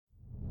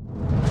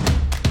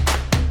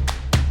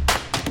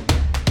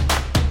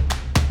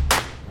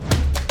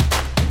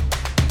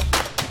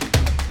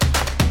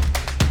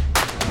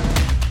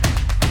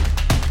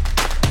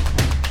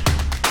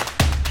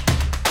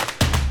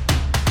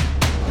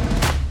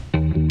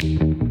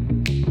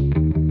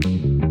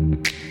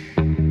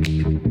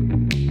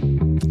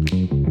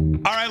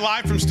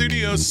Live from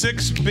Studio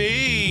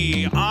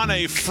 6B on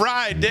a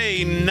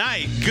Friday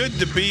night. Good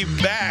to be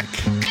back.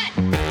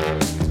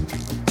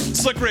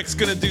 Slick Rick's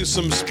going to do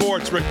some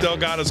sports. Rick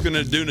Delgado's going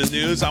to do the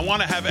news. I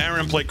want to have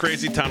Aaron play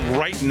Crazy Town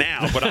right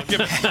now, but I'll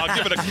give it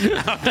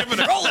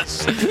a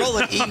roll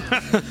it, E.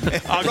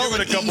 I'll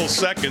give it a couple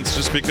seconds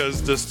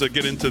just to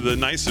get into the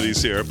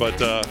niceties here. But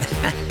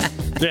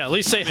yeah, at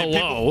least say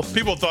hello.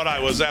 People thought I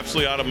was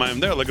absolutely out of my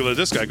mind there. Look at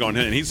this guy going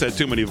in, and he said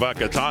too many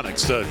vodka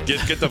tonics.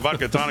 Get the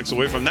vodka tonics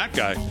away from that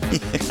guy.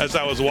 As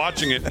I was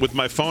watching it with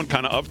my phone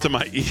kind of up to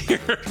my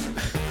ear.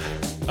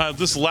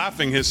 Just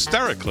laughing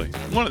hysterically.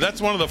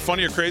 That's one of the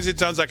funnier Crazy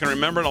Towns I can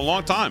remember in a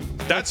long time.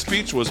 That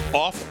speech was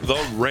off the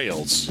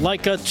rails.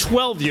 Like a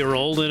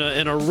 12-year-old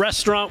in a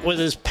restaurant with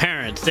his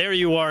parents. There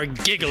you are,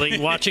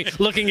 giggling,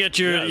 looking at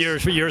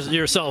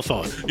your cell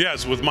phone.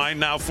 Yes, with my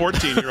now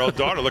 14-year-old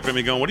daughter looking at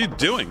me going, "What are you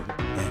doing?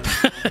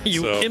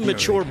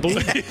 Immature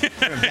boob."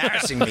 You're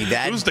embarrassing me,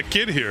 Dad. Who's the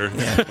kid here?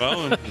 Yeah.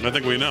 Well, I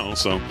think we know.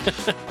 So,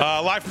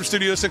 live from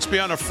Studio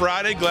 6B on a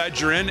Friday. Glad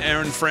you're in.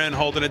 Aaron Fran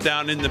holding it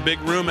down in the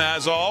big room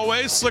as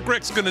always. Slick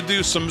Rick's going to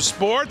do some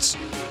sports.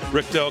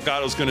 Rick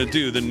Delgado's going to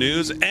do the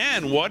news.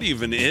 And what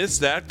even is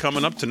that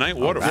coming up tonight?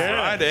 What a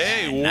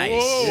Friday. Nice.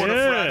 Whoa, what a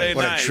Friday night.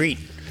 What a treat.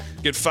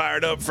 Get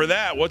fired up for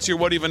that. What's your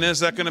what even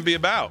is that going to be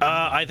about?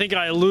 I think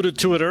I alluded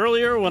to it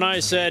earlier when I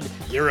said,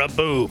 you're a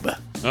boob.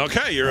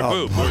 Okay, you're a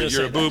boob.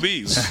 You're a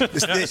boobies.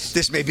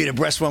 This may be the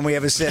breast one we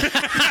ever said.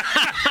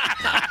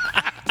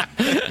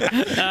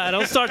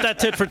 Don't start that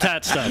tit for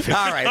tat stuff here.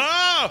 All right.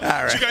 Oh, all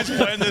right. Did you guys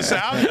plan this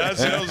out?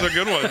 Those are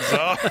good ones.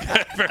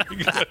 Okay,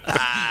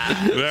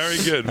 very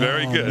good.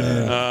 Very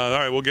good. All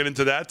right, we'll get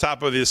into that.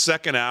 Top of the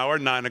second hour,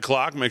 9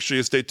 o'clock. Make sure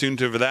you stay tuned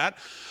for that.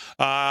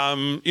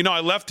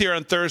 I left here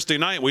on Thursday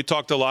night. We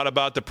talked a lot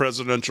about the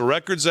Presidential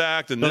Records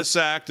Act and this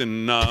act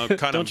and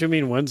Don't you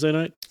mean Wednesday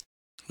night?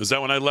 Is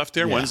that when I left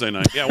here? Yeah. Wednesday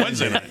night. Yeah,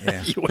 Wednesday night.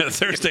 Yeah.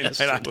 Thursday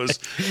night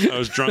I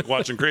was drunk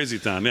watching Crazy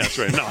Town. Yeah, that's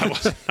right. No,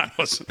 I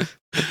wasn't.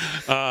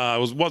 I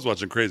was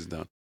watching Crazy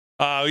Town.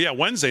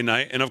 Wednesday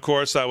night, and of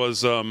course I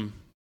was kind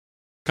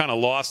of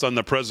lost on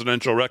the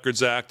Presidential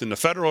Records Act and the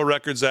Federal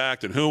Records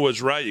Act and who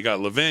was right. You got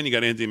Levin, you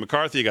got Anthony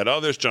McCarthy, you got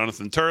others,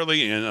 Jonathan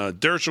Turley and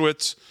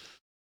Dershowitz.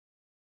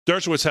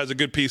 Dershowitz has a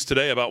good piece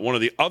today about one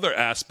of the other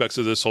aspects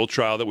of this whole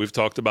trial that we've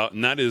talked about,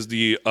 and that is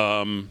the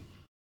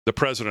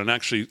president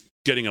actually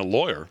getting a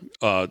lawyer,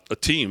 a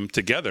team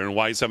together, and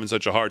why he's having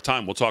such a hard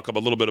time. We'll talk a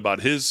little bit about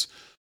his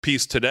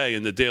piece today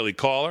in the Daily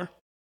Caller.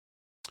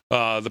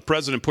 The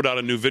president put out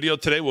a new video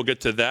today. We'll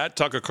get to that.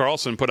 Tucker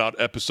Carlson put out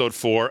episode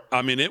 4.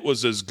 I mean, it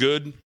was as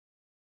good.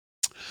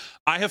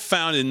 I have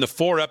found in the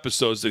 4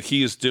 episodes that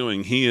he is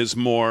doing, he is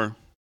more,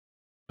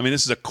 I mean,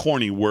 this is a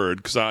corny word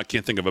because I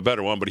can't think of a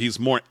better one, but he's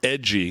more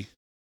edgy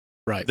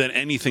than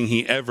anything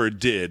he ever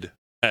did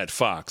at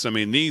Fox. I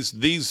mean,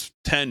 these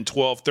 10,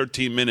 12,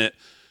 13-minute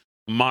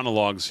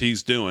monologues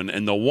he's doing,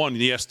 and the one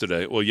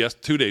yesterday,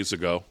 2 days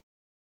ago,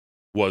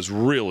 was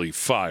really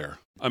fire.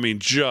 I mean,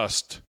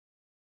 just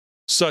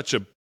such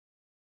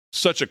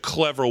a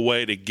clever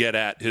way to get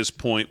at his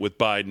point with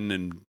Biden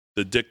and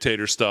the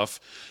dictator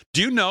stuff.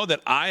 Do you know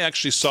that I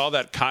actually saw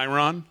that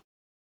Chiron?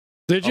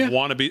 Did you?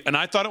 Wannabe, and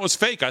I thought it was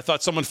fake. I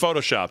thought someone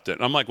photoshopped it.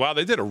 I'm like, wow,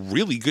 they did a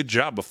really good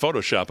job of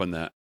photoshopping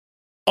that.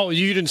 Oh,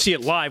 you didn't see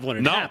it live when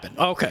it happened?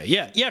 Okay,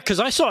 yeah, because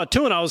I saw it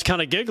too, and I was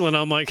kind of giggling.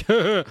 I'm like,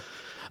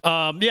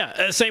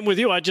 same with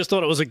you. I just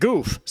thought it was a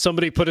goof.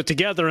 Somebody put it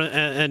together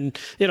and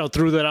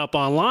threw that up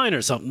online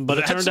or something, but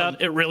it turned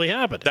out it really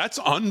happened. That's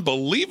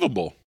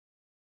unbelievable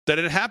that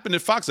it happened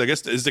at Fox. I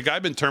guess, has the guy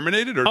been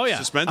terminated or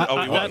suspended?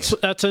 He was.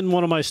 That's in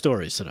one of my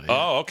stories today. Yeah.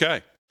 Oh,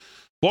 okay.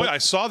 Boy, I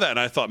saw that, and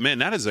I thought,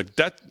 man,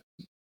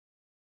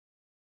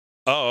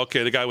 Oh,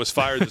 okay. The guy was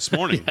fired this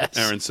morning, yes.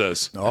 Aaron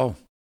says. Oh.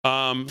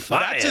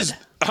 Fired.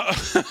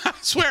 I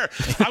swear.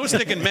 I was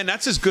thinking, man,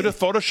 that's as good a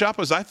Photoshop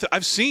as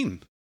I've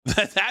seen.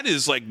 That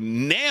is like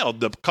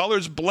nailed. The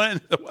colors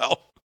blend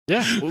well.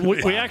 Yeah,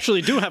 we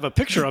actually do have a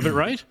picture of it,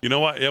 right? You know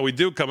what? Yeah, we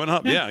do coming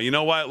up. Yeah, you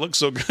know why it looks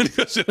so good?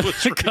 Because it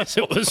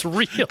was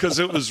real. Because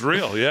it was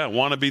real. Yeah,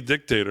 wannabe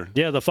dictator.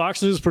 Yeah, the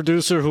Fox News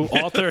producer who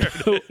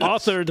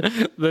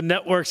authored the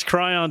network's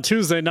cry on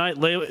Tuesday night,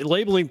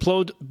 labeling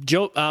President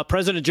Joe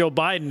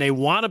Biden a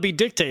wannabe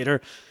dictator,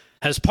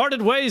 has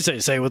parted ways, they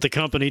say, with the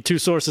company. 2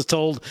 sources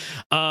told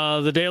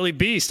the Daily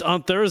Beast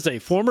on Thursday.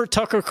 Former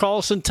Tucker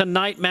Carlson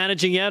Tonight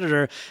managing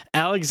editor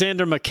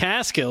Alexander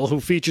McCaskill,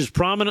 who features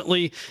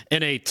prominently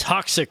in a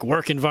toxic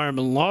work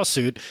environment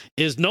lawsuit,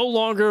 is no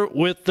longer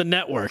with the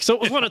network. So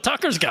it was one of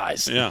Tucker's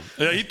guys. Yeah,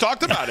 he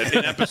talked about it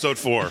in episode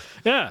 4.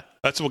 Yeah.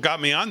 That's what got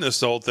me on this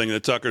whole thing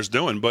that Tucker's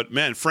doing. But,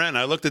 man, Fran,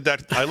 I looked at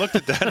that. I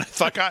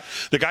thought,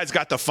 the guy's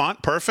got the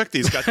font perfect.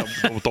 He's got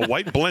the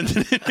white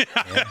blended in.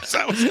 Yeah. So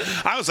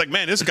I was like,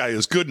 man, this guy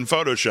is good in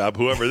Photoshop,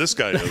 whoever this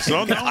guy is.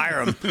 So, no.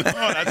 Hire him. No,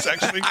 that's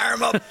actually. Hire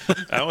him up.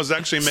 That was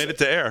actually made it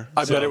to air.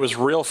 I bet it was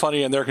real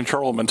funny in their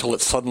control room until it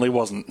suddenly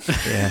wasn't.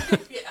 Yeah.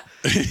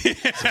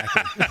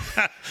 Exactly.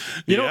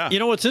 You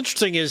know what's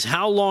interesting is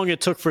how long it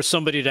took for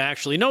somebody to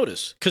actually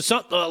notice. Because a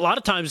lot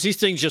of times these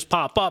things just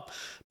pop up.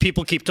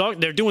 people keep talking.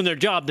 They're doing their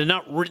job. They're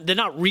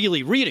not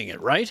really reading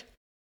it, right?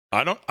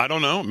 I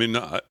don't know. I mean,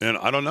 and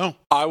I don't know.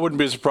 I wouldn't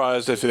be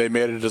surprised if they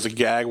made it as a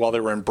gag while they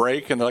were in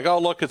break, and they're like, "Oh,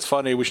 look, it's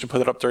funny. We should put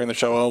it up during the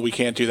show." Oh, we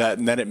can't do that,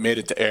 and then it made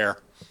it to air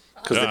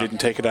because they didn't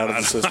take it out of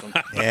the system.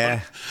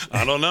 Yeah.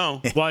 I don't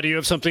know. Why do you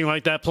have something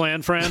like that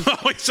planned, Fran?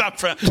 Wait, stop,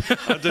 Fran.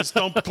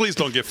 Please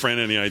don't give Fran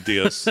any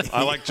ideas.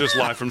 I like just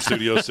live from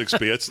Studio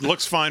 6B. It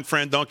looks fine,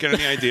 Fran. Don't get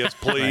any ideas,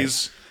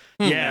 please.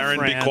 Yeah, Aaron,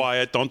 Fran. be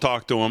quiet. Don't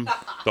talk to him.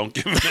 Don't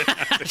give him any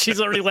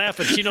She's already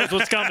laughing. She knows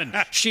what's coming.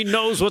 She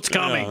knows what's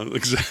coming. Yeah,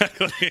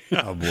 exactly.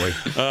 Oh, boy.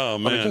 Oh,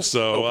 man.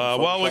 So,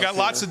 well, we got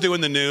lots to do in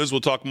the news.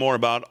 We'll talk more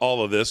about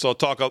all of this. So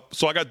I got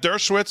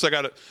Dershowitz. I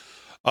got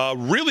a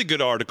really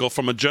good article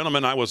from a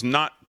gentleman I was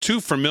not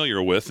too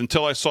familiar with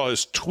until I saw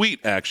his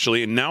tweet,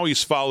 actually. And now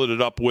he's followed it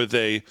up with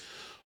a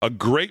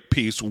great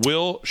piece.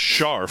 Will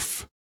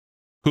Scharf,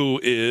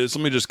 who is,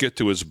 let me just get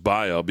to his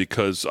bio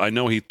because I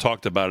know he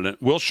talked about it.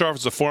 Will Scharf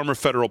is a former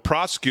federal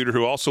prosecutor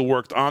who also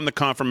worked on the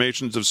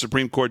confirmations of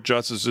Supreme Court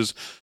Justices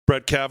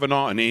Brett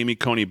Kavanaugh and Amy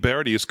Coney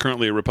Barrett. He is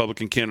currently a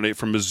Republican candidate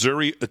for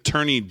Missouri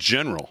Attorney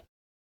General.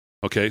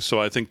 Okay, so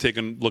I think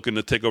looking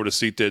to take over the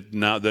seat that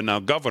the now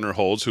governor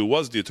holds, who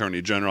was the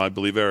Attorney General, I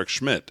believe, Eric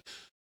Schmidt.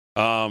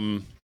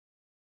 6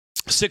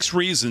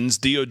 reasons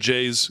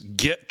DOJ's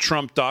Get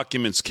Trump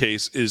Documents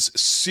case is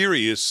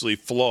seriously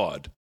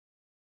flawed.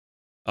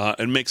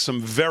 And makes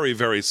some very,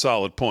 very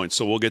solid points.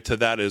 So we'll get to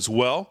that as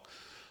well.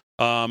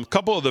 A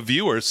couple of the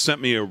viewers sent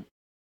me a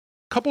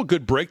couple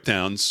good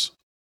breakdowns.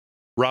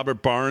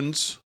 Robert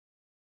Barnes,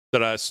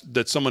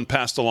 that someone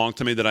passed along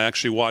to me that I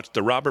actually watched.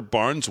 The Robert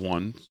Barnes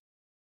one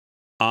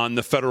on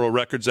the Federal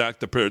Records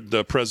Act,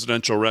 the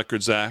Presidential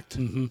Records Act.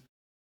 Mm-hmm.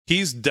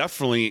 He's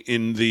definitely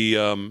in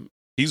the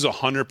he's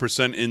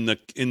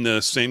 100% in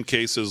the same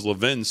case as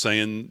Levin,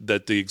 saying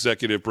that the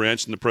executive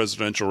branch and the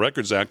Presidential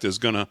Records Act is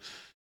going to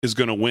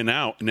win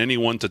out, and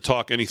anyone to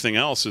talk anything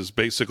else is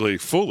basically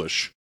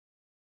foolish.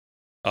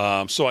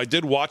 So I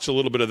did watch a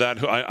little bit of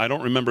that. I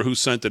don't remember who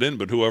sent it in,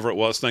 but whoever it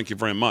was, thank you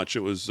very much. It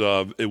was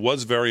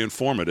very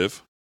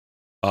informative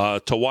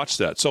to watch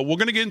that. So we're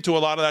going to get into a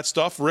lot of that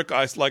stuff. Rick,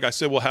 like I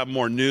said, we'll have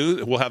more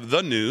news. We'll have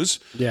the news.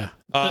 Yeah.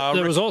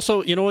 There was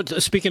also, you know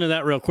what? Speaking of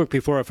that, real quick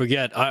before I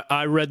forget,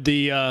 I read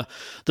the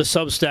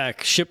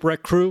Substack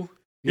Shipwreck Crew.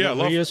 I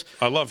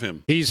love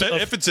him.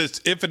 If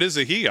it is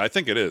a he, I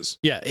think it is.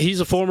 Yeah,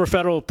 he's a former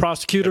federal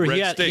prosecutor.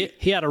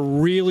 He had a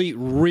really,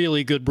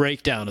 really good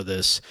breakdown of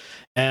this,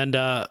 and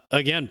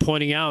again,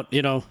 pointing out,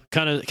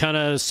 kind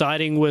of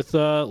siding with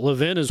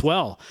Levin as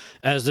well,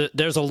 as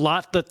there's a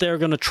lot that they're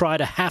going to try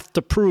to have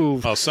to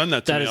prove. I'll send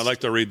that to me. I'd like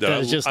to read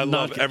that. I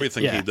love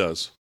everything he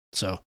does.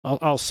 So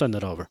I'll send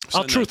it over.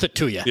 I'll truth it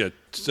to you. Yeah,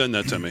 send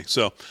that to me.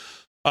 So.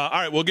 All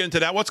right, we'll get into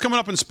that. What's coming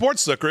up in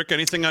sports, Rick?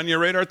 Anything on your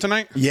radar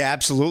tonight? Yeah,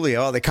 absolutely.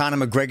 The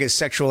Conor McGregor's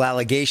sexual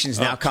allegations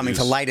now coming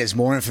to light as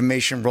more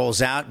information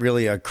rolls out.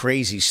 Really a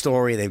crazy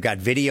story. They've got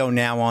video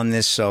now on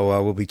this,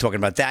 so we'll be talking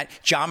about that.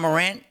 John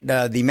Morant,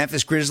 the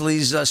Memphis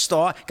Grizzlies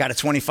star, got a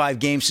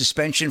 25-game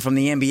suspension from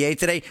the NBA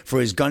today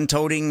for his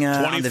gun-toting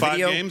on the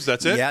video. 25 games?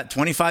 That's it? Yeah,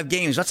 25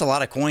 games. That's a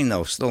lot of coin,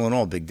 though, still in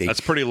all, Big D. That's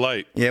pretty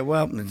light. Yeah,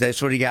 well,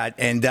 that's what he got.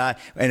 And a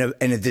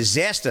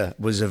disaster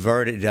was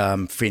averted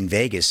in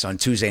Vegas on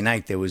Tuesday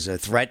night. There was a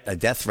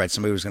death threat.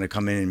 Somebody was going to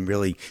come in and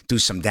really do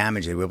some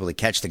damage. They were able to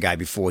catch the guy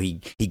before he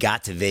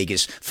got to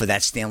Vegas for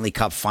that Stanley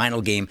Cup final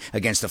game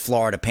against the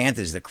Florida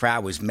Panthers. The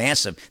crowd was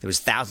massive. There was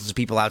thousands of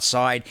people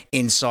outside,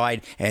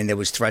 inside, and there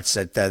was threats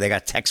that they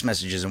got text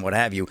messages and what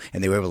have you,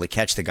 and they were able to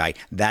catch the guy.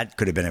 That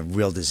could have been a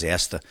real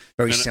disaster.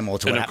 Very similar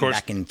to what happened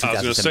back in 2017. I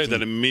was going to say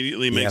that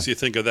immediately makes you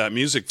think of that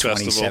music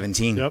festival.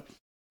 2017. Yep.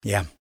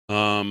 Yeah.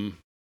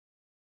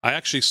 I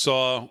actually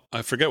saw,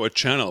 I forget what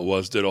channel it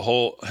was,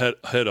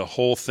 had a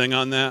whole thing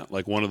on that,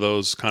 like one of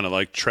those kind of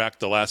like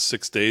tracked the last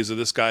 6 days of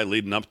this guy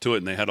leading up to it,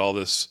 and they had all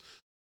this,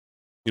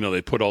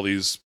 they put all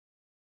these,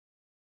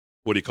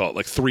 what do you call it,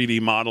 like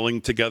 3D modeling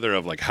together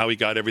of like how he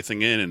got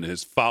everything in and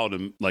has followed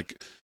him,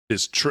 like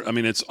it's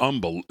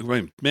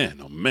unbelievable.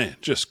 Man, oh man,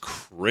 just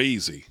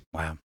crazy.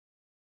 Wow.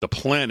 The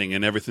planning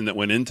and everything that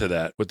went into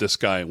that with this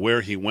guy,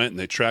 where he went, and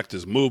they tracked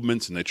his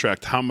movements, and they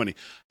tracked how many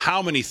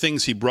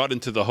things he brought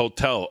into the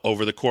hotel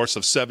over the course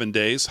of 7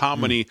 days, how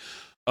many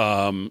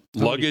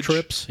luggage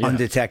trips,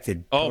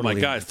 undetected. Oh totally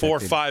my God, undetected. 4 or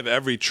 5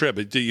 every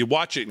trip. You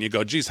watch it and you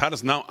go, geez, how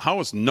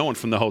is no one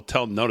from the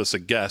hotel notice a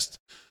guest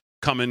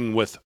come in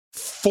with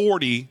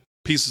 40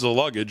 pieces of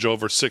luggage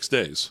over 6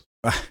 days?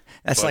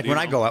 That's like when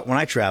I go out, when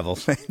I travel,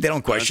 they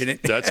don't question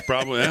it. That's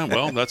probably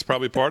that's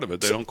probably part of it.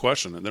 They don't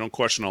question it. They don't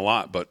question a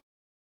lot, but.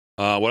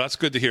 Well, that's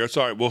good to hear. It's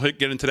all right. We'll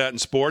get into that in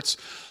sports.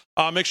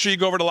 Make sure you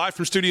go over to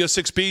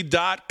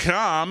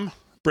livefromstudio6b.com.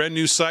 Brand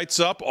new site's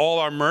up. All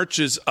our merch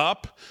is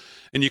up,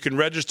 and you can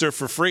register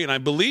for free. And I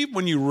believe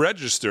when you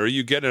register,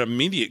 you get an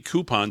immediate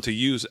coupon to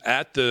use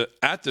at the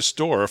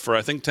store for,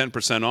 I think,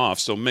 10% off.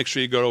 So make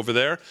sure you go over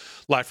there,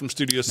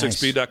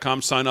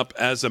 livefromstudio6b.com, sign up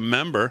as a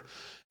member.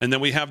 And then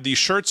we have the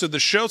shirts of the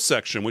show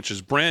section, which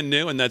is brand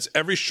new, and that's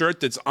every shirt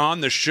that's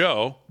on the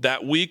show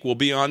that week will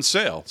be on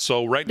sale.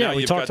 So right now,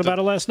 we talked about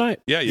it last night.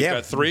 Yeah, you've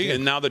got 3,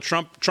 and now the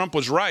Trump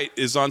was right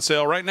is on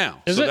sale right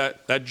now. Is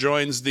it? That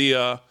joins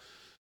the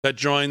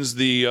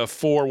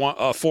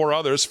 4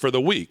 others for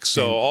the week.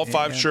 So all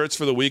 5 shirts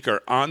for the week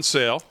are on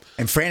sale.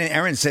 And Fran and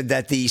Aaron said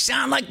that the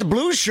Sound Like the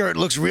Blues shirt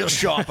looks real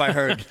sharp, I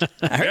heard.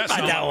 I heard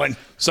about that one.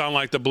 Sound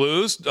Like the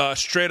Blues.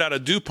 Straight Out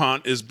of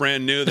DuPont is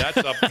brand new. That's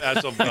up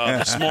as of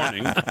this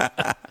morning.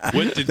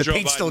 With the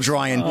paint's still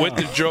drying. With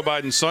the Joe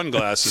Biden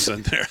sunglasses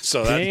in there.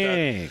 So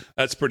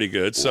that's pretty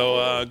good.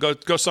 So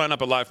go sign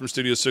up at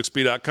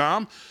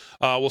livefromstudio6b.com.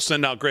 We'll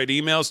send out great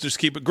emails. Just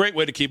keep a great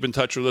way to keep in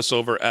touch with us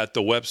over at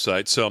the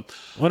website. So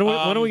when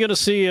are we going to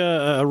see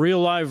a real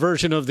live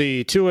version of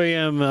the 2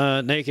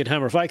 a.m. Naked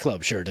Hammer Fight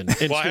Club shirt?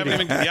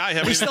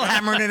 He's still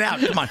hammering it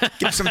out. Come on,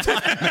 give some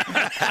time.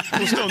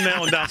 We're still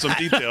nailing down some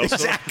details.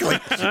 Exactly.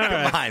 Come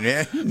on,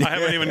 man. I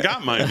haven't even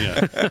got mine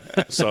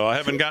yet. So I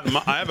haven't gotten.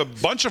 I have a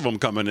bunch of them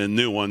coming in,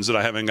 new ones that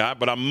I haven't got.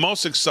 But I'm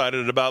most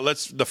excited about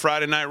the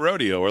Friday Night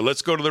Rodeo, or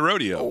Let's Go to the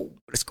Rodeo. Oh,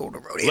 let's go to the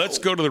rodeo. Let's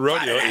Go to the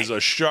Rodeo is a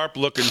sharp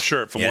looking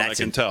shirt from what I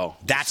can tell.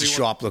 That's a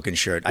sharp-looking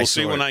shirt. We'll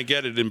see when I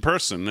get it in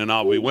person, and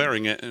I'll be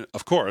wearing it,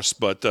 of course.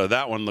 But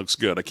that one looks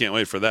good. I can't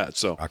wait for that.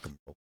 So,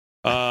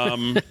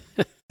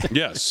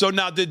 yes. So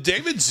now, did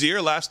David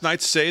Zier last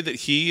night say that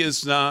he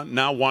is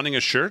now wanting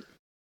a shirt?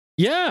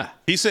 Yeah.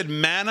 He said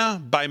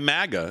 "Manna" by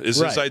MAGA is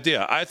his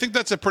idea. I think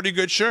that's a pretty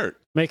good shirt.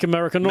 Make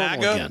America normal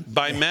MAGA again.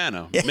 By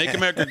Manna. Make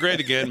America great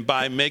again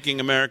by making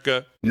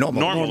America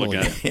normal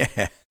again.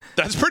 Yeah.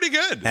 That's pretty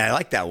good. I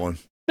like that one.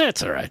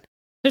 That's all right.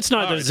 It's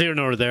neither here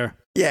nor there.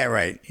 Yeah,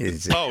 right.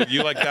 Oh,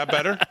 you like that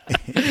better?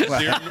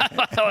 I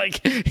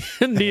like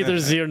neither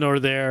here nor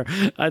there.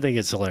 I think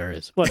it's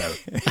hilarious. Whatever.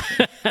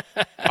 All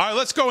right,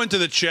 let's go into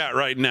the chat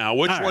right now.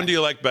 Which one do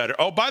you like better?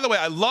 Oh, by the way,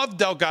 I loved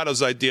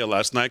Delgado's idea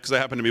last night because I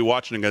happened to be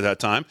watching it at that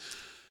time.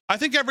 I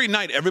think every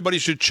night everybody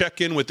should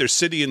check in with their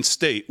city and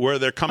state where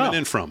they're coming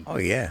in from. Oh,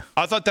 yeah.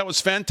 I thought that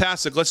was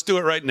fantastic. Let's do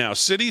it right now.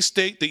 City,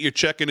 state that you're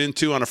checking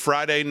into on a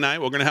Friday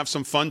night. We're going to have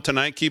some fun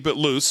tonight. Keep it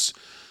loose.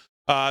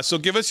 So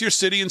give us your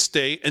city and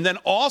state, and then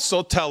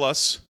also tell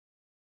us,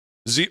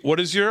 what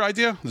is your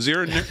idea?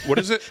 What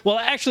is it? Well,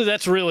 actually,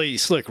 that's really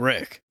Slick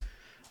Rick.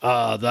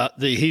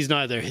 He's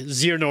neither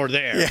here nor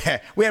there.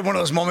 Yeah, we had one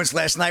of those moments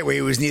last night where he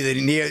was neither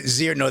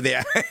here nor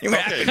there.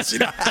 Okay,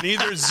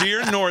 neither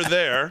here nor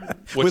there,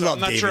 which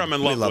I'm not sure I'm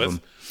in love with,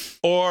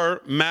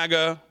 or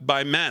MAGA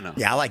by Manna.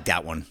 Yeah, I like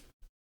that one.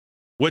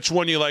 Which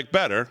one you like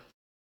better?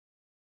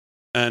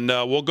 And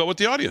we'll go with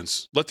the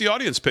audience. Let the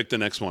audience pick the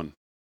next one.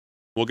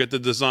 We'll get the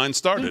design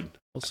started.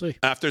 We'll see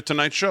after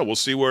tonight's show. We'll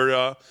see where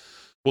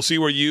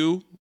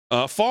you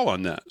fall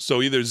on that.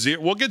 So either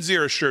we'll get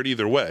Zier's shirt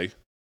either way.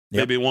 Yep.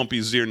 Maybe it won't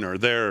be Zier nor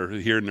there, or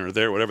here nor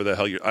there, whatever the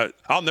hell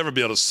I'll never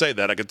be able to say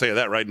that. I can tell you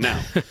that right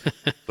now.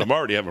 I'm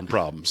already having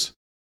problems.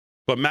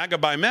 But MAGA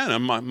by Manna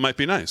might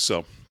be nice.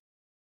 So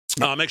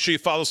make sure you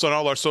follow us on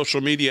all our social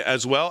media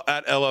as well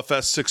at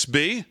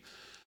LFS6B.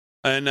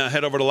 And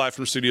head over to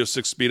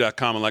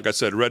livefromstudio6b.com. And like I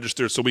said,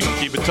 register so we can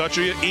keep in touch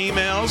with you.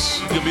 Emails,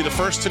 you'll be the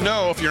first to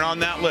know if you're on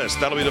that list.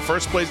 That'll be the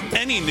first place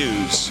any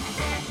news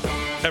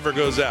ever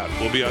goes out.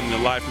 We'll be on the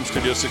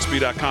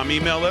livefromstudio6b.com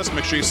email list.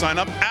 Make sure you sign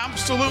up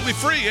absolutely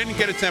free, and you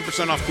get a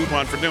 10% off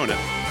coupon for doing it.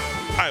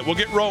 All right, we'll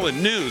get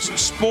rolling. News,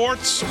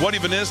 sports, what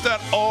even is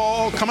that?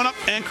 All coming up,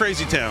 and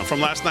Crazy Town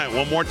from last night.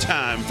 One more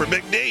time for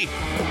Big D.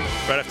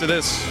 Right after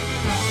this.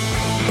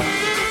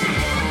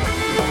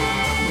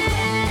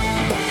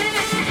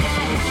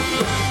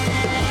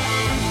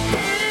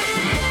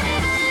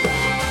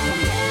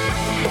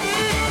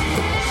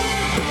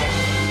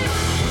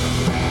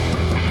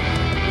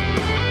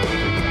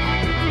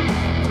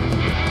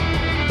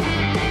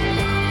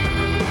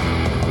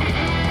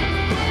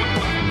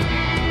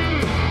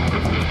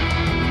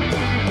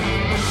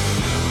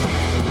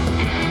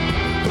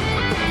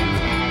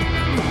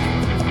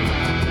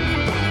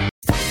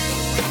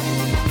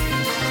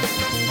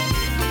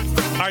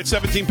 All right,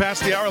 17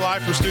 past the hour,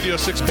 live from Studio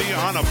 6B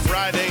on a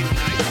Friday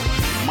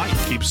night. Mike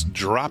keeps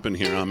dropping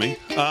here on me.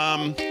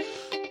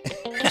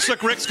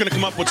 Slick Rick's going to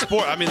come up with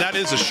sport. I mean, that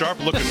is a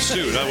sharp-looking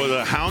suit. That was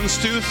a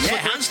houndstooth? Yeah,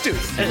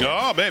 houndstooth.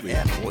 Oh, baby.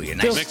 Yeah, boy, you're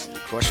nice.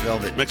 Crushed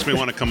velvet. Makes me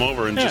want to come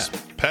over and just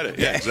pet it.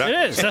 Yeah, exactly.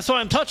 It is. That's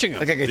why I'm touching it.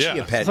 Like a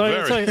chia pet.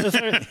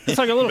 It's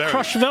like a little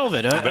crushed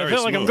velvet. I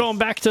feel like I'm going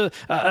back to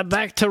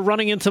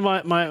running into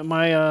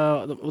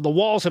the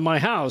walls in my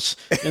house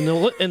in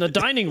the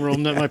dining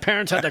room that my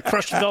parents had that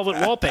crushed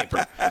velvet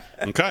wallpaper.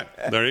 Okay,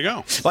 there you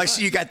go. Well, I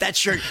see you got that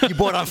shirt you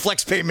bought on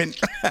Flex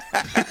Payment.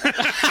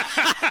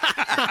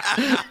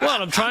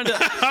 Well, I'm trying to.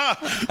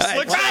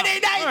 Friday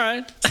night. All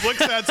right.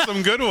 Slick's had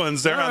some good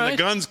ones there on the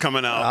guns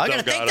coming out. I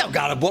gotta thank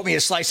Delgado. Bought me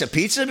a slice of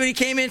pizza, but he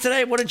came in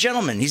today. What a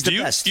gentleman. He's the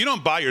best. You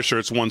don't buy your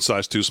shirts one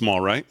size too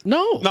small, right?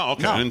 No. No,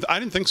 okay. No. I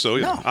didn't think so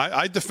either. No.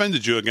 I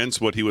defended you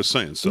against what he was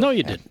saying. So. No,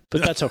 you didn't,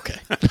 but that's okay.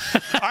 All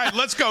right,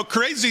 let's go.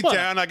 Crazy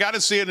Town. I got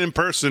to see it in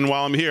person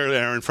while I'm here,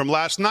 Aaron. From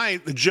last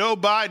night, Joe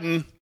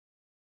Biden,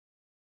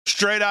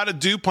 straight out of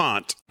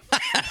DuPont.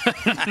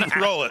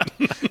 Roll it.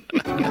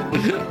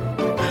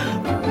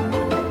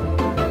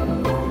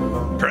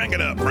 Crank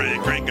it up,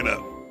 Frank. Crank it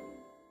up.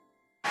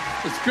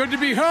 It's good to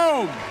be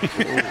home.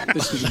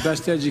 This is the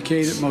best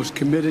educated, most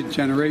committed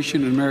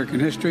generation in American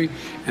history,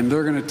 and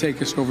they're going to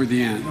take us over the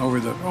end,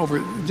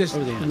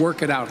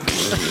 work it out.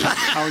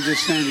 I was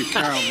just saying to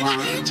Carol Brown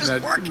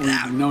that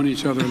we've known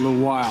each other a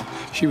little while.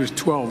 She was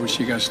 12 when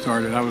she got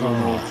started. I was a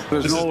little old.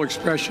 There's an old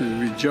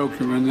expression we joke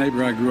in the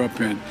neighborhood I grew up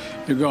in.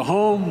 You go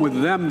home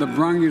with them that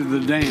brung you to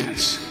the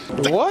dance.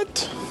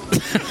 What?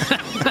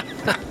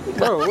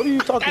 Bro, what are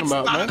you talking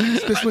about, man?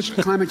 This is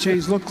what climate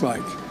change looks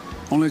like.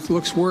 Only it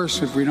looks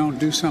worse if we don't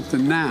do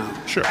something now.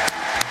 Sure.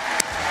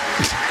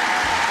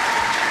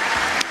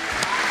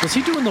 Was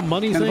he doing the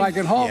money And thing? if I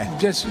could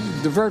just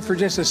divert for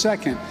just a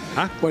second,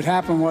 what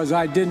happened was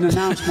I didn't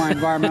announce my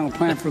environmental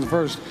plan for the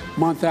first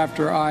month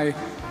after I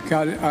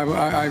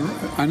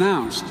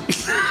announced.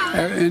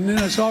 And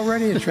then it's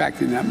already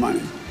attracting that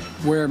money.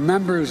 Where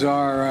members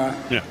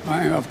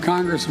of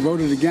Congress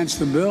voted against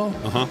the bill,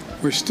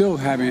 we're still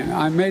having it.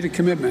 I made a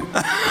commitment.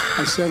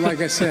 I said, like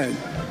I said,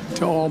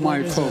 to all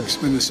my folks,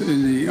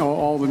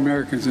 all the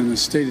Americans in the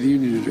State of the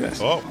Union address.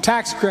 Oh.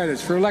 Tax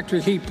credits for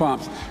electric heat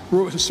pumps,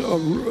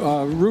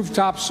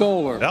 rooftop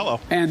solar.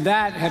 Hello. And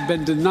that have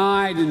been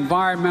denied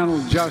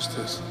environmental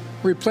justice.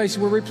 We're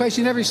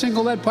replacing every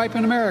single lead pipe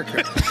in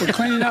America. We're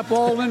cleaning up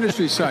all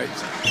industry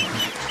sites.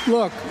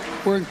 Look,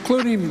 we're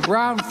including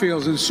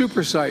brownfields and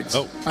super sites,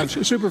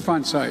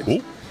 Superfund sites.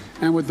 Ooh.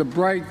 And with the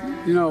bright,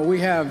 we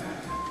have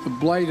the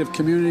blight of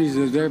communities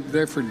that are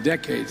there for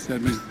decades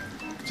that have been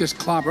just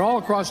clobbered all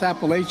across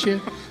Appalachia,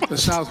 the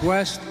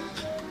Southwest.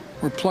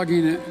 We're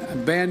plugging in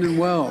abandoned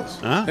wells.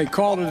 They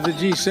called it the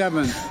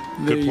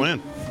G7. Good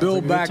plan.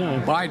 Build back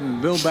Biden,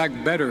 build back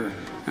better.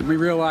 And we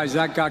realized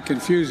that got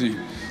confusing.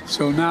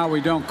 So now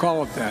we don't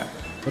call it that.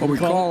 What we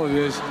call it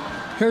is,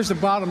 here's the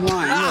bottom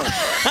line.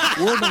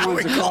 Look, we're the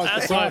ones that caused the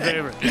That's my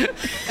problem.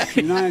 favorite.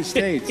 United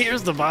States.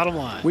 Here's the bottom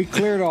line. We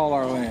cleared all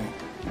our land.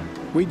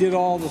 We did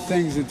all the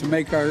things to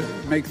make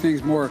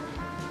things more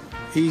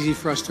easy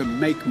for us to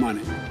make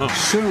money.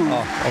 Soon,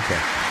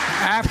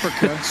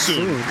 Africa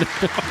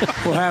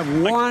will have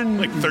 1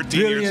 like 13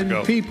 years billion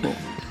ago. people.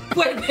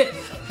 Wait a minute.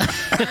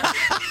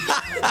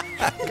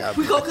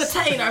 We're going to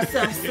contain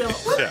ourselves still.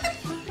 Yeah.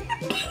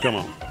 Come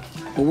on.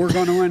 Well, we're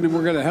going to win and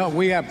we're going to help.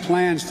 We have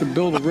plans to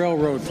build a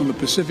railroad from the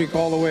Pacific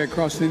all the way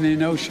across the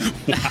Indian Ocean.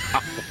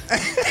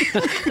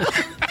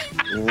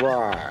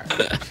 Right.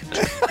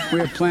 We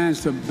have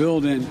plans to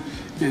build in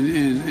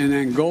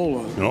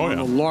Angola, one of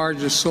the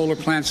largest solar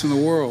plants in the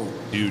world.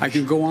 Huge. I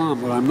can go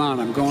on, but I'm not.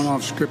 I'm going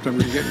off script. I'm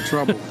going to get in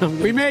trouble.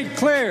 We made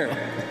clear.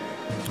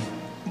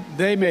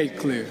 They made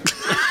clear.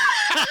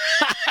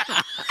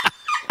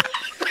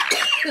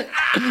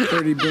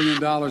 $30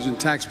 billion in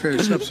taxpayer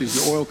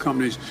subsidies to oil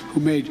companies who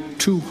made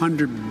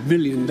 $200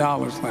 million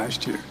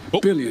last year.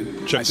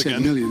 Billion. Check I said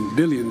again. $1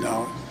 billion.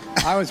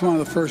 I was one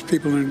of the first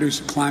people to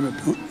introduce a climate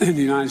bill in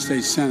the United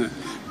States Senate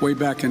way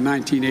back in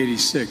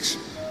 1986.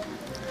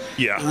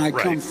 Yeah, And I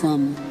come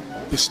from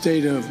the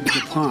state of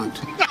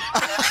DuPont.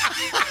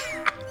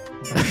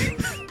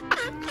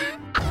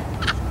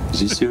 Is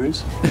he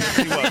serious?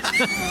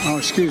 Oh,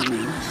 excuse me.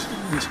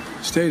 The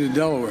state of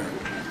Delaware.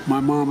 My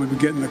mom would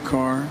get in the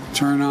car,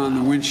 turn on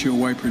the windshield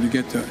wiper to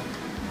get the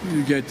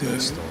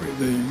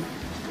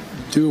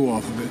dew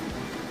off of it,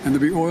 and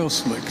there'd be oil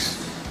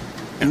slicks.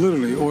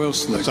 Literally oil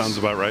slicks. Sounds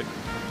about right.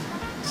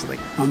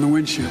 On the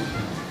windshield.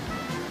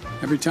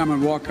 Every time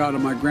I'd walk out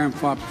of my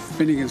grandfather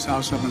Finnegan's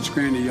house up in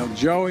Scranton, he'd yell,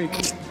 "Joey,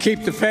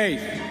 keep the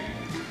faith."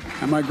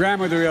 And my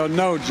grandmother yelled,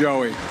 "No,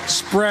 Joey,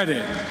 spread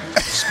it.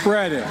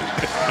 Spread it."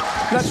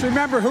 Let's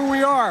remember who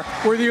we are.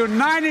 We're the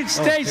United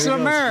States of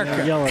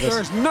America.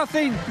 There's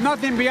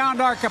nothing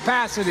beyond our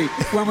capacity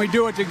when we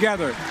do it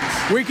together.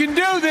 We can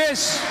do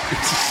this.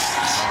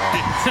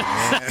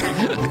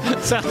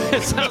 It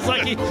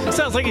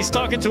sounds like he's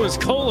talking to his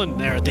colon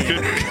there at the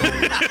end.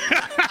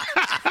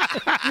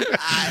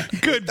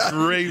 Good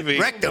gravy.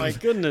 Wrecked him. My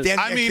goodness.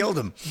 I mean, killed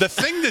him. The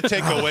thing to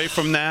take away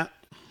from that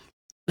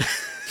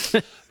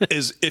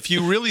is if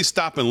you really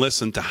stop and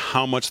listen to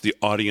how much the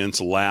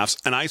audience laughs,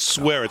 and I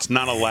swear it's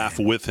not a laugh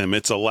with him,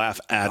 it's a laugh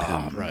at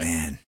him. Right.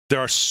 Man. There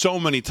are so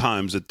many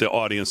times that the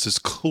audience is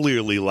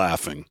clearly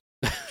laughing.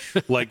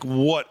 Like,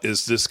 what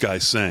is this guy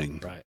saying?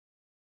 Right.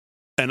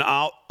 And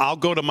I'll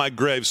go to my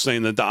grave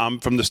saying that I'm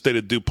from the state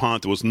of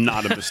DuPont. It was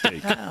not a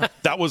mistake.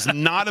 That was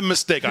not a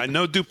mistake. I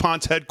know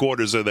DuPont's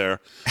headquarters are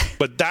there,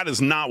 but that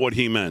is not what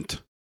he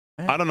meant.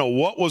 I don't know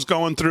what was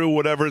going through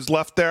whatever is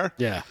left there.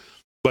 Yeah.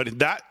 But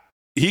that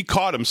he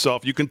caught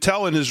himself. You can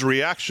tell in his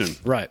reaction.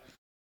 Right.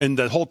 And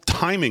the whole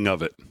timing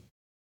of it.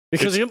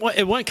 Because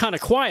it went kind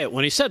of quiet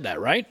when he said that,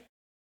 right?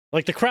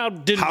 Like the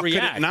crowd didn't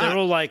react. They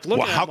were like, "Look,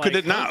 how could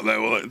it not?"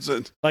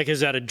 Like, is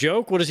that a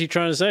joke? What is he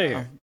trying to say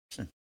here?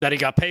 That he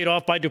got paid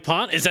off by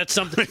DuPont? Is that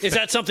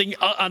something?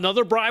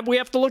 Another bribe we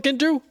have to look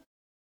into?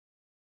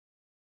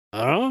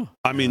 I don't know.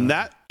 I mean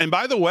that. And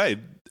by the way,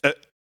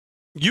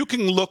 you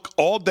can look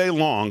all day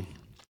long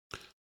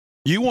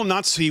You will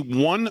not see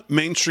one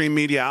mainstream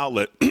media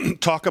outlet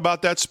talk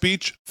about that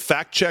speech,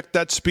 fact check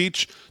that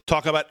speech,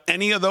 talk about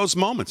any of those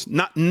moments.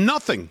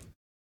 Nothing.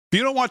 If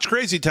you don't watch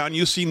Crazy Town,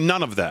 you see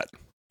none of that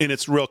in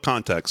its real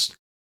context.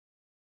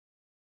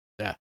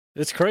 Yeah,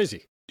 it's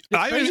crazy.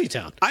 It's Crazy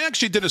Town. I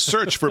actually did a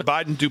search for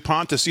Biden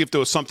DuPont to see if there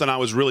was something I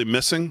was really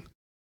missing.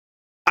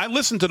 I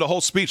listened to the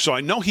whole speech, so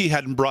I know he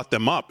hadn't brought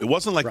them up. It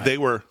wasn't like they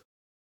were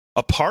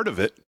a part of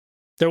it.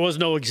 There was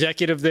no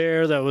executive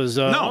there that was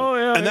no. Oh,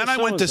 yeah, and then I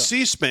went to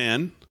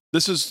C-SPAN.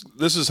 This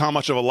is how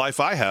much of a life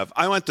I have.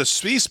 I went to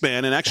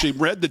C-SPAN and actually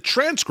read the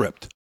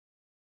transcript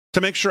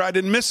to make sure I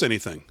didn't miss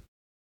anything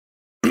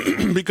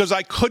because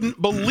I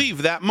couldn't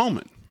believe that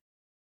moment.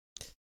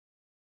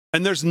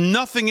 And there's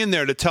nothing in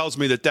there that tells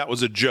me that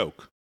was a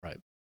joke. Right.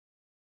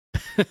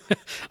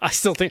 I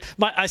still think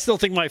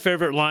my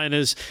favorite line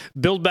is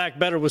 "Build Back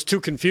Better" was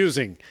too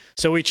confusing,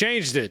 so we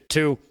changed it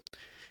to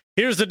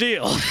 "Here's the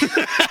deal."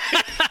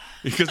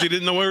 Because he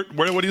didn't know he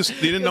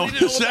didn't know what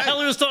to say.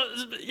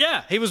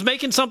 Yeah, he was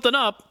making something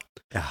up.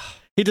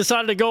 He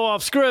decided to go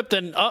off script,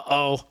 and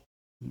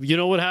you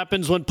know what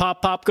happens when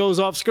Pop goes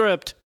off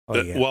script?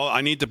 Well,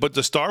 I need to put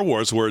the Star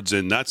Wars words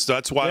in. That's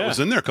why it was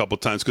in there a couple of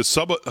times because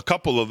a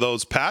couple of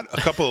those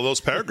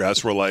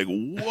paragraphs were like,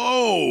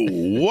 "Whoa,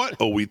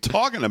 what are we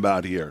talking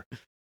about here?"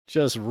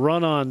 Just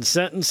run-on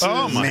sentences.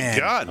 Oh, my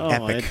God.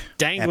 Epic.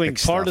 Dangling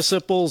Epic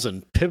participles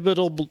and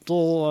pivotal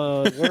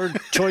word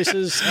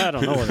choices. I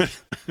don't know.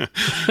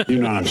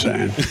 You know what I'm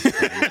saying?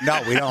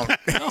 No, we don't.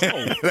 No.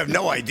 We have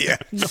no idea.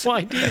 No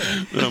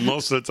idea.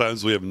 Most of the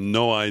times we have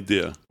no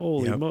idea.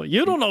 Holy moly.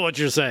 You don't know what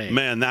you're saying.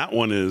 Man, that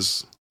one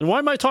is... And why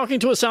am I talking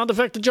to a sound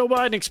effect of Joe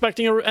Biden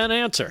expecting an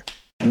answer?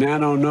 No,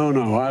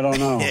 I don't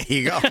know. There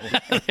you go.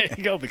 There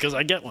you go, because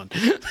I get one.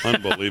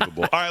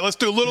 Unbelievable. All right, let's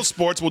do a little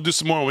sports. We'll do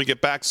some more when we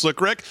get back. Slick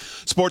Rick.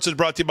 Sports is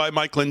brought to you by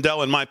Mike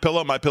Lindell and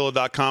MyPillow,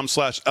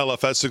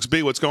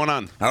 mypillow.com/LFS6B. What's going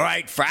on? All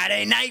right,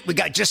 Friday night, we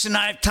got just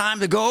enough time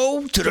to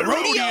go to the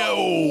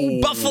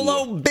rodeo.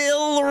 Buffalo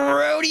Bill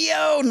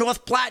Rodeo,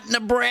 North Platte,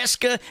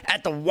 Nebraska,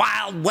 at the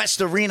Wild West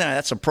Arena.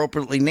 That's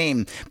appropriately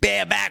named.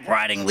 Bareback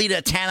riding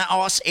leader Tanner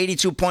Oss,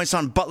 82 points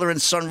on Butler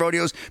and Son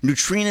Rodeos.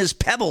 Neutrina's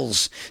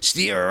Pebbles.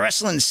 Steer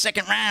Wrestling,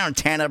 second round,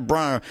 Tanner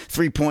Brunner,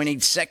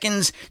 3.8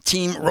 seconds.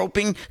 Team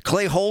Roping,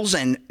 Clay Holes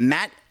and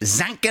Matt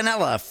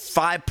Zancanella,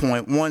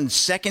 5.1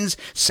 seconds.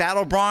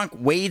 Saddle Bronc,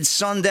 Wade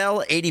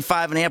Sundell,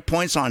 85.5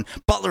 points on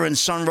Butler and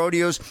Son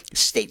Rodeos.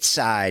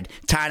 Stateside,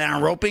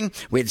 tie-down roping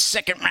with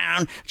second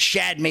round,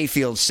 Shad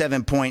Mayfield,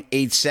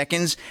 7.8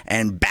 seconds.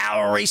 And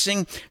Bower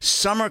Racing,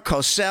 Summer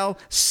Cosell,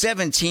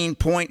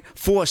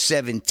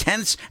 17.47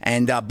 tenths.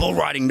 And bull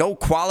riding, no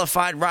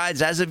qualified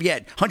rides as of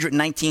yet.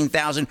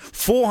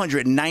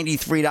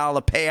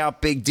 $119,493 payout,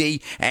 Big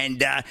D.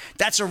 And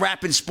that's a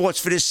wrap in sports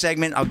for this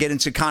segment. I'll get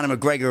into Conor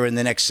McGregor in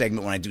the next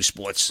segment when I do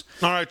sports.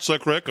 All right,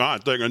 Slick Rick. I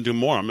thought you're going to do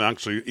more. I'm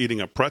actually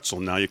eating a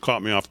pretzel now. You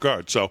caught me off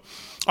guard. So,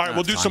 all right,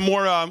 we'll do some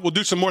more. We'll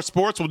do some more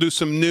sports. We'll do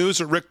some news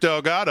with Rick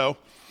Delgado.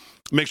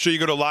 Make sure you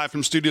go to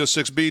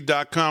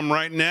livefromstudio6b.com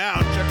right now.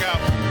 Check out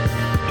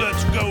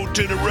Let's Go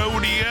to the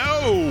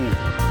Rodeo.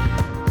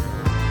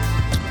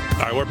 All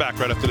right, we're back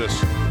right after this.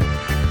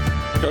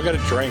 Go get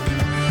a drink.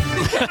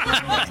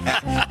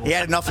 He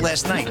had enough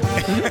last night.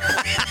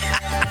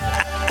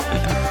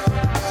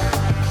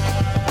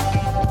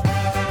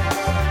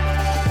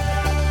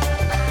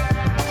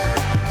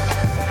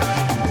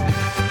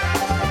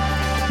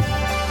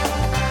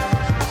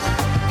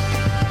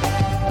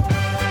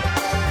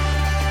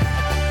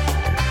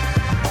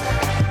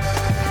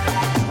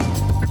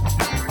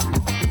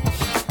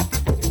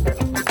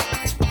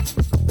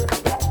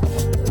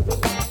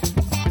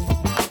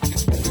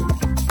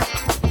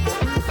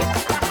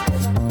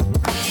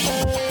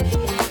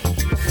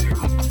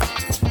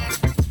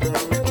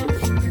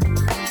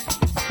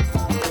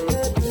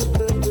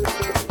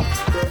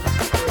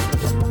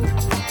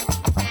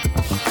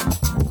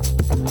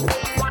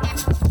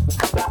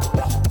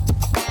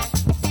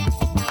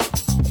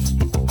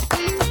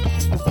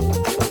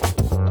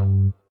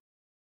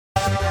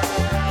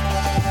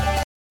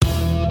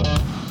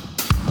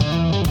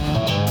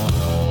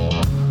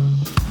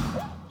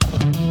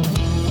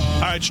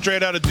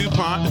 Straight out of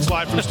DuPont. It's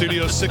live from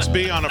Studio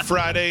 6B on a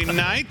Friday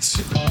night.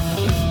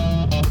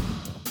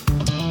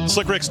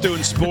 Slick Rick's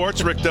doing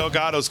sports. Rick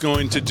Delgado's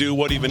going to do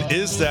What Even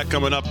Is That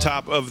coming up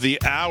top of the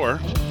hour.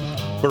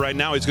 But right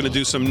now he's going to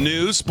do some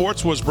news.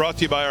 Sports was brought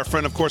to you by our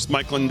friend, of course,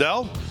 Mike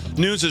Lindell.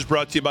 News is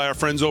brought to you by our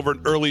friends over at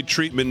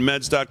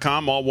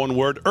earlytreatmentmeds.com. All one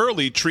word,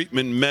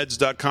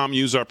 earlytreatmentmeds.com.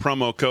 Use our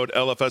promo code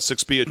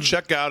LFS6B at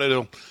checkout.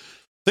 It'll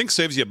I think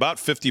saves you about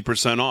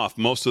 50% off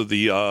most of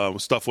the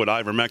stuff with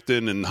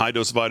ivermectin and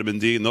high-dose vitamin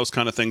D and those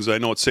kind of things. I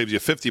know it saves you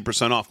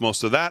 50% off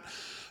most of that,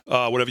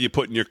 whatever you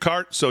put in your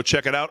cart. So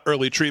check it out,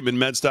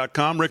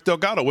 earlytreatmentmeds.com. Rick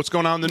Delgado, what's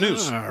going on in the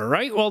news? All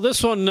right. Well,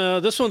 this one's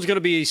going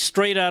to be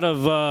straight out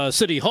of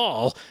City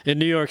Hall in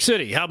New York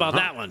City. How about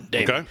that one,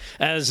 David? Okay.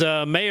 As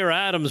Mayor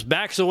Adams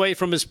backs away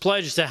from his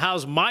pledge to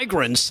house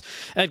migrants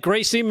at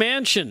Gracie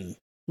Mansion.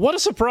 What a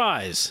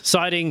surprise,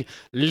 citing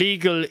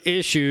legal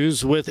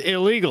issues with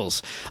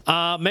illegals.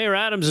 Mayor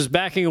Adams is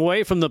backing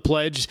away from the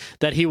pledge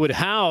that he would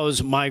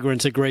house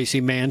migrants at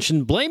Gracie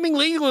Mansion, blaming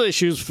legal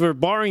issues for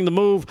barring the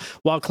move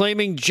while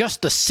claiming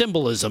just the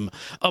symbolism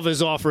of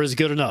his offer is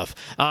good enough.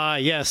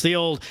 Yes, the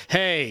old,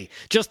 hey,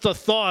 just the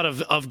thought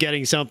of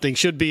getting something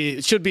should be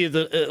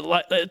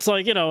the, it's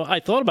like, I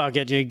thought about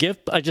getting you a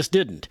gift, I just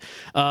didn't.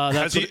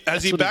 Has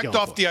he backed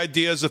off the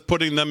ideas of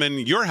putting them in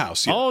your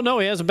house yet? Oh, no,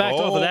 he hasn't backed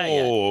off of that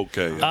yet. Oh,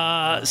 okay.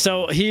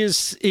 So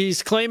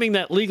he's claiming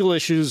that legal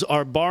issues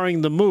are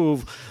barring the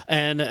move,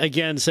 and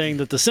again saying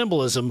that the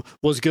symbolism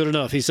was good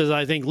enough. He says,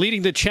 I think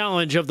leading the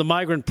challenge of the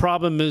migrant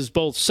problem is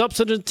both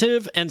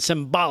substantive and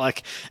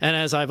symbolic, and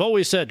as I've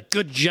always said,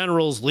 good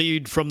generals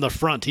lead from the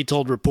front, he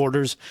told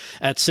reporters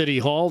at City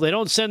Hall. They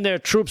don't send their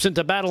troops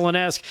into battle and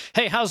ask,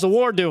 hey, how's the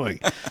war doing?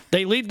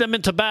 They lead them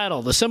into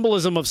battle. The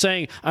symbolism of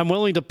saying, I'm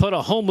willing to put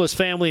a homeless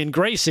family in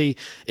Gracie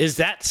is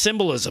that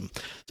symbolism.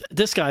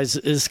 This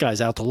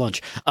guy's out to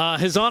lunch.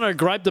 His Honor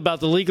griped about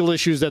the legal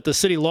issues that the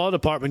city law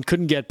department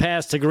couldn't get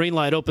past to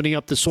greenlight opening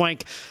up the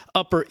swank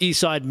Upper East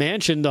Side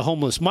mansion to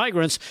homeless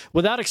migrants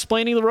without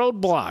explaining the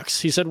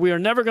roadblocks. He said, we are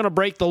never going to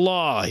break the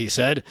law, he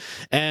said,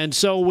 and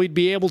so we'd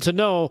be able to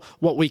know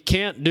what we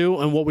can't do,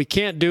 and what we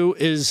can't do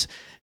is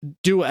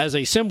do as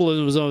a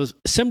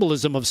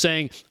symbolism of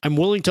saying, I'm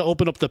willing to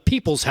open up the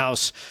people's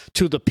house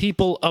to the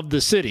people of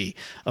the city.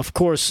 Of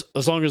course,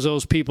 as long as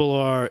those people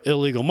are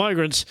illegal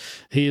migrants,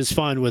 he is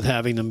fine with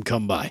having them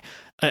come by.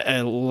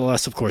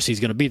 Unless, of course, he's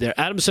going to be there.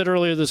 Adams said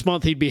earlier this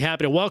month he'd be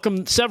happy to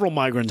welcome several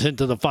migrants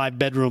into the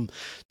 5-bedroom,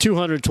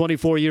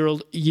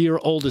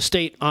 224-year-old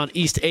estate on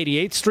East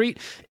 88th Street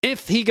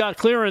if he got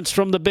clearance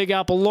from the Big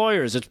Apple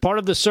lawyers. It's part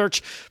of the search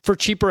for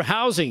cheaper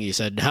housing, he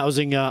said.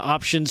 Housing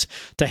options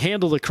to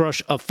handle the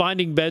crush of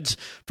finding beds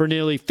for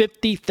nearly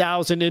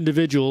 50,000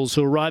 individuals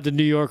who arrived in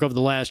New York over the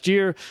last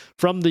year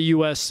from the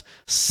U.S.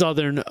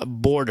 southern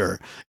border.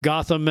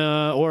 Gotham,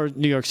 or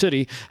New York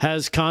City,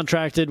 has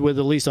contracted with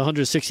at least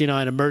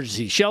 169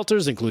 emergency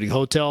shelters, including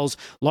hotels,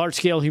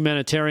 large-scale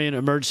humanitarian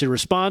emergency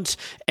response,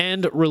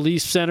 and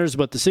relief centers.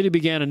 But the city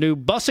began a new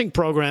busing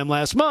program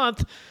last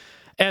month,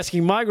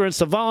 asking migrants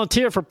to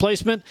volunteer for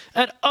placement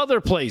at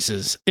other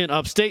places in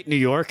upstate New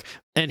York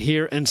and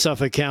here in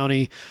Suffolk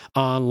County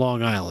on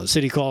Long Island.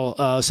 City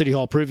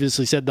Hall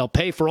previously said they'll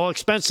pay for all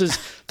expenses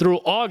through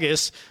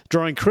August,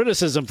 drawing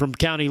criticism from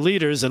county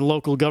leaders and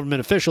local government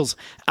officials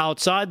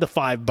outside the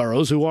 5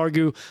 boroughs who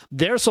argue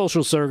their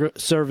social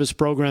service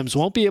programs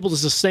won't be able to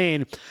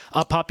sustain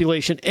a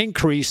population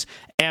increase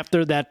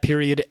after that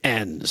period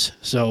ends.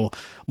 So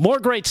more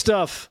great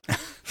stuff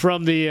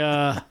from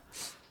the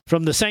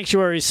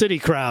Sanctuary City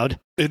crowd.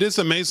 It is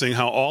amazing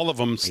how all of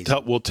them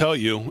will tell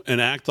you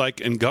and act like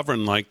and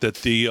govern like that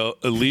the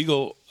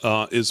illegal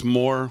is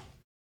more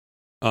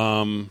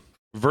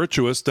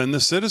virtuous than the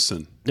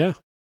citizen. Yeah.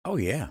 Oh,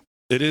 yeah.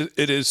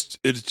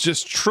 It's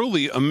just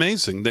truly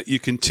amazing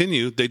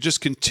that they just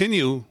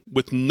continue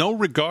with no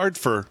regard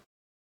for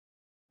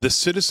the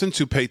citizens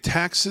who pay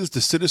taxes,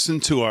 the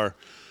citizens who are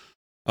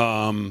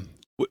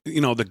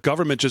the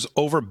government just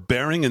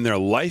overbearing in their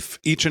life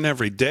each and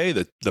every day.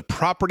 The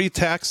property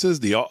taxes,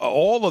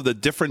 all of the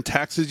different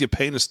taxes you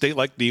pay in a state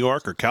like New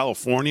York or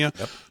California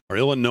or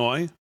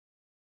Illinois.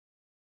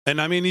 And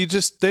I mean, they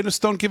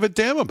just don't give a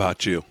damn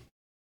about you.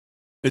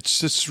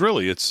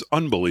 It's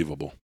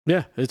unbelievable.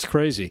 Yeah, it's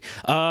crazy.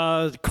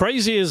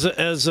 Crazy as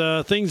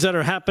things that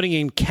are happening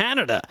in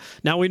Canada.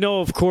 Now, we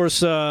know, of course,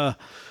 the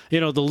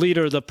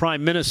leader, the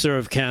Prime Minister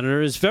of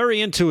Canada, is very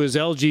into his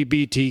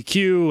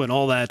LGBTQ and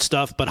all that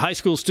stuff. But high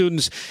school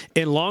students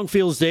in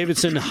Longfield's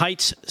Davidson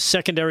Heights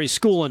Secondary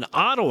School in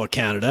Ottawa,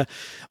 Canada,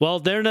 well,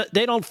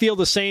 they don't feel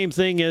the same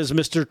thing as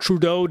Mr.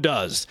 Trudeau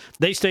does.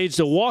 They staged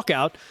a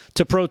walkout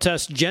to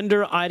protest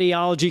gender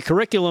ideology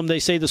curriculum they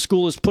say the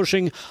school is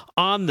pushing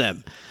on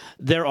them.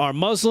 There are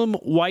Muslim,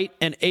 white,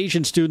 and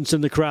Asian students in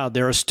the crowd.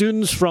 There are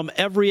students from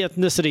every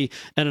ethnicity,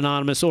 an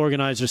anonymous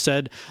organizer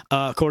said,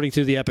 according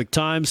to the Epoch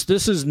Times.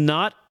 This is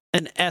not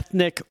an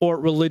ethnic or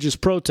religious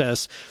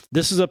protest.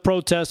 This is a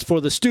protest for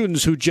the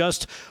students who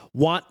just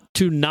want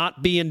to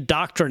not be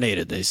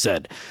indoctrinated, they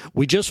said.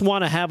 We just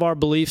want to have our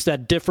beliefs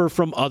that differ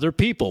from other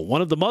people.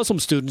 One of the Muslim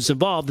students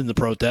involved in the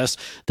protest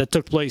that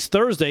took place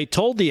Thursday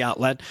told the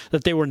outlet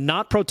that they were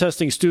not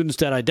protesting students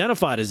that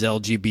identified as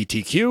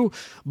LGBTQ,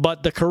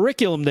 but the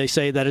curriculum, they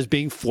say, that is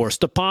being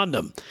forced upon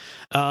them.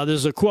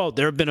 There's a quote,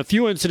 there have been a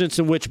few incidents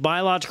in which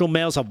biological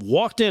males have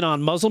walked in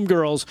on Muslim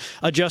girls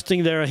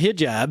adjusting their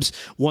hijabs,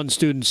 one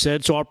student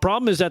said. So our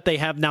problem is that they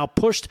have now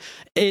pushed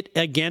it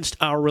against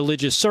our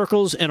religious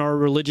circles and our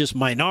religious religious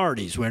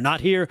minorities. We're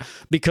not here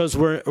because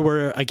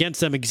we're against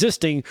them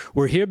existing.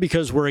 We're here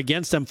because we're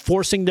against them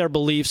forcing their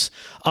beliefs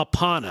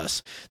upon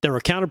us. There were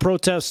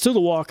counter-protests to the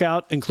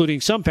walkout,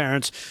 including some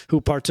parents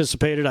who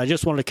participated. I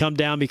just wanted to come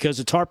down because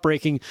it's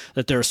heartbreaking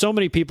that there are so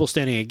many people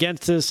standing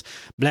against this.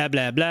 Blah,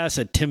 blah, blah,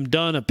 said Tim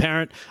Dunn, a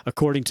parent,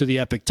 according to the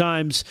Epic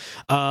Times.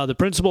 The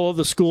principal of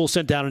the school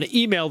sent out an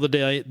email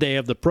the day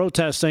of the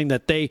protest saying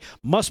that they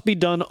must be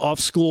done off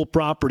school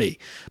property.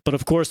 But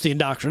of course, the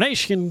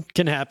indoctrination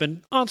can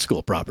happen on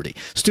school property.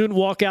 Student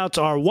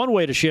walkouts are one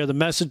way to share the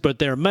message, but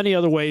there are many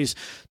other ways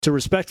to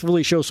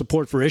respectfully show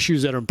support for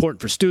issues that are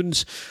important for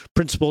students.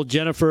 Principal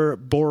Jennifer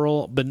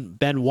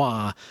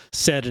Benoit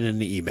said in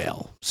an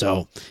email.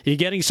 So you're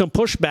getting some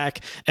pushback,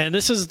 and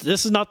this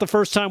is not the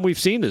first time we've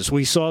seen this.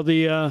 We saw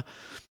the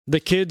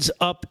kids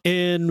up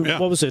in,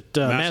 what was it,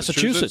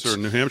 Massachusetts or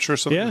New Hampshire or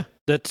something? Yeah,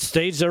 that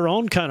staged their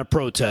own kind of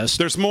protest.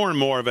 There's more and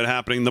more of it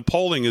happening. The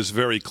polling is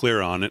very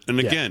clear on it. And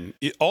again,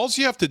 all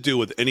you have to do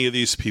with any of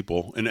these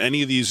people and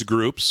any of these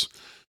groups,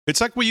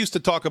 it's like we used to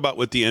talk about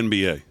with the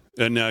NBA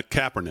and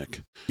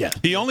Kaepernick. Yeah.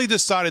 He only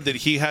decided that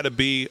he had to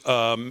be,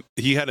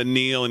 he had to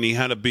kneel and he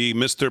had to be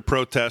Mr.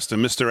 Protest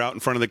and Mr. Out in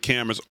front of the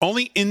cameras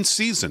only in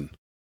season.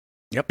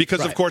 Yep.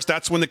 Because, of course,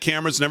 that's when the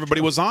cameras and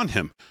everybody was on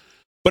him.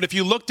 But if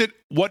you looked at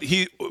what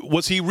he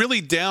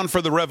really down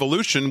for the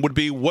revolution would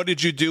be, what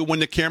did you do when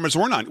the cameras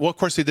weren't on? Well, of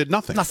course, he did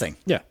nothing. Nothing.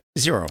 Yeah.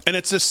 Zero. And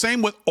it's the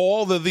same with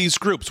all of these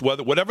groups,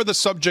 whatever the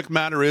subject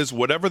matter is,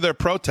 whatever they're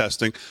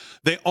protesting,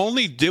 they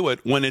only do it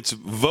when it's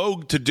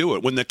vogue to do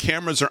it, when the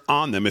cameras are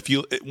on them.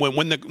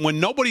 When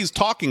nobody's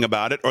talking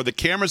about it, or the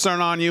cameras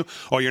aren't on you,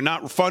 or you're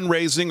not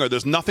fundraising, or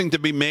there's nothing to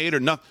be made,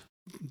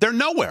 they're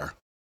nowhere.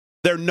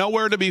 They're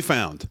nowhere to be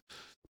found.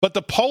 But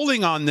the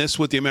polling on this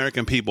with the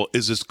American people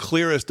is as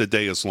clear as the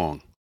day is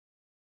long.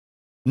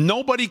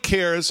 Nobody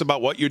cares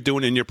about what you're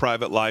doing in your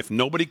private life.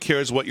 Nobody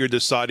cares what you're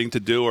deciding to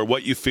do or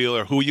what you feel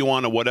or who you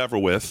want to whatever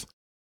with.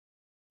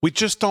 We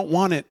just don't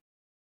want it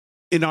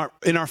in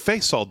our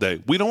face all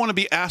day. We don't want to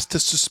be asked to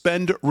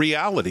suspend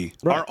reality,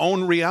 our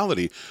own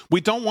reality. We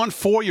don't want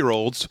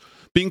 4-year-olds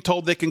being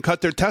told they can cut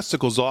their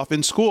testicles off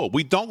in school.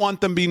 We don't want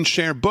them being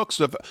shared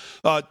books of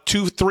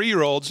 2,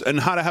 3-year-olds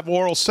and how to have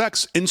oral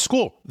sex in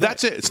school.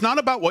 That's it. It's not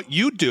about what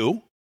you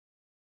do,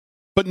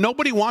 but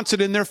nobody wants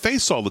it in their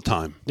face all the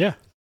time. Yeah,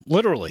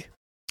 literally.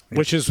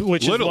 Which is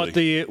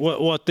Literally.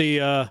 what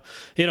the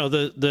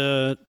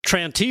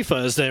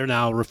Trantifa, as they're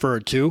now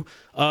referred to,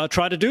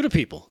 try to do to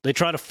people. They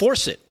try to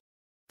force it.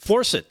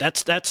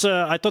 That's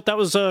I thought that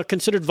was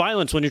considered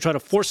violence when you try to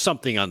force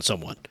something on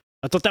someone.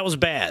 I thought that was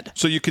bad.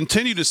 So you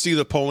continue to see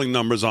the polling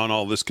numbers on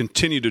all this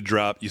continue to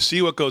drop. You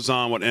see what goes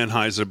on with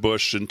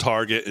Anheuser-Busch and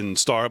Target and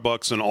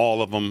Starbucks and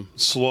all of them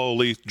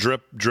slowly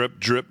drip, drip,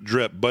 drip,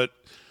 drip. But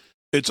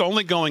it's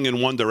only going in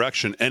one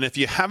direction. And if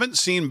you haven't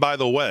seen, by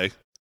the way,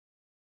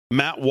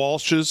 Matt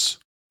Walsh's,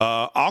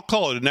 I'll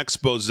call it an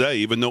expose,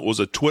 even though it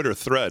was a Twitter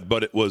thread,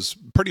 but it was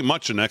pretty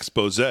much an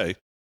expose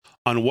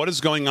on what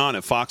is going on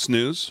at Fox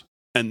News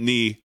and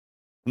the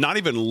not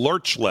even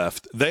lurch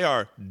left. They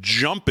are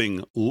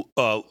jumping.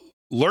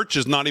 Lurch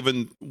is not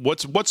even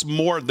what's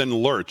more than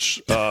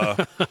lurch.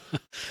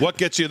 What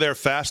gets you there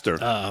faster?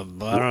 I don't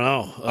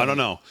know. I don't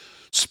know.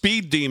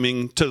 Speed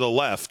demon to the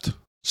left.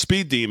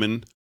 Speed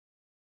demon.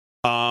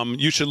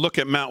 You should look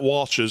at Matt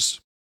Walsh's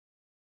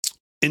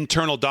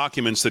internal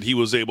documents that he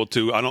was able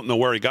to. I don't know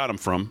where he got them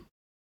from,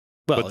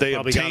 Well, but they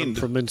probably got obtained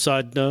them from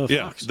inside Fox.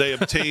 Yeah, they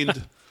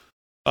obtained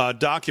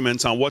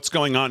documents on what's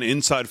going on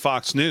inside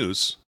Fox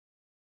News.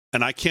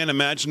 And I can't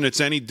imagine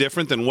it's any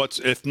different than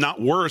if not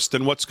worse,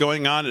 than what's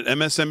going on at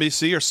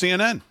MSNBC or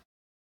CNN.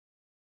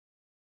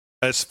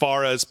 As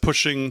far as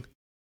pushing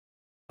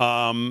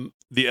the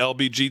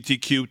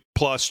LGBTQ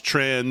plus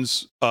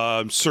trans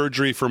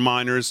surgery for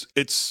minors,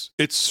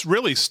 it's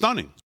really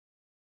stunning.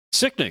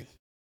 Sickening,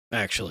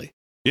 actually.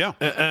 Yeah.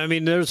 I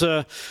mean,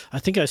 I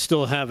think I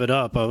still have it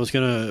up. I was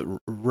going to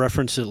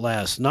reference it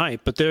last night,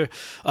 but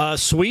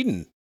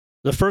Sweden,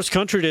 the first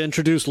country to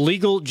introduce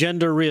legal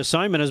gender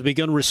reassignment, has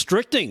begun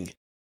restricting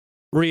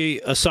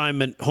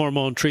reassignment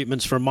hormone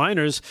treatments for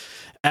minors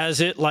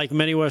as it, like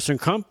many Western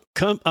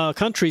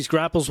countries,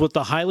 grapples with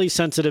the highly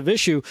sensitive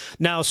issue.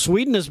 Now,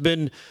 Sweden has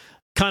been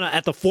kind of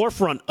at the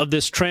forefront of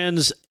this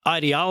trans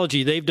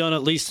ideology. They've done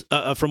at least,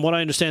 from what I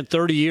understand,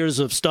 30 years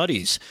of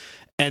studies.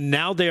 And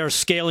now they are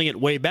scaling it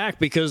way back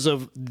because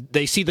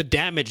they see the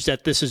damage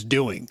that this is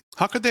doing.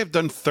 How could they have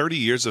done 30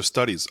 years of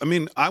studies? I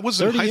mean, I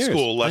was in high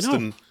school less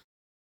than...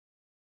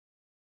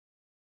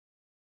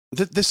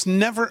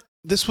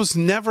 This was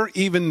never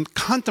even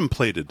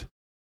contemplated.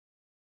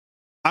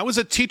 I was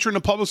a teacher in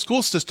the public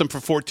school system for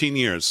 14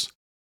 years.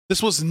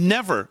 This was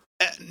never,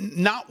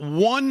 not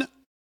one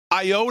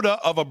iota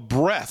of a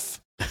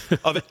breath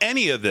of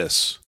any of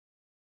this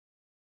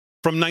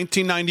from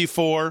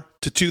 1994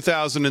 to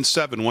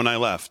 2007 when I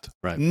left.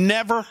 Right.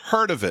 Never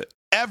heard of it,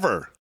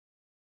 ever.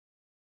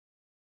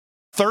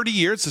 30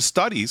 years of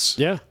studies.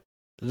 Yeah.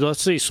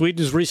 Let's see.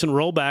 Sweden's recent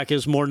rollback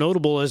is more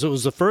notable as it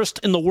was the first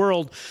in the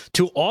world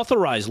to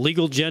authorize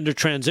legal gender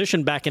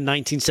transition back in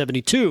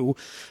 1972,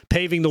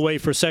 paving the way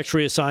for sex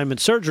reassignment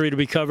surgery to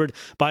be covered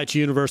by its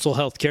universal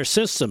health care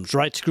systems.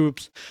 Rights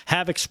groups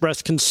have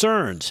expressed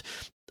concerns.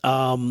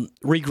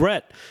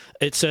 Regret,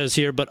 it says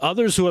here, but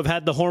others who have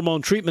had the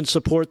hormone treatment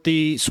support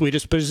the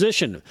Swedish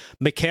position.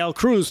 Mikael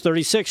Cruz,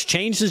 36,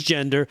 changed his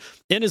gender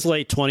in his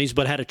late 20s,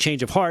 but had a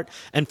change of heart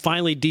and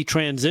finally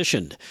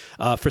detransitioned.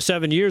 For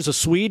 7 years, a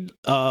Swede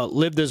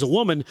lived as a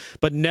woman,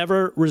 but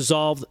never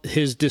resolved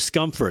his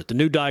discomfort. The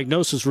new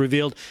diagnosis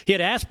revealed he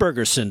had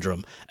Asperger's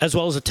syndrome, as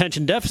well as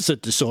attention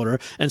deficit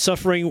disorder, and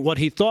suffering what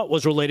he thought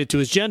was related to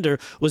his gender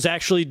was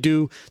actually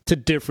due to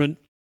different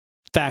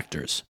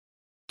factors.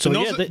 So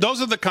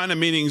those are the kind of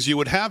meetings you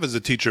would have as a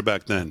teacher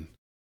back then.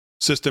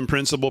 Assistant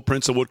principal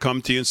would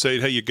come to you and say,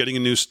 hey, you're getting a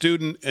new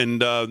student,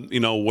 and,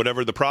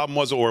 whatever the problem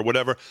was or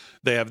whatever,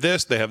 they have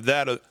this, they have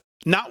that.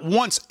 Not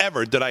once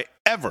ever did I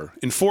ever,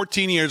 in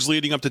 14 years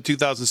leading up to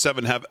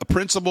 2007, have a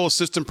principal,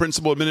 assistant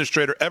principal,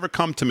 administrator ever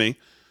come to me,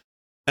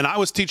 and I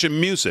was teaching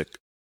music.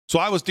 So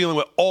I was dealing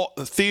with all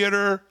the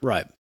theater,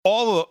 right?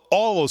 All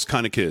those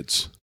kind of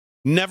kids.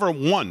 Never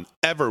one,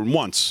 ever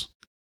once.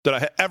 Did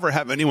I ever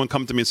have anyone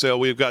come to me and say, oh,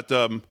 we've got,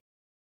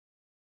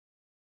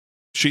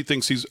 she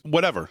thinks he's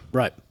whatever.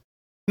 Right.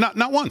 Not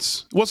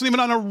once. It wasn't even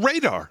on a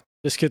radar.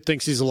 This kid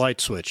thinks he's a light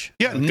switch.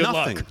 Yeah,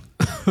 nothing.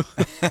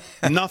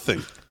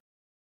 Nothing.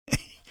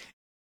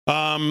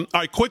 All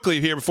right, quickly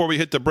here before we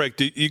hit the break.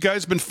 You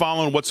guys been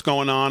following what's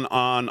going on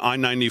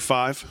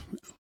I-95?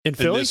 In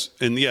Philly?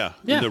 In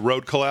the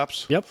road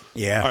collapse? Yep.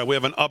 Yeah. All right, we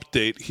have an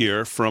update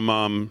here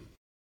from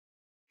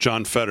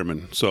John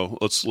Fetterman. So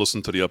let's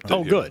listen to the update.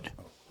 Oh, here. good.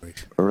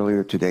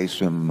 Earlier today,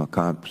 some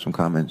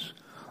comments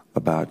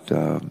about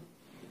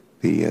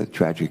the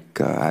tragic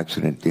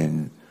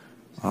accident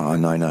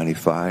on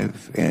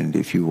I-95, and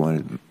if you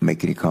want to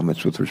make any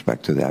comments with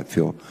respect to that,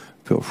 feel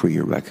free.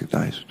 You're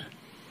recognized.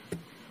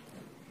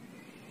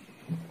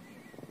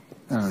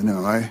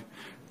 No,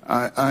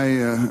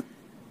 I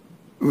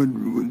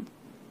would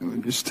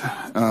just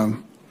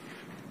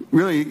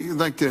really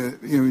like to,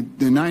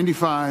 the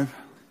 95,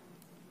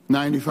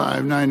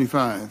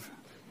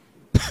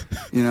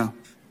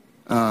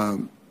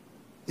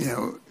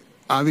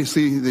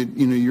 obviously that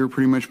you're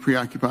pretty much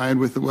preoccupied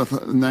with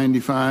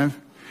 95,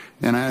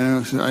 and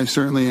I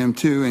certainly am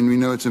too. And we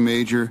know it's a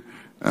major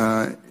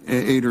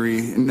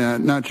artery,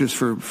 not just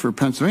for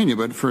Pennsylvania,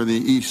 but for the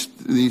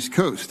East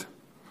Coast.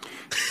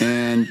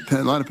 And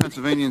a lot of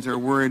Pennsylvanians are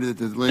worried that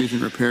the delays in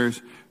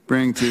repairs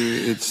bring to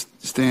its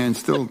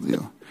standstill.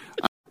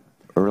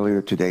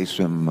 Earlier today,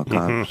 some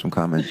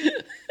comments.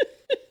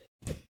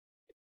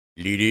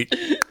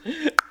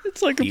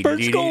 It's like a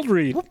Birch Gold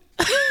read. A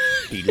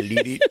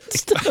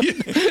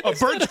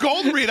Birch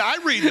Gold read. I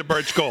read the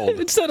Birch Gold.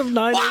 Instead of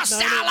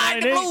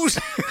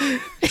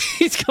 9898.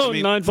 He's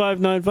going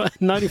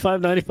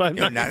 9595 95.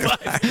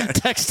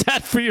 Text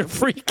that for your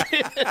free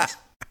kids.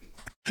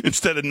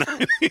 Instead of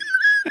 90.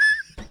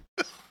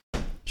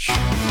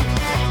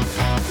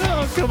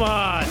 Oh, come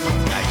on.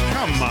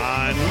 Come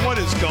on. What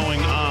is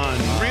going on?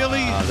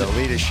 Really? The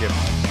leadership.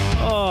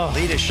 Oh.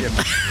 Leadership.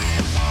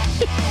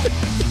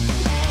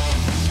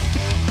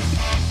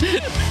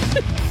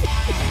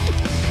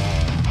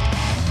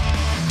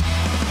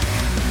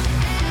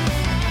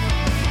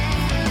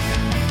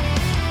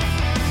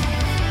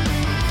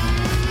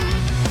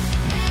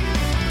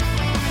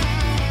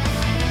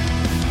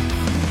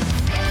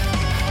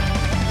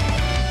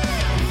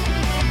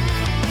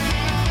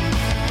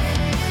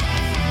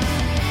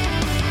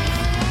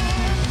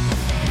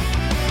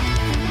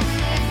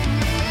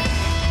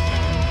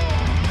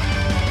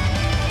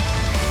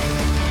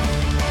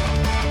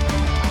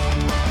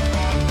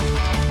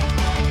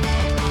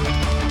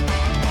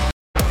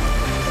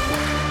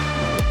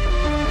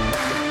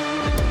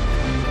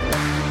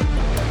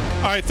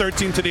 All right,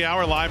 13 to the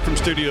hour, live from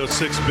Studio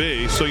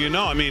 6B. So,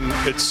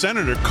 it's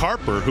Senator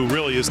Carper who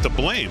really is to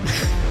blame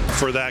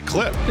for that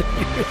clip.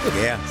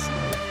 Yes.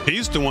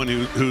 He's the one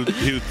who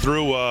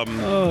threw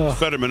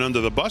Fetterman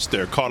under the bus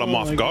there, caught him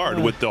off guard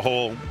with the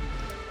whole,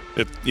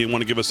 if you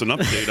want to give us an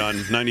update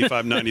on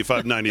 95,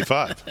 95,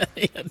 95.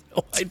 He had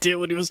no idea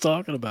what he was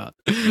talking about.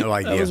 No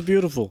idea. That was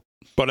beautiful.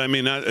 But,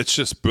 it's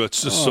just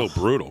so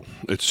brutal.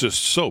 It's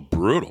just so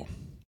brutal.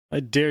 I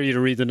dare you to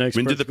read the next.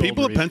 Did the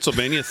people of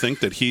Pennsylvania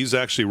think that he's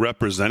actually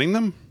representing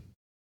them?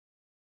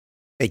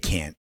 They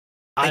can't.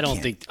 I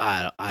don't think.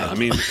 I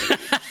mean,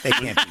 they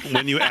can't.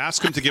 When you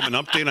ask him to give an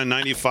update on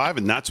 95,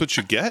 and that's what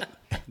you get,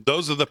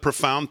 those are the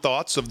profound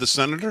thoughts of the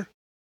senator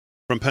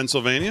from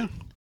Pennsylvania.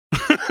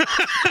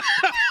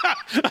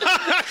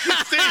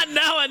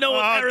 Now I know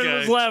what Aaron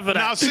was laughing at.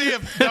 Now, see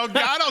if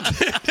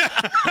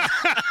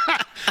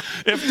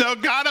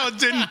Delgado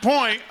didn't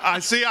point.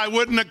 I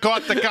wouldn't have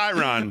caught the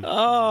chyron.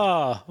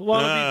 Oh,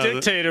 wannabe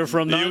dictator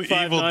from 95. You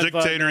evil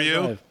dictator,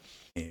 you.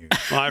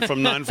 Live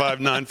from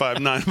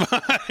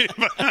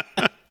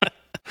 959595.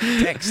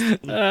 Text.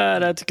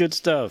 That's good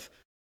stuff.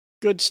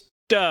 Good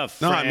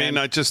stuff. No, Fran.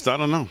 I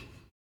don't know.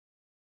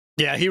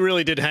 Yeah, he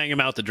really did hang him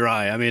out to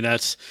dry. I mean,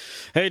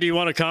 hey, do you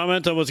want to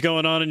comment on what's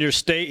going on in your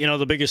state? You know,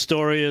 the biggest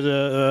story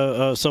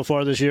so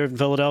far this year in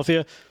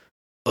Philadelphia?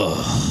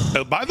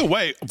 By the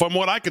way, from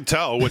what I could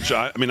tell, which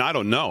I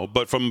don't know,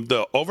 but from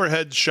the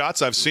overhead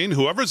shots I've seen,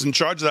 whoever's in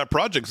charge of that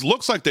project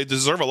looks like they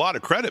deserve a lot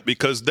of credit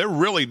because they're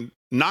really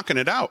knocking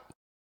it out.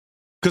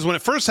 Because when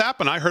it first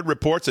happened, I heard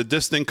reports that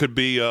this thing could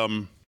be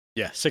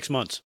 6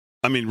 months.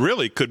 I mean,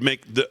 really could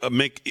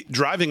make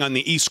driving on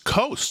the East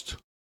Coast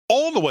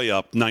all the way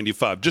up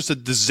 95 just a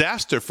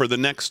disaster for the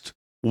next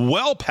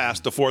well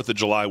past the 4th of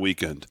July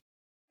weekend.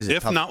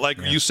 If tough, not, like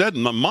you said,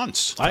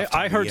 months.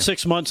 I heard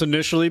 6 months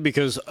initially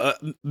because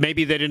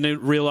maybe they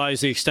didn't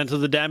realize the extent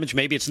of the damage.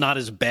 Maybe it's not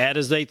as bad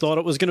as they thought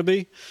it was going to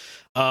be.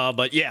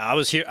 But yeah, I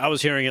was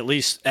hearing at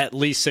least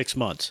 6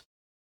 months.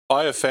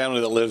 I have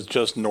family that lives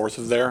just north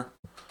of there,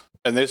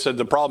 and they said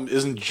the problem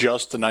isn't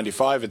just the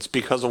 95; it's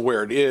because of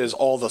where it is.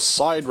 All the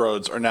side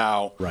roads are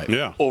now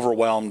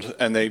overwhelmed,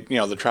 and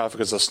the traffic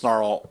is a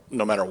snarl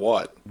no matter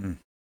what. Mm.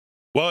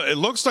 Well, it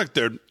looks like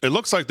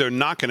they're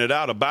knocking it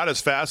out about as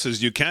fast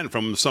as you can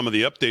from some of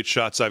the update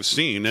shots I've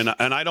seen, and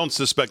I don't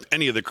suspect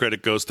any of the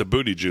credit goes to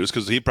Booty Juice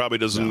because he probably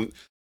doesn't. No.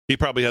 He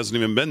probably hasn't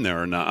even been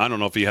there or not. I don't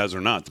know if he has or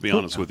not, to be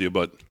honest with you.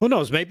 But who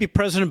knows? Maybe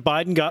President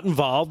Biden got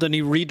involved and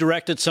he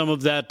redirected some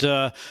of that,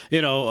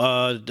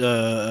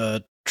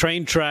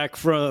 train track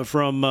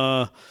from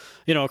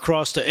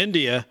across to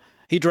India.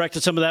 He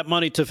directed some of that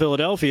money to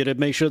Philadelphia to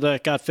make sure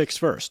that got fixed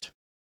first.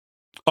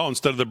 Oh,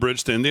 instead of the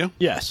bridge to India?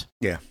 Yes.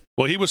 Yeah.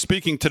 Well, he was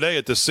speaking today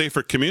at the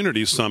Safer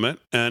Communities Summit,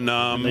 and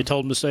they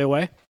told him to stay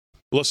away.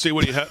 Let's see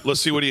what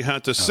he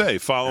had to say.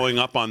 Following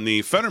up on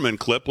the Fetterman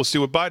clip, let's see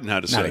what Biden had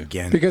to say. Not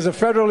again. Because a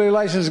federally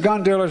licensed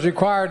gun dealer is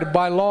required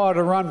by law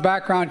to run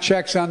background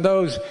checks on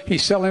those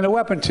he's selling a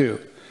weapon to.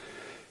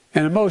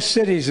 And in most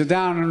cities,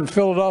 down in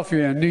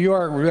Philadelphia and New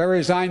York,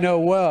 areas I know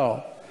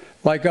well,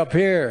 like up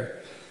here,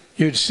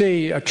 you'd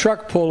see a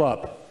truck pull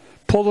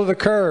to the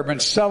curb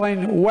and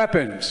selling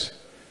weapons,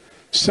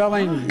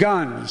 selling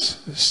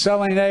guns,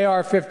 selling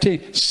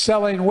AR-15,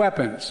 selling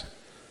weapons.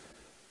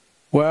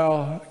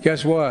 Well,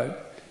 guess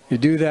what? You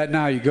do that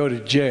now, you go to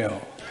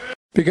jail.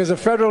 Because a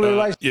federally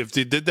licensed... If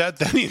he did that,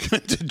 then he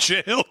went to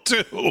jail,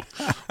 too.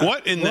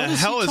 What in the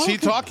hell is he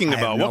talking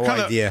about? I have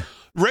no idea.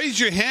 Raise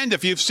your hand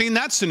if you've seen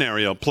that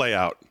scenario play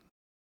out.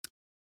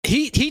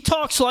 He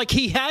talks like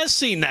he has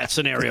seen that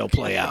scenario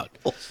play out.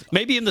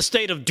 Maybe in the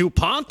state of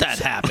DuPont that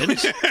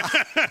happens.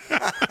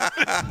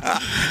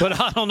 But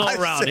I don't know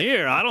around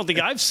here. I don't think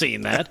I've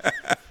seen that.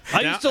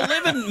 I used to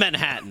live in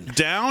Manhattan.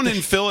 Down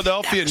in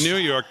Philadelphia, New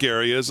York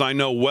areas, I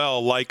know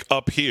well, like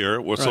up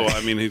here. So,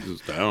 I mean,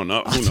 I don't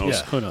know. Who knows?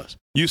 Yeah, who knows?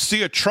 You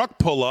see a truck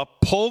pull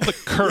up, pull the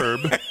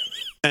curb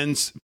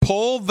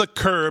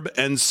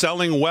and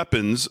selling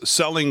weapons,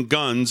 selling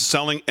guns,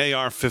 selling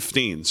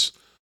AR-15s.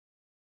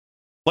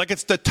 Like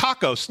it's the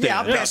taco stand. Yeah,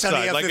 I'll pass on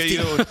the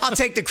AR-15. I'll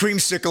take the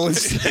creamsicle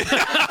instead.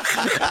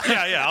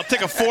 Yeah. I'll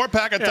take a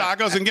 4-pack of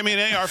tacos and give me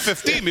an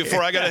AR-15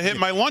 before I got to hit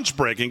my lunch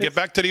break and get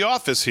back to the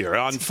office here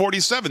on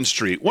 47th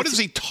Street. What is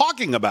he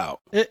talking about?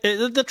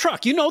 The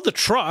truck. You know the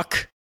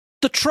truck.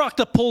 The truck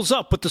that pulls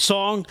up with the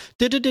song.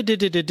 You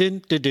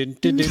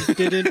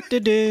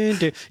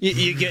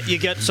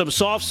get some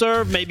soft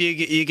serve. Maybe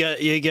you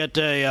get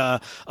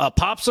a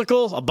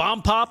popsicle, a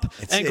bomb pop,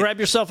 and grab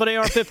yourself an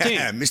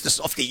AR-15. Mr.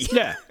 Softy.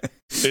 Yeah.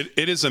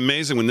 It is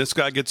amazing when this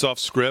guy gets off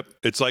script.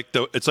 It's like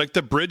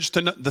the bridge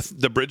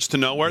to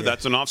nowhere. Yeah.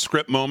 That's an off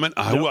script moment.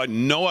 I have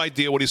no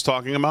idea what he's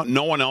talking about.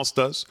 No one else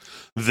does.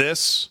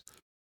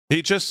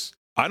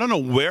 I don't know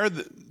where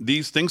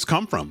these things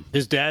come from.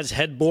 His dad's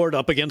headboard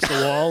up against the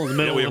wall in the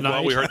middle of the night.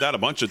 Well, we heard that a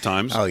bunch of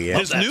times. Oh, yeah.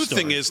 His new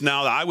thing is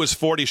now that I was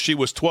 40, she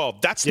was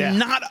 12. That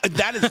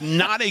is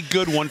not a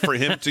good one for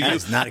him to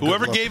use.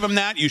 Whoever gave him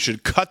that, you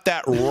should cut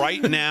that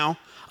right now.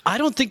 I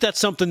don't think that's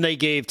something they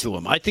gave to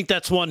him. I think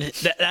that's one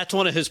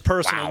of his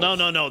personal. Wow.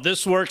 No.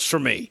 This works for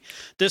me.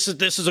 This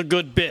is a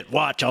good bit.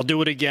 Watch, I'll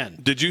do it again.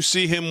 Did you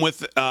see him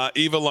with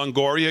Eva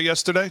Longoria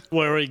yesterday?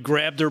 Where he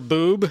grabbed her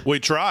boob?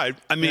 We tried.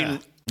 I mean,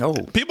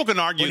 people can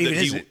argue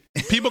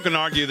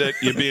that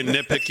you're being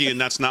nitpicky and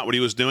that's not what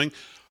he was doing.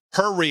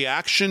 Her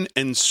reaction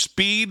and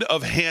speed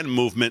of hand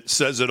movement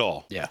says it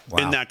all. Yeah. Wow.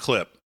 In that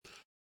clip,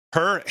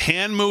 her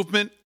hand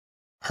movement,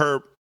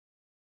 her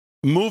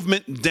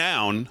movement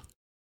down.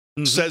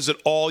 Mm-hmm. Says it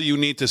all you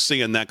need to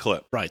see in that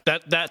clip. Right.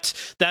 That's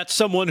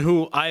someone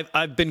who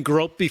I've been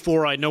groped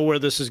before. I know where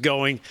this is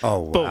going.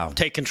 Oh, wow. Boom,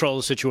 take control of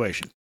the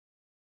situation.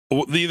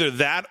 Either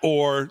that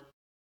or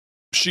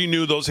she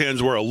knew those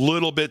hands were a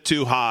little bit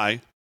too high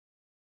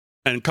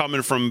and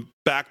coming from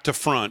back to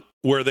front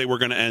where they were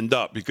going to end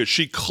up because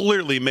she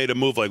clearly made a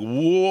move like,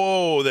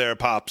 whoa there,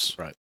 Pops.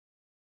 Right.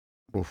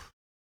 Oof.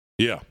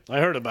 Yeah. I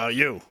heard about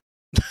you.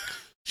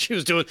 She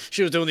was doing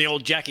the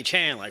old Jackie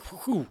Chan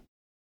like, whoo.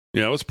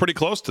 Yeah, it was pretty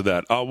close to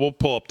that. We'll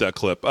pull up that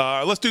clip.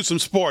 Let's do some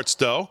sports,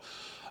 though.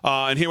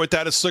 And here with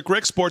that is Slick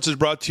Rick. Sports is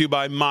brought to you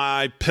by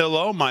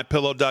MyPillow,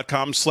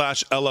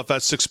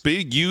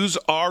 mypillow.com/LFS6B. Use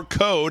our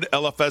code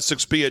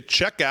LFS6B at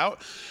checkout.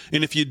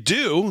 And if you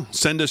do,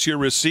 send us your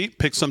receipt,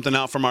 pick something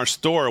out from our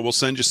store. We'll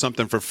send you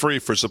something for free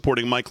for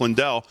supporting Mike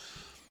Lindell.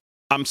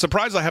 I'm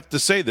surprised I have to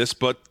say this,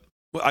 but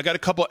I got a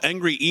couple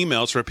angry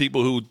emails for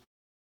people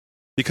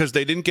because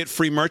they didn't get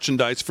free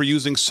merchandise for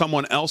using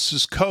someone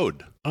else's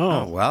code.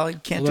 Oh, well, you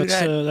can't do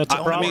that. That's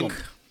a problem.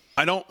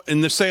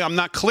 And they say I'm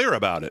not clear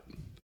about it.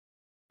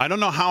 I don't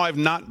know how I've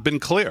not been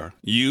clear.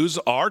 Use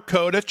our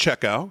code at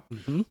checkout.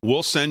 Mm-hmm.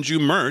 We'll send you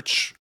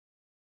merch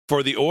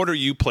for the order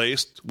you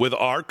placed with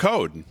our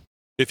code.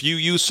 If you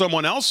use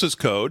someone else's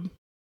code,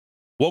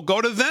 we'll go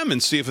to them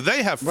and see if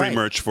they have free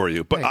merch for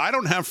you. But I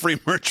don't have free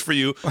merch for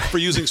you for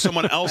using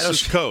someone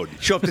else's code.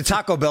 Show up to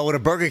Taco Bell with a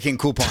Burger King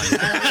coupon.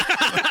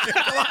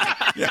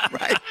 Yeah,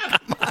 right.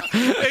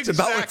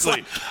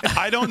 Exactly.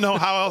 I don't know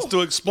how else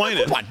to explain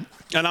it.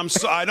 And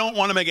I don't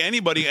want to make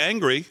anybody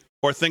angry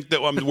or think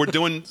that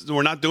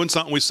we're not doing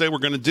something we say we're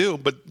going to do.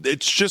 But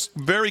it's just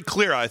very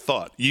clear, I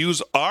thought.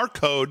 Use our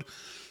code,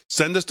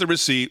 send us the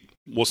receipt,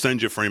 we'll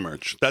send you free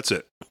merch. That's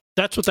it.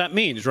 That's what that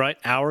means, right?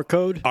 Our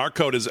code? Our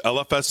code is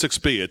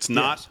LFS6B. It's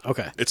not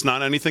It's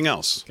not anything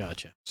else.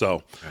 Gotcha.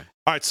 So,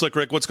 all right, Slick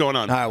Rick, what's going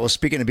on? All right, well,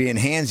 speaking of being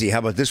handsy, how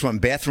about this one?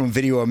 Bathroom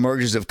video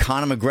emerges of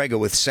Conor McGregor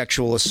with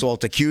sexual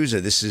assault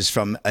accuser. This is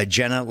from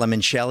Jenna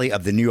Lemoncelli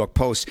of the New York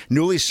Post.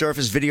 Newly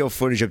surfaced video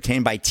footage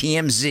obtained by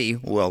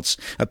TMZ, who else,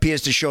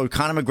 appears to show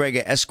Conor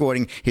McGregor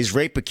escorting his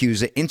rape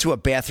accuser into a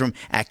bathroom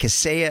at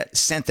Kaseya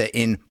Center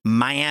in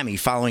Miami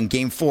following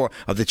Game 4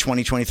 of the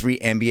 2023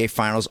 NBA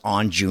Finals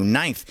on June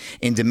 9th.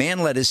 In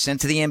demand letters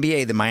sent to the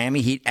NBA, the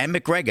Miami Heat, and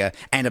McGregor,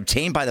 and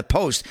obtained by the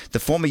Post, the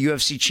former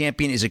UFC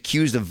champion is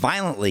accused of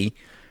violently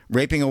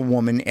raping a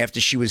woman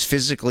after she was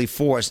physically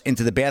forced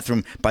into the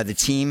bathroom by the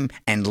team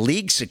and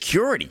league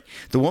security.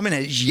 The woman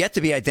has yet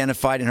to be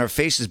identified, and her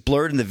face is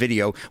blurred in the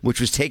video,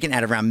 which was taken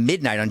at around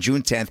midnight on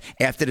June 10th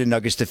after the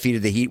Nuggets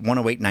defeated the Heat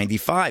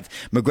 108-95.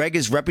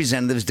 McGregor's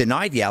representatives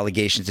denied the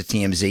allegations to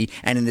TMZ,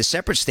 and in a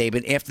separate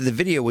statement after the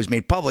video was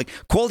made public,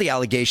 called the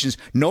allegations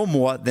no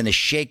more than a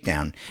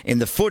shakedown. In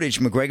the footage,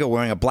 McGregor,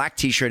 wearing a black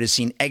T-shirt, is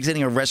seen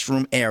exiting a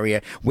restroom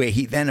area where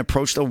he then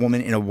approached a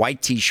woman in a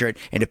white T-shirt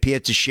and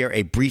appeared to share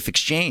a brief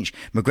exchange.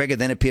 McGregor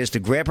then appears to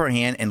grab her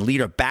hand and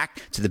lead her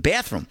back to the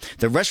bathroom.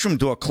 The restroom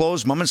door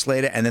closed moments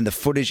later, and then the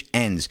footage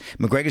ends.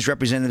 McGregor's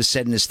representative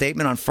said in a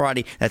statement on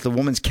Friday that the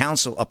woman's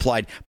counsel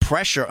applied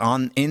pressure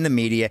in the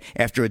media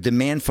after a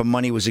demand for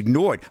money was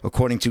ignored,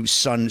 according to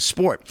Sun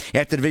Sport.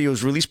 After the video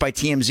was released by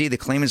TMZ, the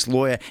claimant's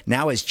lawyer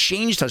now has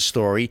changed her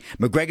story.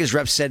 McGregor's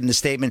rep said in the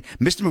statement,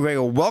 Mr.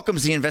 McGregor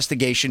welcomes the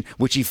investigation,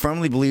 which he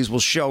firmly believes will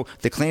show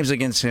the claims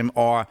against him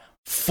are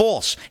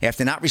false.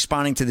 After not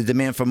responding to the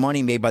demand for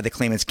money made by the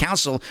claimant's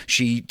counsel,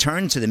 she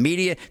turned to the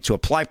media to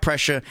apply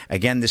pressure.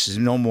 Again, this is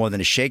no more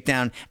than a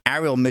shakedown.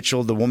 Ariel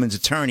Mitchell, the woman's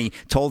attorney,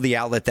 told the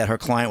outlet that her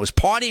client was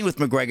partying with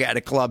McGregor at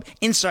a club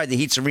inside the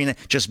Heat's arena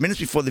just minutes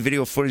before the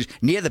video footage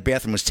near the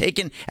bathroom was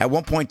taken. At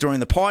one point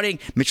during the partying,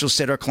 Mitchell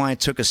said her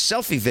client took a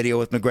selfie video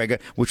with McGregor,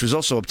 which was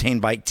also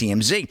obtained by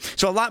TMZ.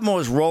 So a lot more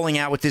is rolling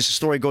out with this. The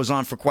story goes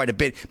on for quite a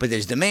bit, but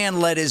there's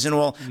demand letters and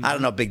all. I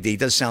don't know, Big D.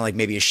 It does sound like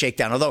maybe a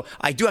shakedown, although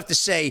I do have to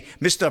say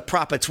Mr.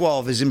 Proper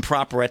 12 is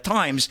improper at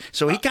times,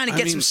 so he kind of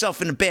gets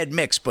himself in a bad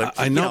mix. But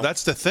I know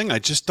that's the thing. I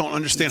just don't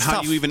understand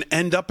how you even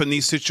end up in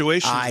these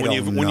situations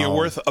when you're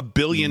worth $1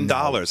 billion.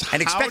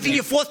 And expecting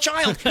your fourth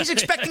child. He's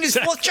expecting his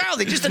fourth child.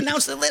 They just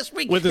announced it last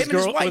week. With his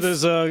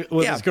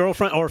his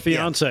girlfriend or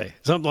fiance,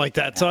 something like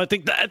that. So I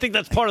think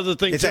that's part of the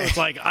thing too. It's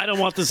like, I don't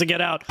want this to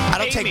get out. I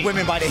don't take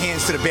women by the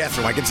hands to the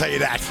bathroom. I can tell you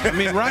that. I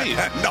mean, right?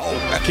 No.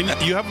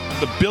 You have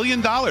 $1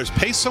 billion?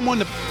 Pay someone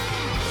to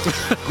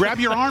grab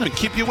your arm and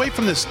keep you away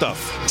from this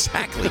stuff.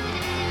 Exactly.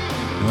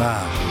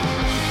 Wow.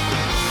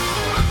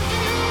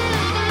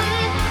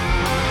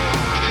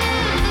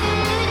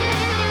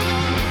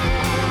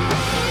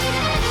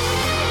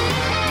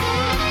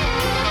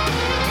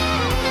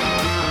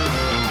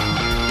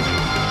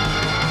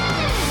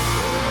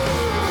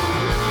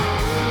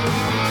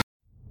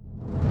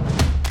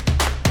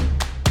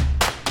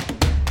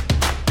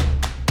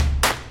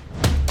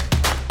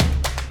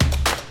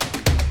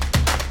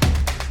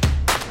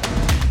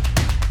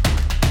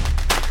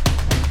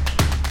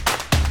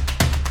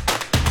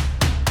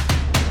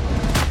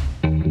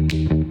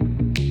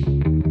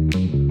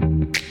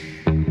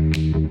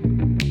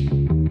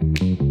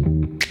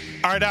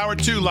 All right, hour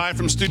two, live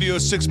from Studio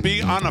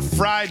 6B on a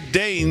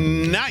Friday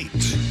night.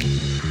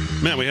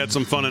 Man, we had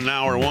some fun in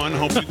hour one.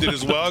 Hope you did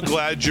as well.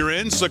 Glad you're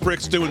in. Slick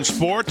Rick's doing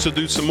sports. He'll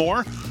do some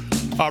more.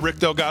 Rick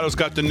Delgado's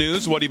got the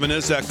news. What even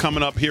is that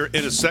coming up here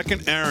in a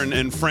second? Aaron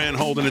and Fran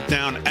holding it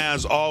down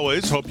as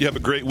always. Hope you have a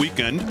great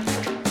weekend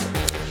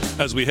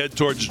as we head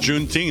towards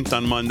Juneteenth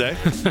on Monday.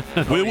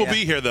 We will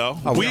be here, though.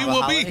 We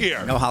will be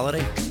here. No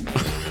holiday?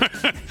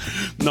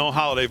 No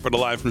holiday for the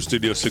Live from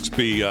Studio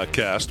 6B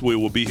cast. We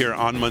will be here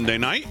on Monday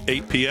night,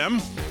 8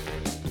 p.m.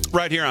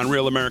 right here on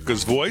Real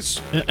America's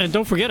Voice. And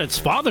don't forget, it's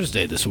Father's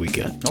Day this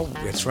weekend. Oh,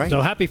 that's right.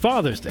 So happy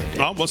Father's Day.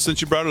 Oh, well,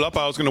 since you brought it up,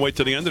 I was going to wait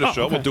till the end of the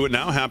show. Okay. We'll do it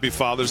now. Happy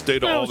Father's Day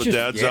to all the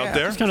dads out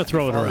there. Just kind of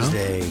throw it around.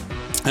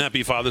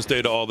 Happy Father's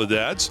Day to all the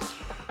dads.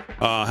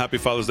 Happy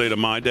Father's Day to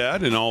my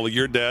dad and all of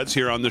your dads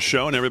here on the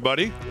show, and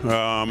everybody.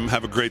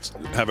 Have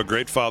a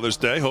great Father's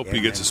Day. Hope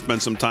you get to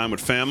spend some time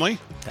with family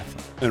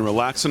and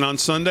relaxing on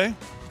Sunday.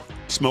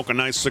 Smoke a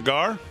nice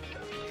cigar.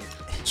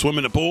 Swim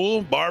in the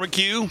pool.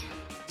 Barbecue.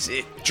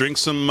 Drink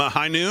some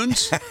high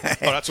noons. Oh,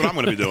 that's what I'm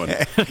going to be doing.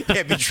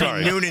 Yeah,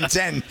 between noon and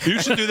 10.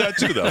 You should do that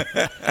too, though.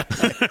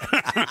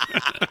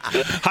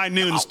 High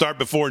noons start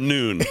before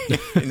noon.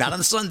 Not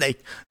on Sunday.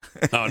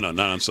 Oh, no,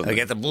 not on Sunday. I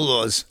get the blue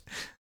laws.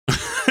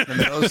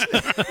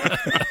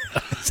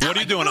 What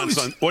are you doing on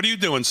Sunday? What are you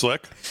doing,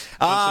 Slick?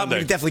 I'm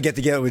going to definitely get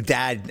together with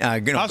Dad.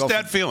 How's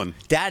Dad feeling?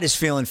 Dad is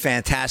feeling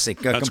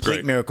fantastic. A That's complete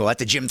great. miracle. At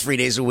the gym 3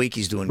 days a week,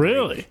 he's doing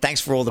Really? great. Thanks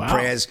for all the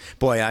prayers.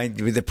 Boy,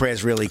 the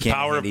prayers really came.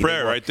 Power of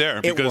prayer right there.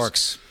 It because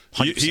works.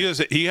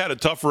 He had a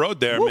tough road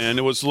there, man.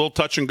 It was a little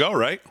touch and go,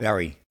 right?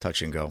 Very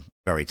touch and go.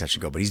 Very touch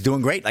and go. But he's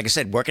doing great. Like I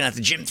said, working at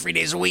the gym 3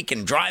 days a week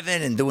and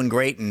driving and doing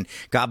great. And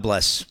God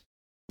bless.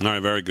 All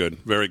right, very good.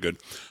 Very good.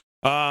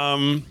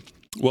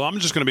 Well, I'm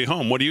just going to be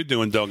home. What are you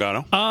doing,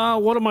 Delgado?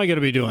 What am I going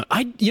to be doing?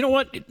 You know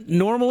what?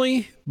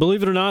 Normally,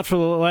 believe it or not, for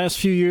the last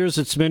few years,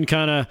 it's been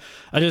I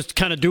just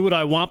kind of do what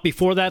I want.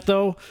 Before that,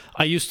 though,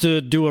 I used to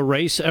do a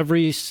race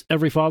every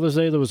Father's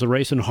Day. There was a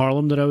race in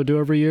Harlem that I would do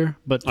every year.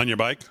 But on your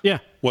bike? Yeah.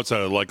 What's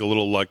that? Like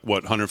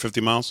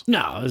 150 miles?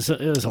 No, it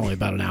was only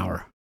about an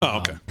hour. Oh,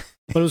 okay.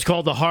 But it was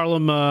called the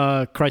Harlem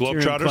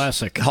Criterion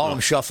Classic. Harlem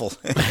Shuffle.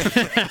 And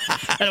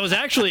it was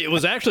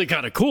actually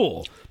kind of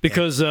cool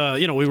because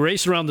we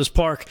raced around this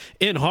park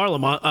in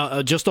Harlem,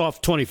 just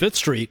off 25th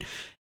Street,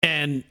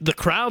 and the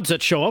crowds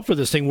that show up for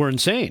this thing were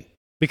insane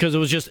because it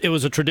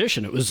was a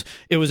tradition.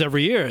 It was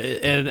every year,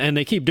 and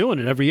they keep doing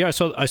it every year. I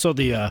saw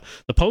the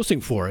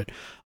posting for it.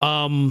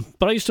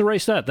 But I used to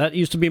race that. That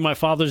used to be my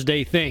Father's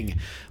Day thing.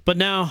 But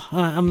now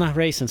I'm not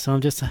racing, so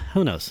I'm just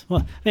who knows?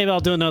 Well, maybe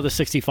I'll do another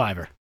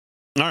 65er.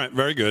 All right,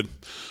 very good.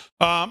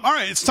 All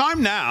right, it's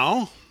time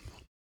now.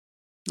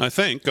 I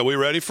think. Are we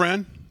ready,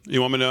 friend?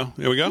 You want me to?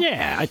 Here we go?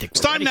 Yeah, I think it's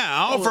time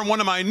now for one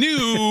of my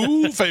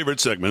new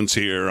favorite segments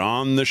here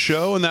on the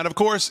show, and that, of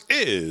course,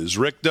 is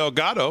Rick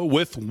Delgado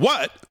with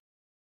What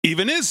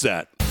Even Is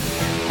That?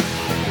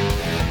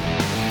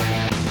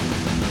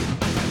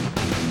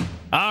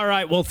 All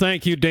right. Well,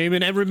 thank you,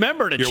 Damon. And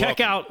remember to check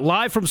out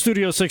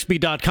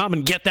livefromstudio6b.com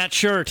and get that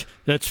shirt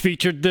that's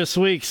featured this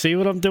week. See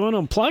what I'm doing?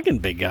 I'm plugging,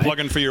 big guy.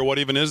 Plugging for your What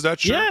Even Is That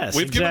shirt? Yes,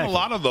 We've given a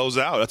lot of those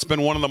out. That's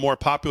been one of the more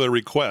popular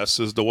requests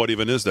is the What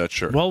Even Is That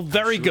shirt. Well,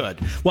 very good.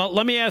 Well,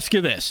 let me ask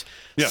you this.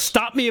 Yes.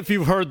 Stop me if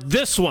you've heard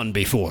this one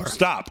before.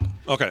 Stop.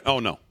 Okay. Oh,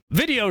 no.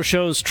 Video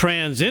shows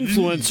trans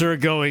influencer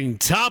going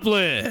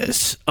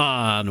topless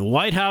on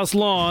White House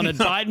lawn at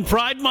Biden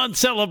Pride Month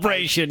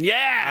celebration.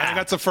 Yeah. I think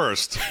that's a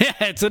first. Yeah,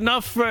 it's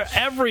enough for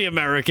every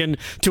American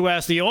to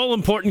ask the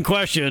all-important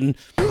question.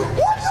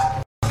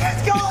 What the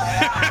is going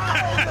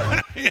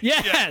on?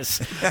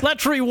 Yes.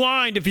 Let's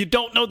rewind. If you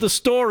don't know the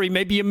story,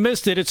 maybe you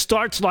missed it. It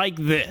starts like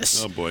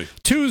this. Oh, boy.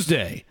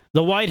 Tuesday.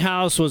 The White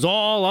House was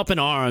all up in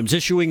arms,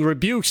 issuing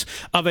rebukes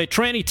of a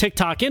tranny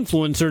TikTok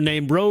influencer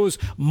named Rose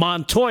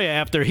Montoya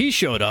after he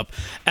showed up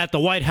at the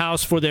White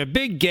House for their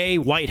big gay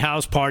White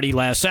House party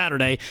last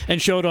Saturday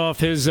and showed off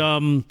his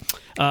Melons.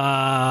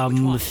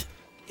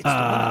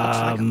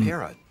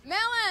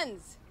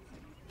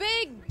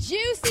 Big,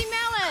 juicy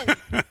melons.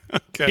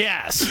 Okay.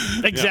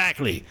 Yes,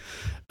 exactly.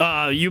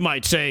 You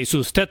might say,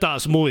 sus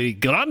tetas muy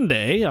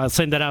grande. I'll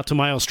send that out to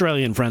my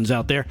Australian friends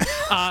out there.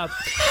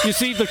 You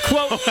see, the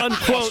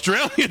quote-unquote...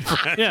 Australian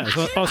friends? Yeah,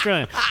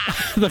 Australian.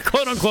 The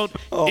quote-unquote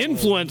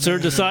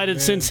influencer decided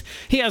since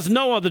he has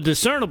no other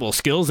discernible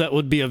skills that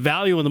would be of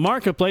value in the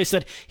marketplace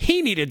that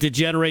he needed to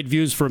generate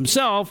views for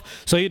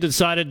himself, so he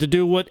decided to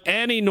do what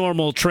any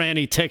normal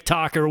tranny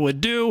TikToker would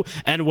do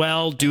and,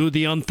 well, do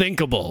the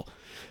unthinkable.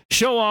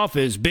 Show off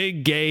his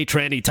big, gay,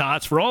 tranny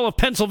tots for all of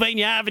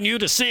Pennsylvania Avenue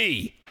to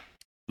see.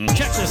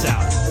 Check this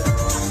out.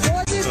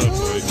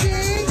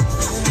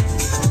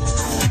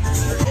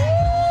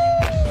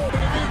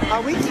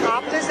 Are we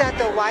topless at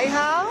the White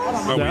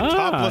House? Are we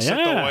topless at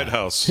the White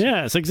House?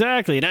 Yes,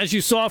 exactly. And as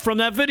you saw from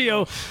that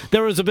video,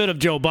 there was a bit of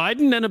Joe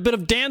Biden and a bit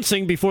of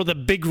dancing before the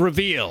big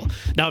reveal.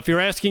 Now, if you're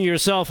asking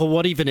yourself, well,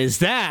 what even is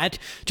that?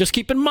 Just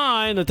keep in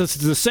mind that this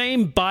is the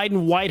same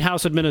Biden White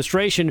House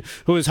administration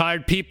who has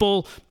hired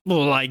people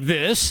like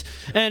this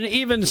and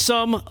even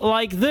some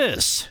like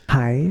this.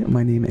 Hi,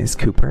 my name is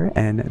Cooper,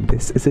 and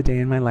this is a day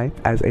in my life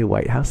as a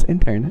White House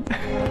intern.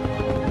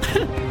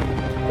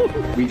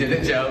 We did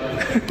it, Joe.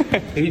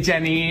 Hey,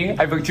 Jenny.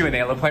 I booked you a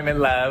nail appointment,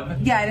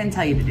 love. Yeah, I didn't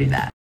tell you to do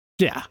that.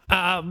 Yeah,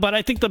 but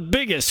I think the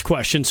biggest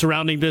question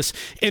surrounding this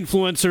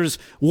influencer's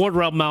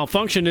wardrobe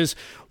malfunction is,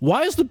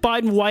 why is the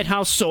Biden White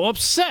House so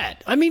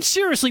upset? I mean,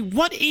 seriously,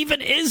 what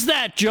even is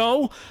that,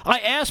 Joe? I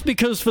ask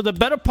because for the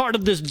better part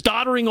of this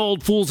doddering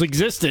old fool's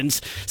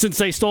existence, since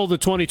they stole the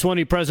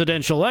 2020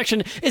 presidential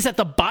election, is that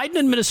the Biden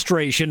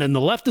administration and the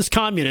leftist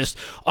communists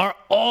are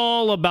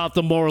all about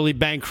the morally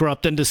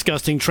bankrupt and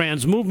disgusting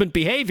trans movement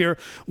behavior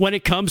when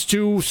it comes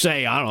to,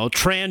 say, I don't know,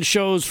 trans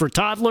shows for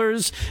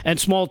toddlers and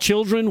small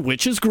children,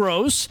 which is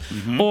gross.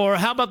 Or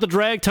how about the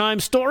drag time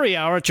story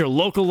hour at your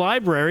local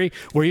library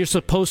where you're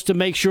supposed to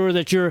make sure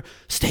that you're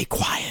stay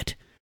quiet,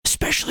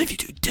 especially if you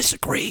do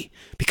disagree,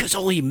 because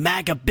only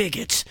MAGA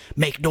bigots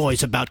make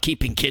noise about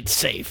keeping kids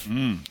safe.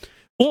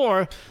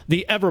 Or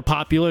the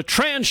ever-popular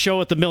trans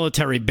show at the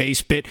military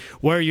base bit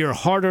where your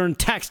hard-earned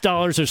tax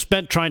dollars are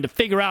spent trying to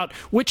figure out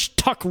which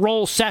tuck,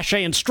 roll,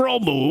 sachet, and stroll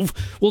move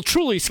will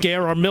truly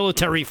scare our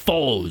military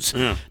foes.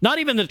 Not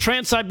even the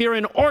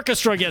Trans-Siberian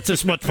Orchestra gets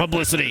this much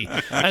publicity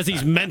as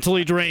these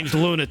mentally deranged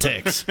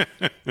lunatics.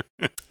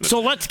 So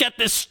let's get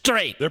this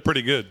straight. They're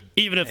pretty good.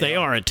 Even if they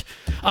aren't.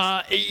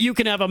 You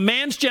can have a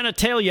man's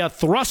genitalia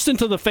thrust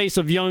into the face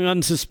of young,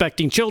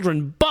 unsuspecting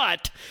children,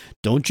 but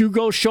don't you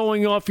go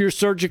showing off your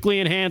surgically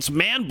enhanced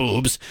man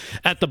boobs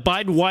at the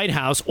Biden White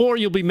House, or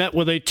you'll be met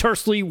with a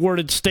tersely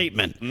worded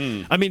statement.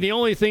 I mean, the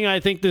only thing I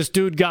think this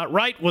dude got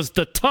right was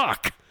the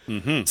tuck.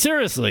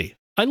 Seriously,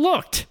 I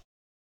looked.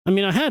 I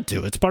mean, I had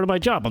to. It's part of my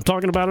job. I'm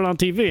talking about it on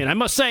TV. And I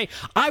must say,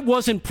 I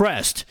was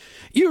impressed.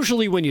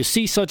 Usually when you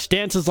see such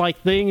dances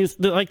like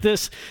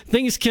this,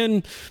 things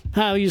can,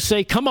 how you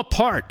say, come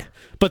apart.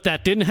 But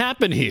that didn't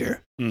happen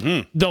here.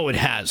 Though it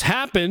has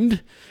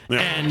happened.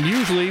 And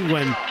usually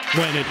when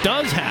it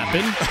does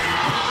happen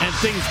and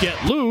things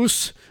get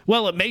loose,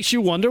 well, it makes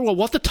you wonder, well,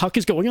 what the tuck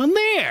is going on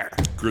there?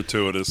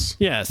 Gratuitous.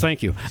 Yes,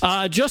 thank you.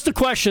 Just a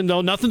question,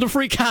 though. Nothing to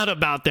freak out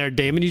about there,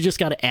 Damon. You just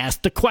got to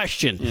ask the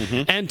question.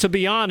 And to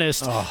be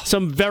honest,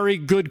 some very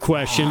good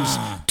questions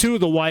to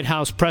the White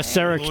House Press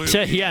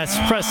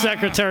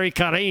Secretary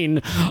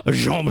Karine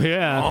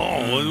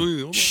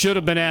Jean-Pierre should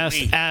have been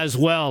asked as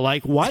well.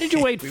 Like, why did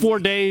you wait 4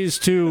 days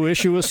to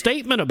issue a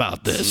statement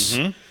about this?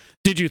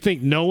 Did you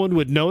think no one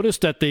would notice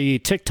that the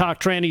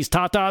TikTok trannies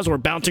tatas were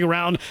bouncing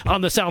around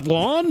on the South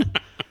Lawn?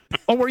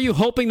 Or were you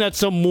hoping that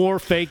some more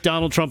fake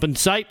Donald Trump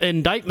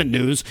indictment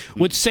news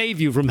would save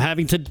you from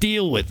having to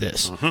deal with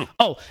this?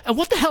 Oh, and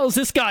what the hell is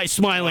this guy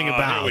smiling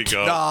about? Here we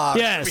go.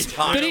 Yes.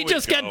 Did he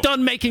just get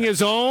done making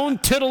his own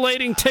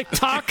titillating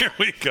TikTok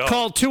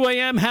called 2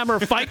 a.m. Hammer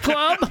Fight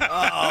Club?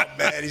 Oh,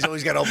 man, he's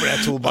always got to open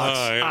that toolbox.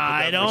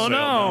 I don't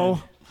know.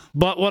 Man.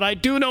 But what I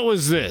do know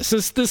is this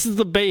is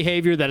the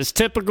behavior that is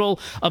typical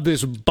of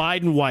this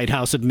Biden White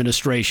House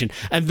administration.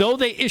 And though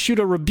they issued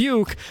a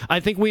rebuke, I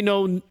think we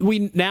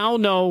now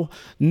know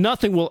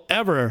nothing will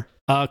ever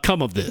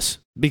come of this,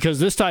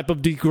 because this type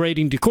of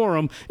degrading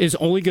decorum is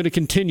only going to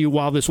continue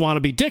while this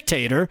wannabe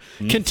dictator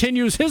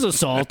continues his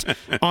assault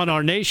on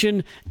our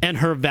nation and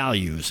her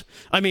values.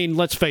 I mean,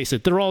 let's face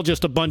it, they're all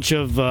just a bunch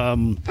of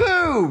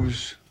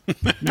boobs.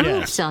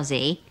 Yes.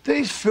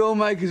 These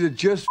filmmakers are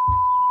just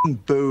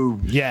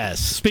boobs. Yes.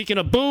 Speaking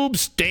of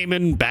boobs,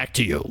 Damon, back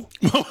to you.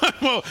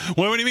 Well,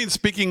 what do you mean,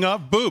 speaking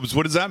of boobs?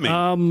 What does that mean?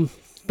 I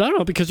don't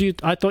know, because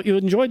I thought you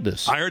enjoyed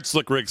this. I heard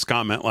Slick Rick's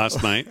comment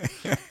last night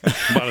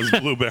about his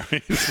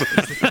blueberries.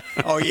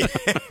 Oh, yeah.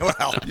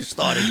 Well, you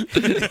started.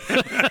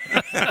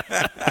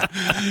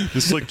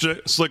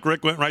 Slick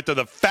Rick went right to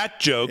the fat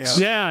jokes.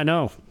 Yeah, I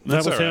know.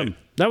 That That's was him. Right.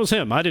 That was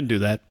him. I didn't do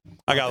that.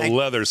 I got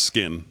leather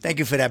skin. Thank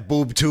you for that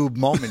boob tube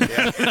moment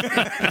there.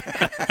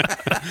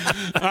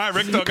 All right,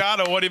 Rick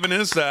Delgado, what even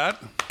is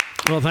that?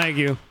 Well, thank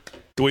you.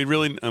 Do we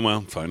really?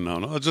 Well, fine. No,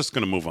 I'm just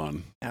going to move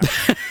on.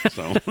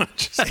 So I'm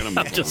just going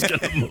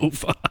to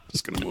move on.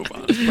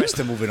 Press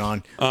moving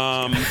on.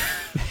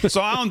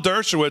 So Alan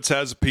Dershowitz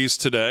has a piece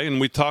today, and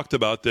we talked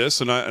about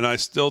this, and I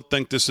still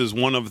think this is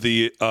one of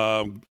the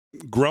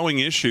growing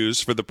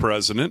issues for the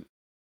president.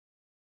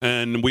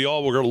 And we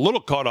all were a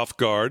little caught off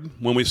guard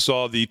when we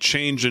saw the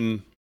change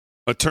in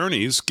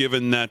attorneys,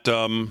 given that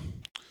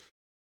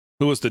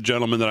who was the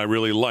gentleman that I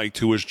really liked,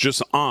 who was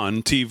just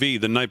on TV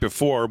the night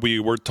before we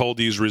were told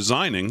he's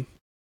resigning.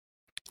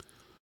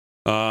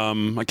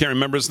 I can't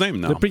remember his name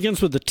now. It begins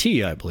with a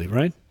T, I believe,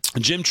 right?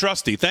 Jim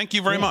Trusty. Thank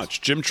you very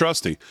much. Jim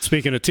Trusty.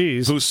 Speaking of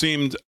T's. Who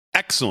seemed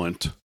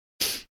excellent.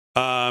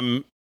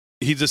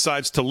 He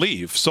decides to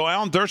leave. So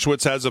Alan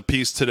Dershowitz has a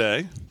piece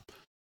today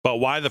about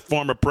why the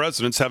former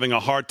president's having a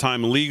hard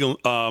time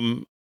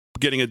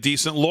getting a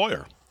decent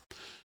lawyer.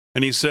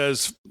 And he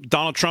says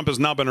Donald Trump has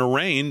now been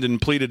arraigned and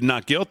pleaded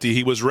not guilty.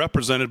 He was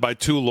represented by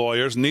 2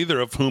 lawyers, neither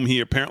of whom he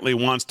apparently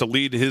wants to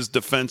lead his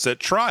defense at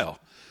trial.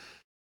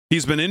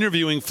 He's been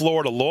interviewing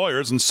Florida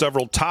lawyers, and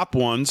several top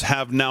ones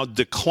have now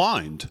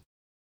declined.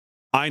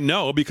 I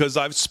know because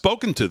I've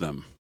spoken to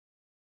them.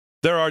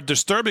 There are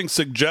disturbing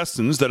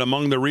suggestions that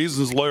among the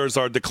reasons lawyers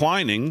are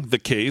declining the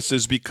case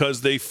is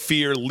because they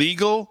fear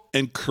legal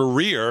and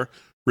career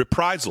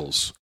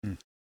reprisals.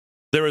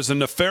 There is a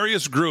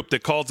nefarious group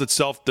that calls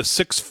itself the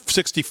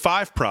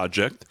 665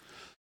 Project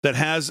that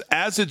has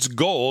as its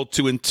goal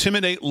to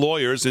intimidate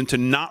lawyers into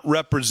not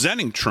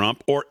representing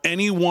Trump or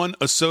anyone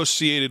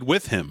associated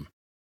with him.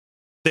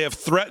 They have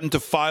threatened to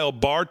file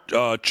bar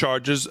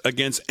charges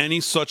against any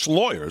such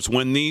lawyers.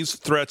 When these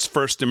threats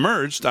first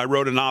emerged, I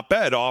wrote an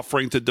op-ed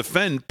offering to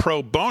defend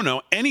pro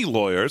bono any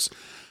lawyers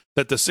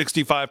that the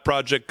 65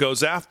 Project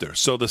goes after.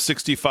 So the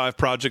 65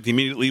 Project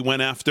immediately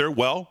went after,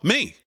 well,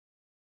 me,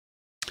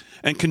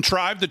 and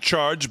contrived a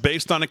charge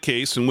based on a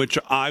case in which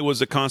I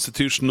was a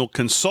constitutional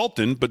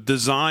consultant, but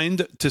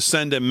designed to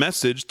send a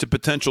message to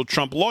potential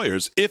Trump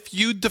lawyers. If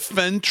you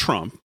defend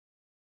Trump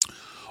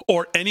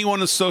or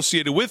anyone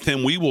associated with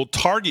him, we will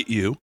target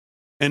you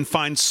and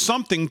find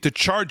something to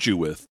charge you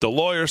with. The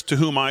lawyers to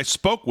whom I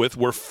spoke with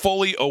were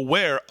fully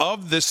aware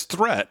of this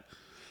threat,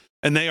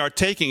 and they are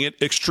taking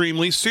it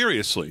extremely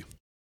seriously.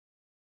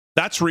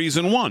 That's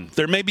reason one.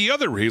 There may be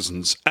other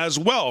reasons as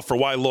well for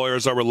why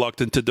lawyers are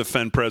reluctant to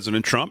defend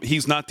President Trump.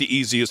 He's not the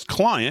easiest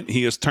client.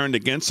 He has turned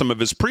against some of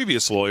his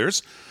previous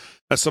lawyers,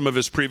 as some of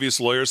his previous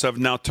lawyers have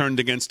now turned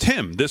against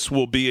him. This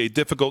will be a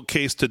difficult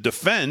case to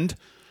defend,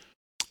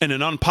 and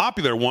an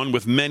unpopular one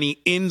with many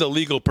in the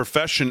legal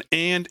profession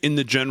and in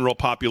the general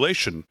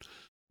population.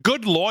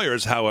 Good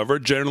lawyers, however,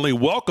 generally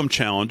welcome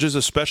challenges,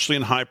 especially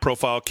in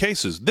high-profile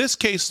cases. This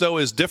case, though,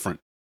 is different.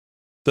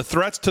 The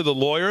threats to the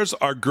lawyers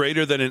are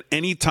greater than at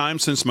any time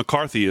since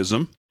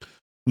McCarthyism,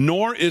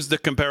 nor is the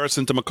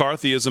comparison to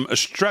McCarthyism a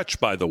stretch,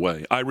 by the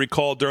way. I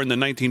recall during the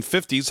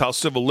 1950s how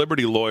civil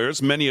liberty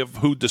lawyers, many of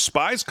who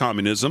despised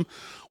communism,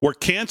 were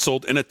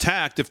canceled and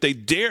attacked if they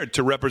dared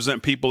to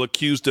represent people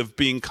accused of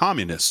being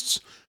communists.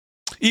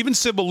 Even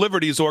civil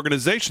liberties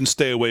organizations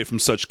stay away from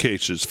such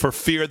cases for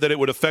fear that it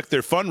would affect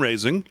their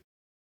fundraising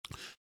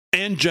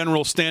and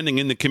general standing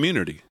in the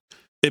community.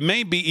 It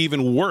may be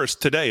even worse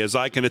today, as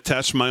I can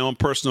attest from my own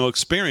personal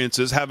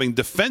experiences having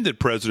defended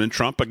President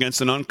Trump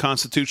against an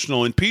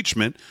unconstitutional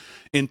impeachment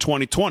in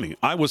 2020.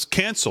 I was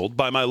canceled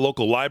by my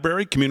local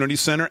library, community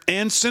center,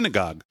 and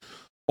synagogue.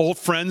 Old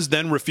friends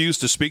then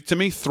refused to speak to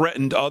me,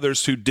 threatened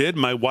others who did.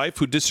 My wife,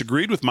 who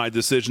disagreed with my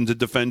decision to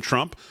defend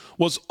Trump,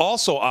 was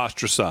also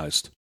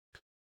ostracized.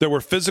 There were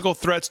physical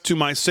threats to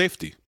my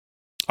safety.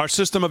 Our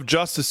system of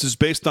justice is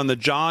based on the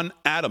John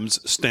Adams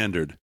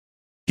standard.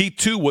 He,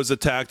 too, was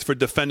attacked for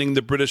defending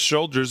the British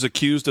soldiers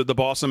accused of the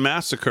Boston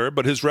Massacre,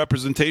 but his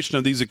representation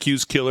of these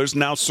accused killers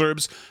now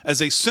serves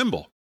as a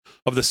symbol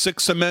of the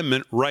Sixth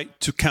Amendment right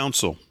to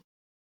counsel.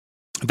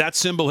 That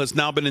symbol has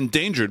now been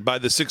endangered by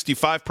the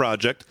 65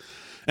 Project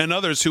and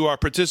others who are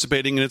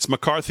participating in its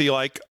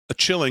McCarthy-like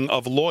chilling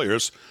of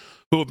lawyers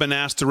who have been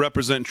asked to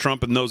represent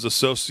Trump and those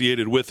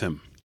associated with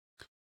him.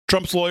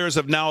 Trump's lawyers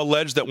have now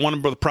alleged that one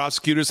of the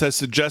prosecutors has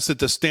suggested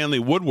to Stanley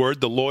Woodward,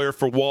 the lawyer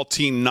for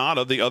Waltine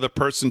Nada, the other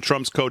person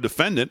Trump's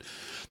co-defendant,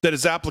 that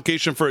his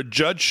application for a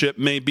judgeship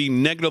may be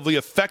negatively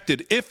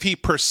affected if he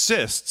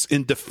persists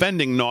in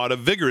defending Nada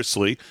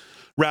vigorously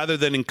rather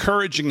than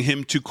encouraging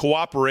him to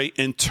cooperate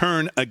and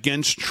turn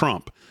against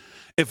Trump.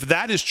 If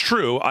that is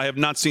true, I have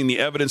not seen the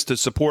evidence to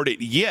support it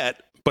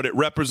yet, but it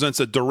represents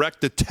a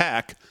direct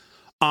attack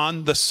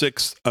on the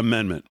Sixth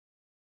Amendment.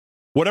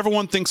 Whatever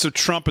one thinks of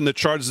Trump and the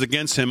charges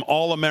against him,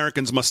 all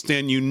Americans must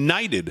stand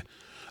united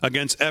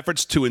against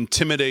efforts to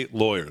intimidate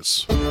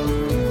lawyers.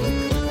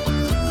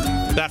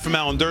 That from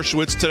Alan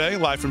Dershowitz today,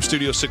 live from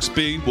Studio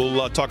 6B.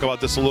 We'll talk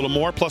about this a little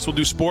more. Plus, we'll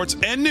do sports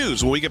and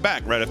news when we get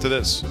back right after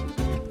this.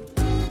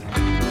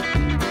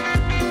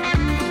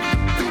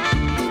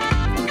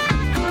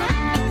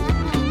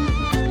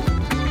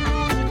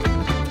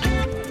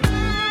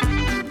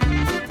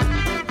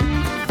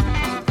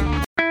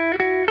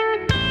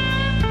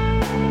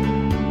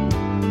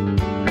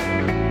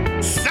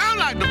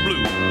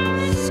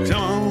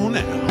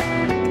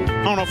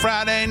 On a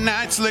Friday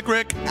night, Slick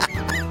Rick,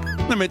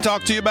 let me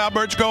talk to you about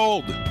Birch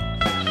Gold.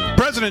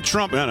 President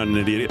Trump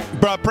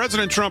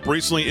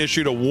recently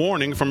issued a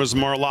warning from his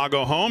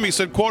Mar-a-Lago home. He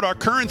said, quote, "Our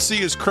currency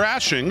is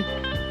crashing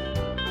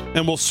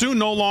and will soon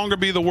no longer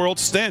be the world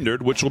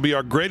standard, which will be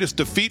our greatest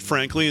defeat,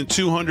 frankly, in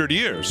 200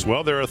 years.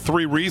 Well, there are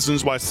three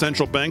reasons why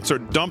central banks are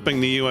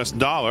dumping the U.S.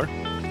 dollar.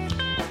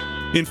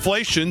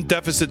 Inflation,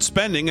 deficit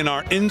spending, and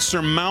our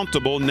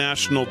insurmountable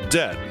national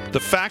debt. The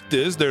fact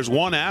is, there's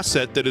one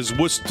asset that has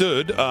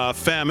withstood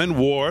famine,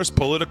 wars,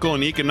 political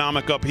and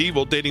economic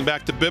upheaval dating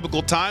back to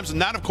biblical times, and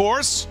that, of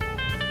course,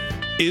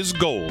 is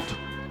gold.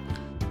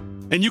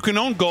 And you can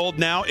own gold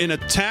now in a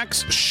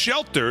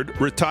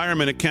tax-sheltered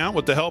retirement account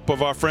with the help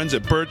of our friends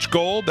at Birch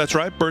Gold. That's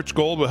right, Birch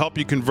Gold will help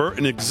you convert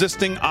an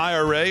existing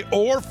IRA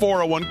or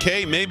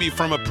 401k, maybe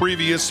from a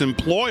previous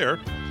employer,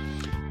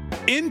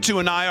 into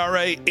an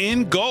IRA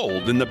in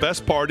gold. And the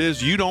best part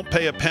is you don't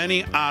pay a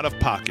penny out of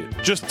pocket.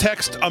 Just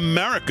text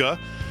America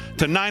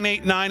to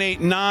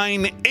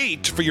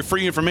 989898 for your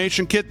free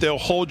information kit. They'll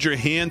hold your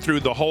hand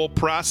through the whole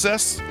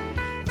process.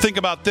 Think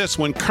about this.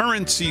 When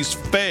currencies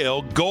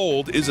fail,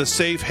 gold is a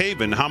safe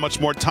haven. How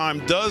much more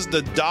time does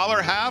the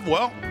dollar have?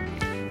 Well,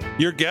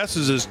 your guess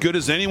is as good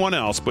as anyone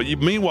else. But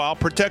meanwhile,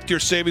 protect your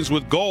savings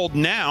with gold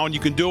now, and you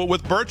can do it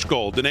with Birch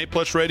Gold, an A+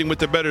 rating with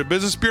the Better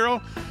Business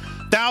Bureau.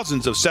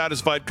 Thousands of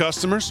satisfied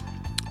customers,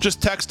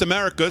 Just text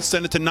America,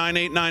 send it to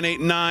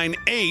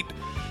 989898.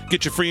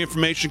 Get your free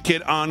information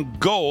kit on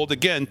gold.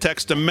 Again,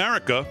 text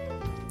America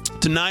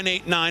to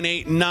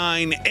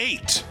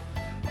 989898.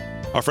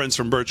 Our friends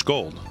from Birch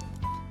Gold.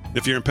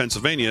 If you're in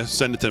Pennsylvania,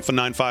 send it to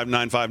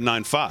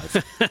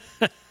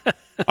 959595.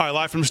 All right,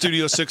 live from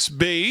Studio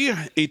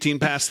 6B, 18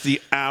 past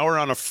the hour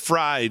on a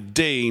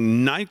Friday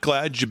night.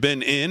 Glad you've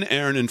been in.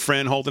 Aaron and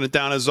Fran holding it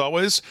down as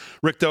always.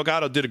 Rick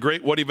Delgado did a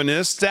great What Even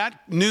Is.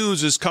 That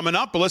news is coming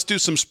up, but let's do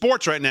some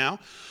sports right now.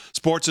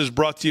 Sports is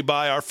brought to you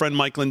by our friend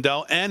Mike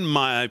Lindell and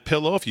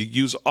MyPillow. If you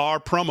use our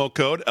promo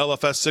code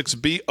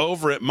LFS6B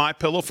over at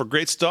MyPillow for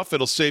great stuff,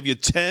 it'll save you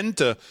 10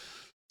 to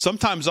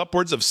sometimes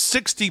upwards of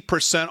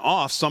 60%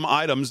 off some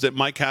items that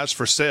Mike has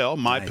for sale.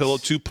 MyPillow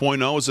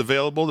 2.0 is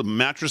available. The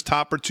Mattress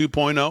Topper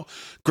 2.0.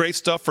 Great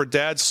stuff for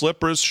dad.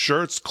 Slippers,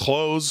 shirts,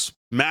 clothes,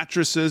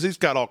 mattresses. He's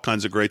got all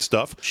kinds of great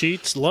stuff.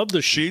 Sheets. Love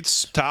the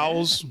sheets,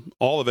 towels,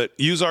 all of it.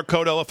 Use our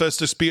code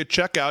LFS6B at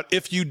checkout.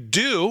 If you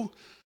do,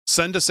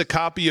 send us a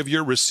copy of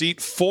your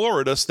receipt.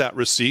 Forward us that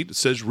receipt. It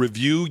says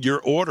review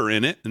your order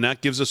in it, and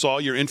that gives us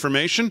all your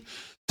information.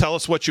 Tell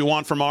us what you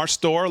want from our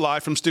store,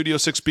 live from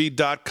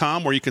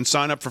studio6b.com, where you can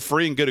sign up for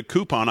free and get a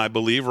coupon, I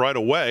believe, right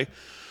away.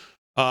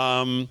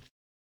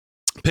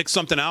 Pick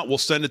something out. We'll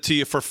send it to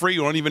you for free.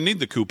 You don't even need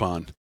the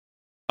coupon.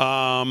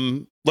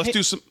 Let's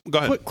do some. Go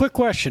ahead. Quick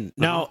question.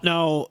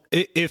 Now,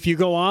 if you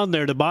go on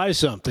there to buy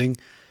something,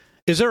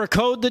 is there a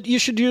code that you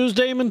should use,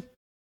 Damon?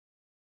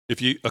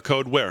 A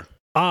code where?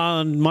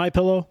 On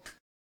MyPillow?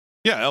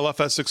 Yeah,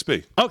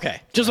 LFS6B.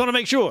 Okay. Just want to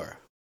make sure.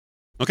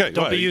 Okay.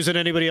 Don't be using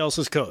anybody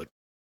else's code.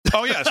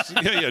 Oh, yes.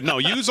 Yeah. No,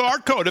 use our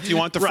code if you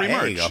want the free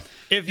merch.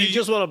 If you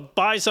just want to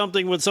buy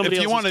something with somebody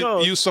else's code. If you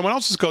want to use someone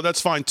else's code,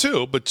 that's fine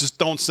too, but just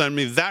don't send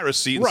me that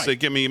receipt and say,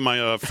 give me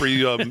my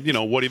free,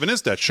 what even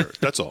is that shirt?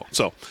 That's all.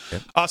 So,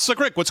 Slick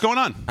Rick, what's going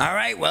on? All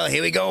right, well,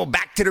 here we go.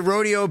 Back to the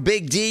rodeo,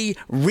 Big D.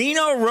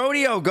 Reno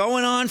Rodeo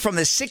going on from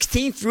the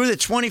 16th through the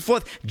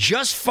 24th.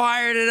 Just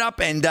fired it up,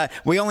 and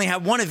we only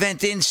have one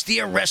event in,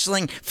 steer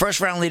wrestling.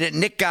 First round leader,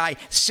 Nick Guy,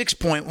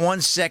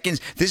 6.1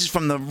 seconds. This is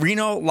from the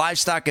Reno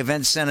Livestock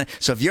Event Center.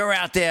 So if you're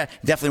out there,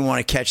 definitely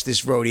want to catch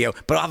this rodeo.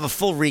 But I'll have a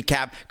full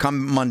recap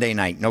come Monday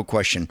night, no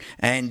question.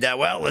 And,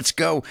 let's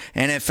go.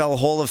 NFL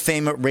Hall of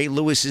Famer Ray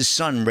Lewis's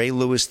son, Ray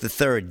Lewis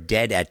III,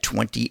 dead at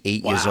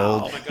 28 years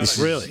old. Oh my God, this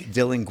is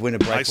Dylan Gwynn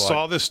of Breitbart. I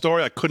saw this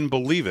story. I couldn't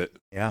believe it.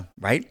 Yeah,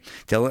 right?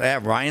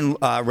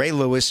 Ray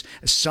Lewis,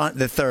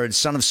 the third,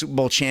 son of Super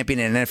Bowl champion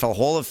and NFL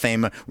Hall of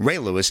Famer Ray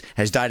Lewis,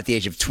 has died at the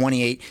age of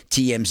 28,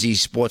 TMZ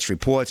Sports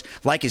reports.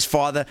 Like his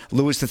father,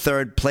 Lewis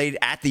III played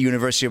at the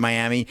University of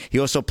Miami. He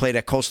also played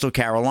at Coastal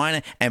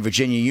Carolina and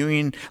Virginia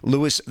Union.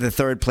 Lewis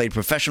III played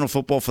professional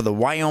football for the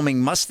Wyoming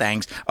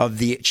Mustangs of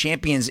the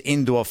Champions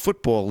Indoor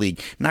Football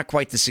League. Not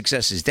quite the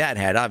success his dad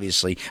had,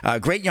 obviously. A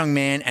great young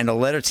man and a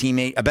better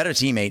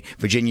teammate,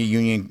 Virginia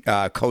Union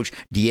coach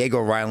Diego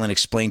Ryland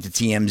explained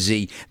to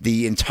TMZ.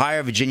 The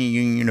entire Virginia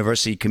Union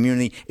University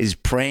community is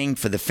praying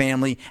for the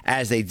family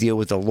as they deal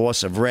with the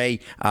loss of Ray.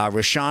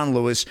 Rashawn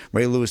Lewis,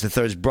 Ray Lewis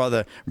III's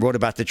brother, wrote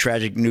about the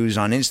tragic news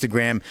on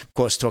Instagram, of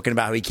course, talking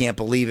about how he can't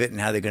believe it and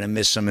how they're going to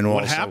miss him. And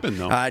what happened,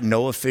 though?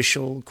 No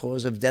official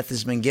cause of death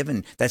has been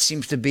given. That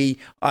seems to be,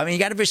 you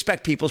got to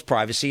respect people's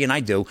privacy, and I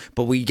do,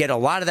 but we get a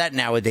lot of that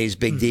nowadays,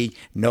 Big D.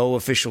 No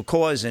official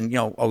cause, and,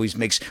 always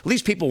makes, at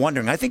least people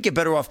wondering. I think you're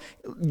better off,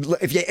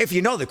 if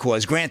you know the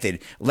cause,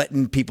 granted,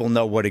 letting people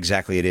know what exactly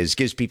it is.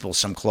 Gives people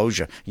some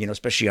closure,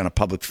 especially on a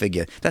public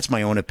figure. That's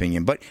my own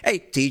opinion. But, hey,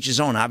 to each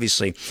his own,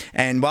 obviously.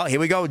 And, well, here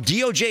we go.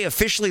 DOJ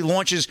officially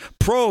launches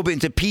probe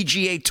into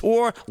PGA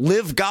Tour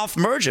Live Golf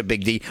merger,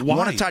 Big D. Why?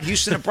 One of Todd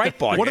Houston at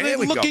Breitbart. What are they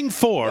looking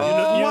for?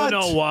 You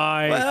know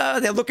why. Well,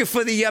 they're looking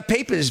for the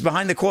papers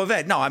behind the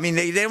Corvette. No, I mean,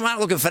 they're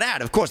not looking for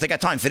that. Of course, they got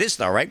time for this,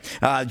 though, right?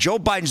 Joe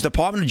Biden's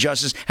Department of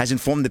Justice has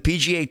informed the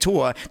PGA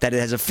Tour that it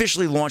has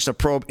officially launched a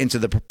probe into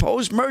the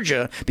proposed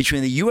merger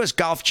between the U.S.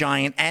 golf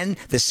giant and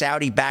the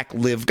Saudi-backed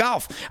Live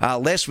Golf.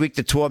 Last week,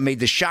 the tour made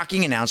the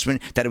shocking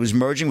announcement that it was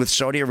merging with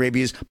Saudi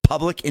Arabia's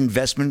Public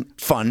Investment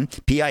Fund,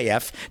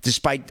 PIF,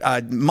 despite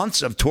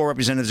months of tour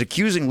representatives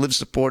accusing Live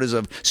supporters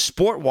of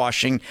sport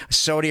washing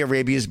Saudi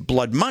Arabia's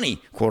blood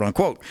money, quote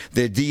unquote.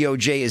 The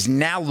DOJ is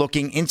now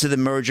looking into the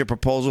merger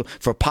proposal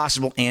for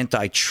possible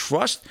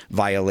antitrust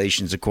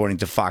violations, according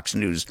to Fox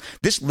News.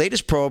 This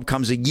latest probe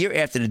comes a year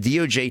after the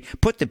DOJ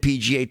put the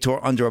PGA Tour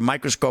under a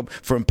microscope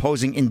for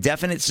imposing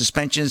indefinite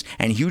suspensions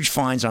and huge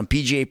fines on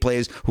PGA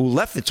players who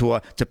left the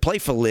tour to play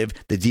for Live.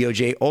 The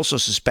DOJ also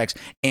suspects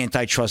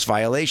antitrust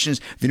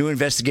violations. The new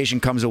investigation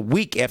comes a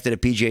week after the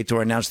PGA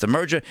Tour announced the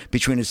merger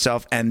between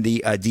itself and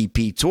the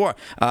DP Tour.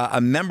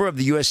 A member of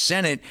the U.S.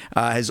 Senate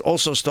has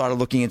also started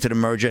looking into the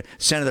merger.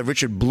 Senator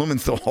Richard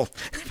Blumenthal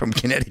from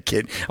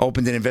Connecticut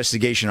opened an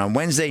investigation on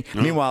Wednesday.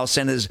 Meanwhile,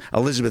 Senators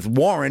Elizabeth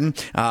Warren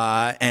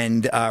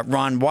and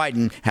Ron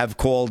Wyden have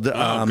called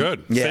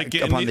good.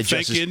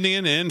 Fake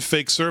Indian and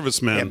fake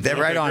serviceman. Yeah, they're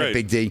right on it,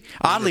 Big D.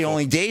 Oddly,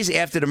 only days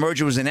after the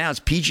merger was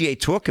announced, PGA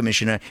Tour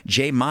Commissioner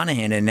Jay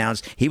Monahan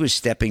announced he was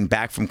stepping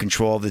back from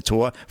control of the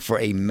tour for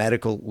a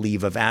medical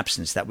leave of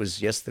absence. That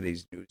was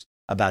yesterday's news.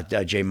 about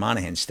Jay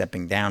Monahan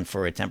stepping down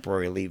for a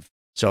temporary leave.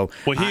 So,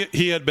 well,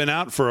 he had been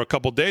out for a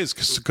couple of days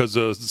because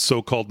of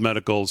so-called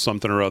medical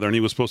something or other, and he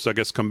was supposed to, I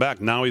guess, come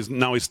back. Now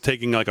he's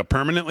taking like a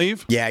permanent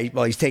leave. Yeah,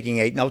 he's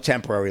taking no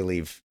temporary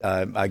leave.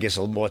 I guess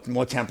a little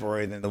more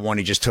temporary than the one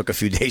he just took a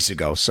few days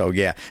ago. So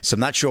yeah, so I'm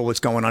not sure what's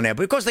going on there.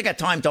 But of course, they got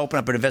time to open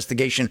up an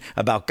investigation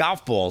about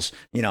golf balls.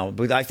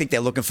 But I think they're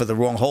looking for the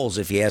wrong holes,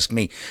 if you ask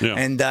me. Yeah.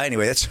 And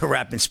anyway, that's a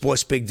wrap in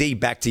sports. Big D,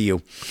 back to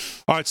you.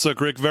 All right, Slick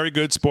Rick. Very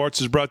good.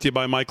 Sports is brought to you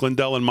by Mike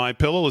Lindell and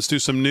MyPillow. Let's do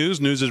some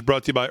news. News is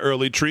brought to you by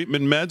Early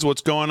Treatment Meds.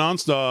 What's going on,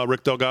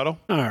 Rick Delgado?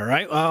 All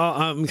right.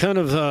 I'm kind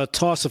of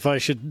tossed if I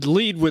should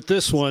lead with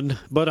this one,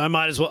 but I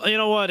might as well. You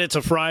know what? It's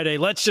a Friday.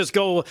 Let's just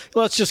go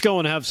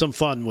and have some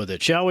fun with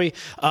it, shall we?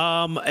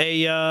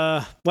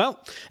 A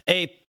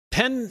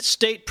Penn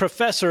State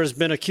professor has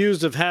been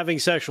accused of having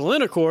sexual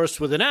intercourse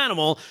with an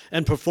animal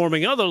and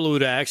performing other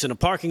lewd acts in a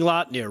parking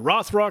lot near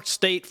Rothrock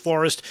State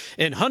Forest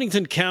in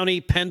Huntington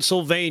County,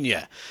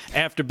 Pennsylvania.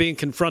 After being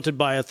confronted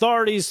by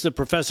authorities, the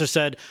professor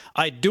said,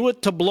 "I do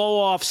it to blow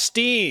off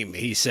steam,"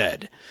 he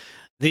said.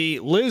 The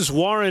Liz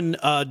Warren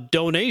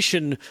donor,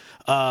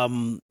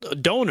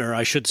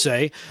 I should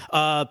say,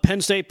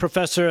 Penn State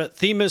professor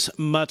Themis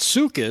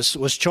Matsoukis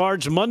was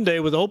charged Monday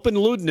with open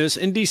lewdness,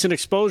 indecent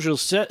exposure,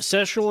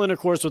 sexual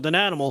intercourse with an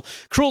animal,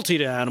 cruelty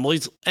to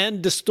animals,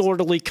 and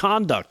disorderly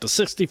conduct. The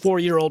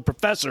 64-year-old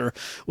professor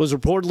was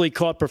reportedly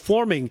caught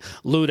performing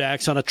lewd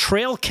acts on a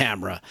trail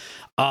camera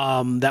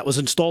that was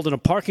installed in a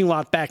parking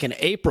lot back in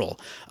April.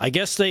 I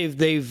guess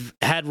they've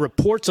had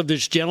reports of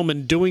this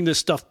gentleman doing this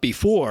stuff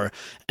before,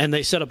 and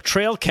they set up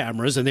trail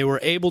cameras, and they were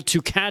able to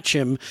catch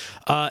him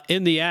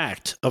in the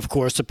act. Of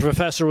course, the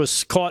professor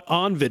was caught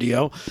on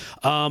video.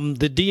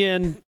 The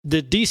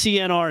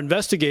DCNR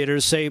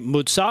investigators say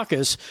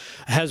Matsoukis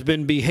has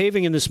been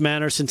behaving in this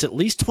manner since at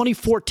least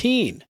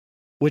 2014,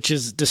 which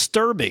is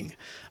disturbing.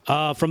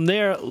 From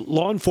there,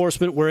 law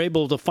enforcement were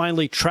able to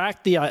finally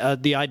track the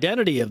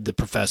identity of the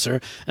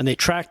professor, and they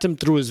tracked him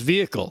through his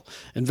vehicle.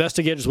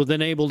 Investigators were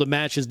then able to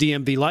match his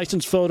DMV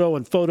license photo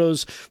and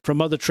photos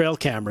from other trail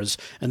cameras,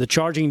 and the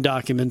charging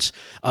documents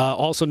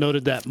also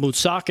noted that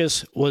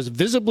Matsoukis was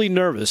visibly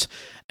nervous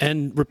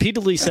and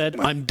repeatedly said,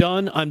 "I'm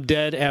done, I'm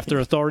dead," after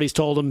authorities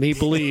told him he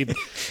believed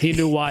he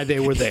knew why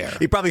they were there.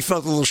 He probably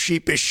felt a little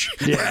sheepish.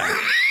 Yeah.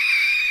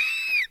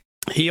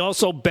 He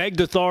also begged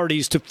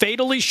authorities to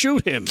fatally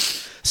shoot him,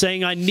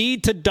 saying, "I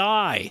need to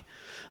die."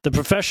 The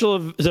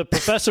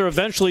professor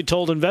eventually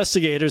told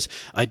investigators,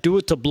 "I do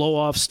it to blow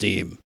off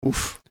steam."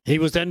 Oof. He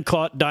was then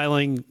caught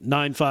dialing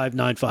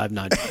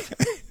 959595.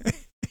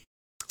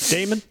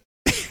 Damon?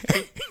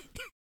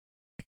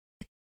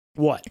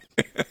 What?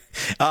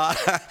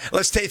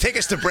 Let's take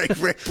us to break,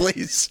 Rick,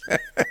 please.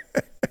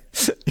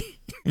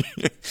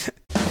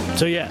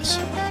 So, yes.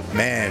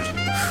 Man.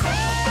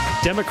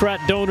 Democrat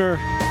donor,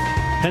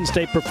 Penn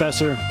State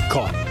professor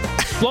caught.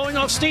 Blowing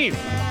off steam,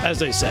 as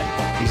they say.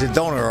 He's a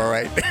donor, all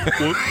right.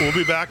 We'll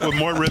be back with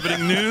more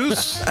riveting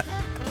news.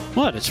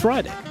 What? It's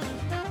Friday.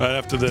 Right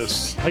after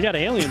this. I got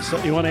aliens.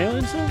 You want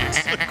aliens?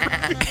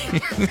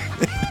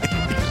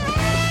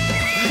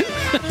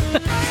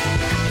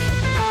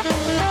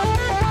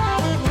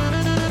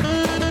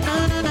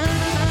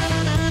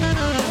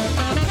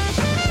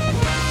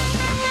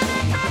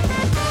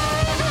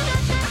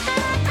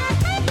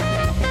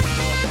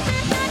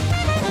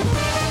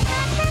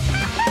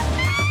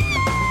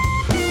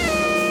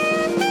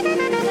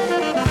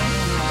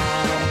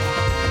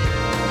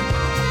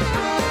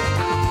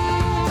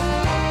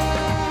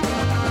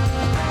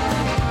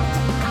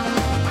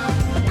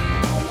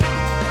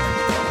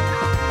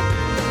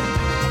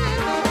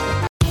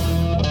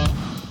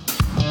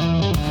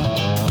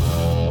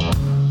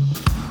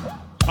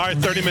 All right,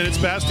 30 minutes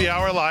past the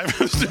hour, live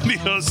from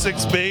Studio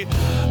 6B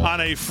on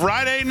a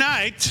Friday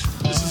night.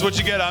 This is what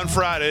you get on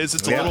Fridays.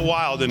 It's a little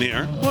wild in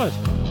here. What?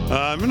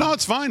 No,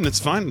 it's fine. It's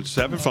fine. Just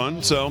having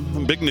fun. So,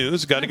 big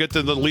news. Got to get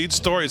to the lead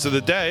stories of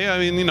the day. I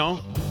mean,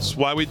 that's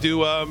why we do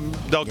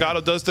Delgado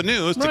Does the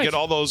News, to get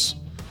all those.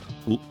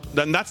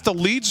 Then that's the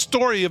lead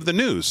story of the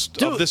news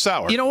of this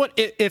hour. You know what?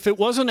 If it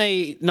wasn't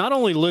not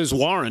only Liz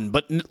Warren,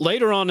 but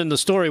later on in the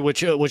story,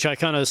 which I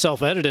kind of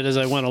self-edited as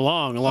I went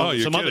along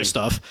with some other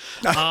stuff.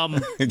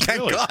 Thank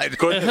God.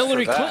 A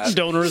Hillary Clinton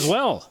donor as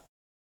well.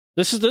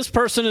 This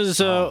person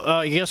is,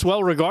 I guess,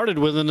 well regarded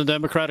within the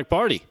Democratic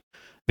Party,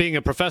 being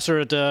a professor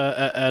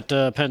at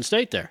Penn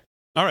State there.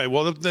 All right.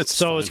 Well, that's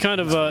so it's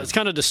kind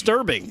of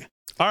disturbing.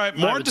 All right,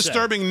 more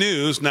disturbing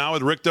news now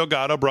with Rick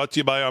Delgado, brought to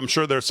you by, I'm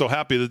sure they're so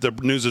happy that the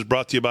news is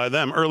brought to you by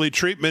them,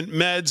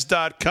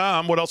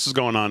 earlytreatmentmeds.com. What else is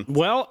going on?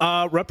 Well,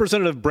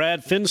 Representative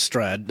Brad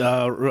Finstrad,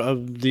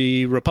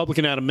 the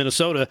Republican out of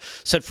Minnesota,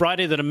 said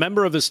Friday that a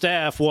member of his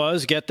staff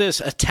was, get this,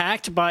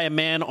 attacked by a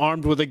man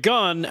armed with a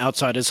gun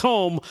outside his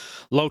home,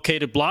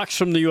 located blocks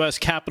from the U.S.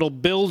 Capitol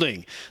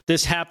building.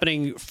 This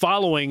happening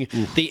following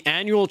the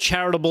annual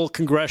charitable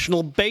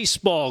congressional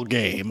baseball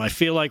game. I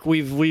feel like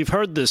we've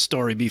heard this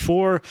story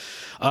before.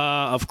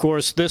 Of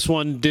course, this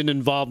one didn't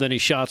involve any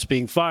shots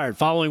being fired.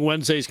 Following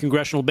Wednesday's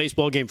congressional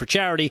baseball game for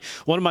charity,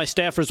 one of my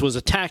staffers was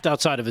attacked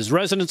outside of his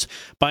residence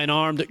by an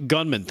armed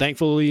gunman.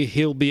 Thankfully,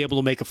 he'll be able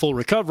to make a full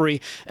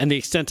recovery, and the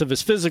extent of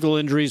his physical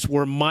injuries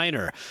were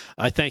minor.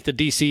 I thank the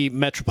D.C.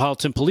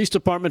 Metropolitan Police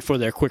Department for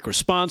their quick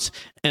response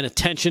and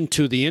attention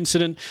to the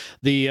incident,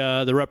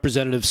 the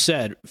representative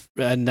said,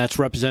 and that's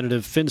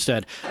Representative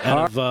Finstad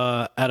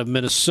out of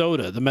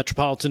Minnesota. The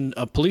Metropolitan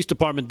Police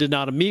Department did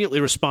not immediately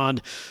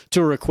respond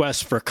to a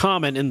request for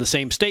comment. In the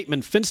same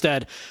statement,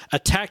 Finstad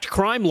attacked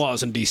crime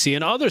laws in D.C.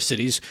 and other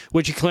cities,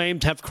 which he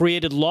claimed have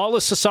created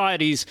lawless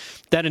societies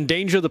that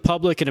endanger the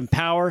public and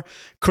empower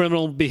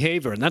criminal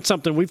behavior. And that's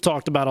something we've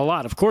talked about a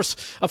lot. Of course,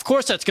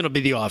 that's going to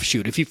be the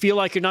offshoot. If you feel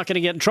like you're not going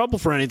to get in trouble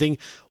for anything,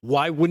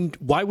 why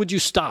would you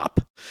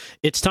stop?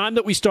 It's time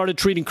that we started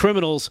treating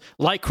criminals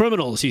like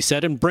criminals, he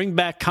said, and bring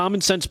back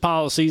common sense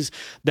policies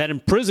that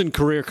imprison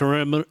career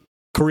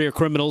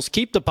criminals,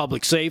 keep the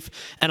public safe,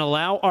 and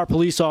allow our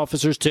police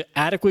officers to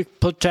adequately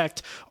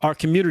protect our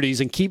communities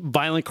and keep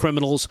violent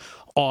criminals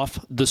off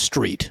the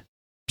street.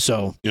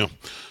 So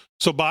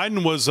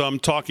Biden was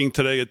talking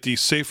today at the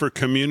Safer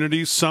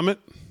Communities Summit,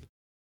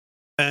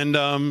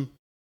 and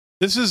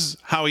this is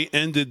how he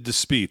ended the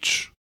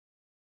speech.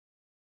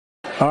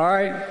 All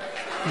right.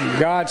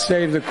 God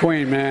save the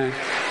Queen, man.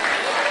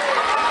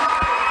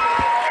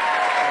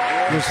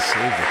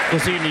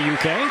 Was he in the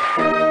UK?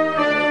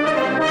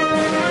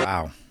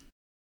 Wow.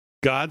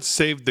 God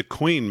save the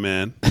Queen,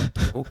 man.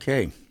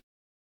 Okay.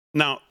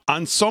 Now,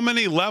 on so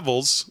many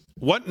levels,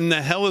 what in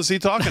the hell is he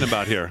talking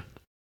about here?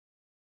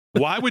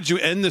 Why would you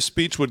end the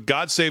speech with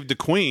 "God save the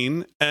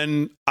Queen"?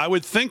 And I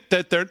would think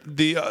that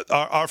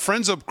our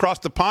friends across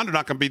the pond are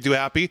not going to be too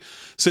happy,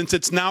 since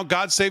it's now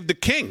 "God save the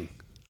King."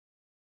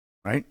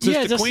 Right?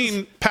 Since the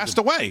Queen passed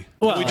away.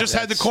 Well, we just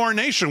had the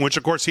coronation, which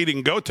of course he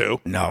didn't go to.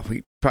 No,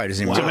 he probably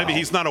doesn't even So maybe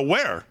he's not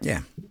aware.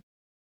 Yeah.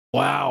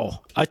 Wow.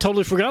 I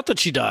totally forgot that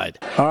she died.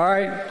 All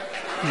right.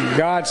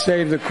 God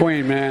save the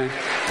Queen, man.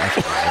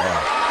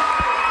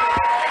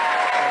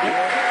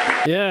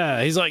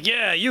 Yeah, he's like,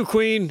 yeah, you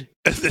Queen.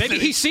 Maybe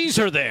he sees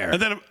her there.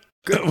 And then,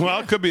 well,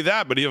 it could be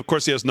that, but of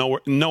course he has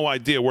no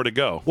idea where to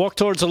go. Walk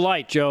towards the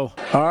light, Joe.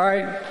 All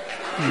right.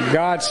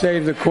 God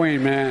save the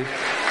Queen, man.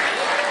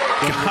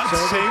 God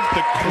save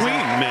the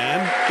Queen,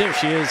 man. There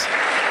she is.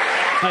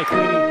 Hi,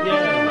 Queenie.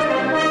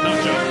 Yeah. No,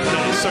 Joe.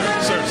 No,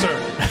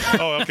 sir.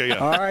 Oh, okay, yeah.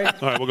 All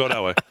right, we'll go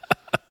that way.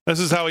 This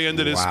is how he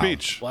ended his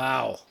speech.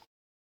 Wow.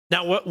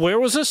 Now, where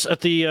was this?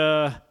 At the...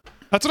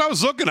 That's what I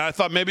was looking at. I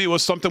thought maybe it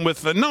was something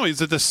with... no,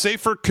 he's at the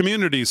Safer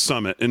Communities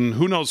Summit in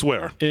who knows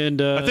where.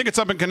 And I think it's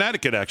up in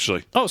Connecticut,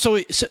 actually. Oh, so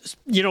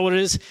you know what it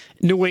is?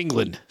 New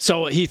England.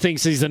 So he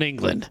thinks he's in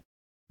England.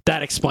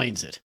 That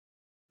explains it.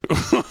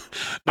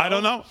 I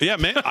don't know. Yeah,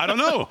 man, I don't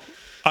know.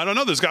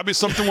 There's got to be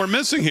something we're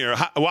missing here.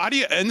 Why do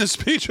you end the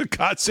speech with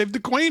 "God save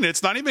the Queen"?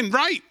 It's not even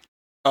right.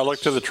 I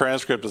looked to the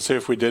transcript to see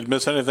if we did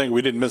miss anything.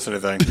 We didn't miss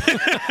anything.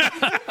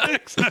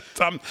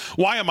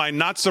 Why am I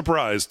not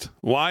surprised?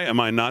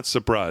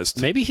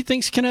 Maybe he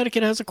thinks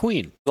Connecticut has a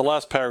queen. The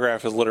last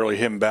paragraph is literally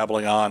him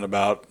babbling on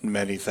about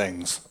many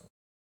things.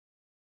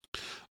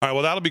 All right,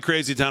 well, that'll be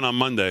Crazy Town on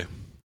Monday.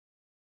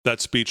 That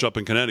speech up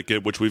in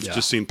Connecticut, which we've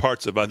just seen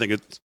parts of. I think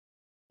it's...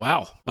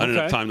 Wow. I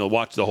didn't have time to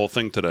watch the whole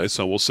thing today,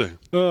 so we'll see.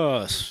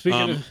 All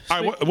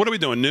right, what are we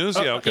doing? News?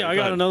 Yeah, okay. Yeah, I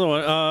got another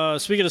one.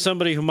 Speaking of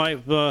somebody who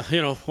might, want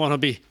to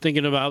be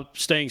thinking about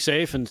staying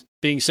safe and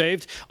being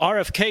saved,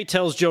 RFK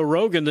tells Joe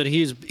Rogan that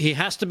he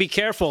has to be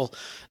careful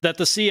that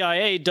the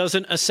CIA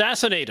doesn't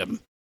assassinate him.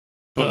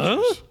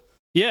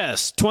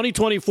 Yes,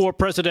 2024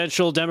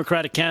 presidential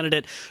Democratic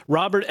candidate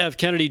Robert F.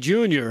 Kennedy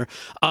Jr.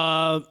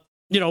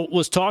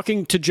 Was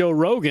talking to Joe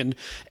Rogan,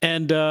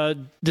 and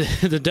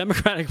the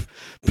Democratic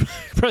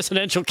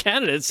presidential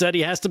candidate said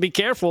he has to be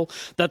careful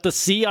that the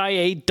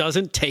CIA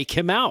doesn't take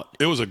him out.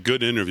 It was a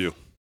good interview.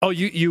 Oh,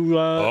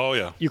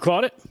 you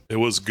caught it? It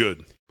was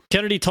good.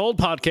 Kennedy told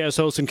podcast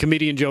host and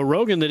comedian Joe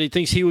Rogan that he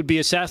thinks he would be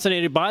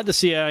assassinated by the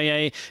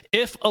CIA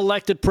if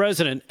elected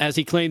president, as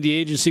he claimed the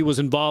agency was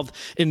involved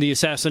in the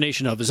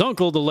assassination of his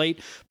uncle, the late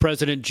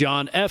President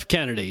John F.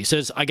 Kennedy. He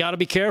says, I got to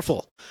be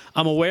careful.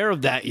 I'm aware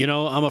of that.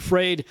 I'm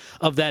afraid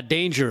of that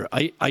danger.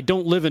 I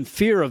don't live in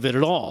fear of it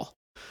at all.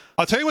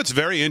 I'll tell you what's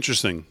very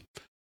interesting.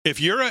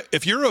 If you're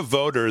a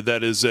voter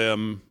that is,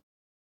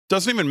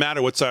 doesn't even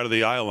matter what side of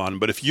the aisle on,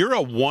 but if you're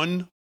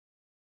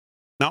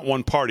not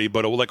one party,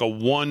 but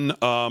one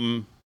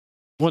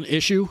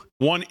issue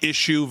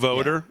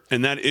voter,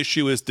 and that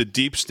issue is the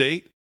deep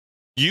state,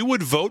 you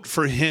would vote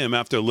for him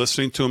after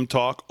listening to him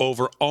talk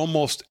over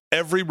almost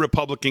every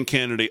Republican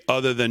candidate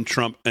other than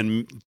Trump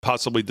and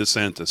possibly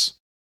DeSantis.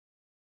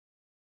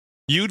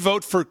 You'd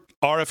vote for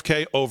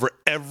RFK over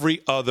every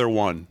other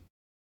one.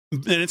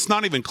 And it's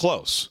not even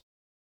close.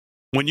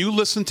 When you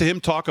listen to him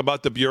talk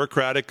about the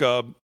bureaucratic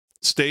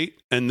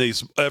state and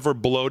these ever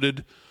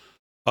bloated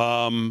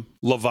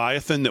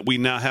Leviathan that we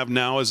now have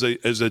as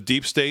a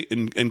deep state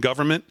in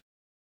government,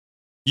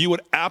 you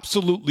would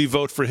absolutely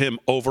vote for him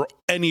over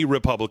any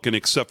Republican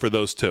except for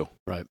those two.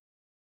 Right.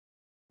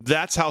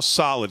 That's how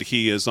solid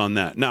he is on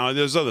that. Now,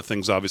 there's other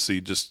things,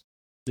 obviously, just.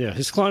 Yeah,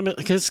 his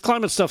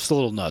climate stuff's a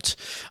little nuts.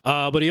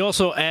 But he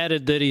also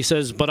added that he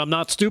says, but I'm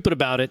not stupid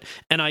about it,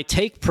 and I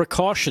take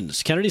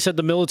precautions. Kennedy said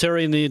the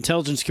military and the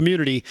intelligence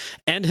community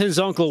and his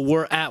uncle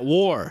were at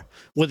war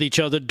with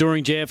each other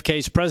during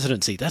JFK's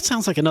presidency. That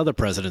sounds like another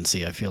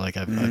presidency I feel like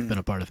I've been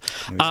a part of.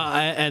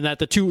 And that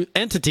the two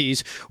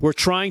entities were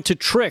trying to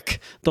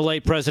trick the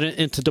late president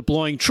into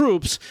deploying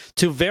troops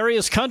to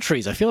various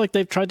countries. I feel like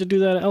they've tried to do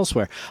that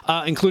elsewhere,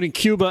 including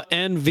Cuba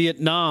and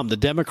Vietnam. The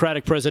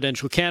Democratic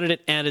presidential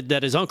candidate added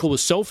that his uncle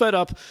was so fed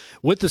up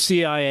with the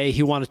CIA,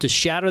 he wanted to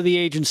shatter the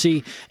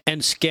agency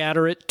and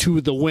scatter it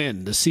to the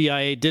wind. The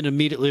CIA didn't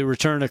immediately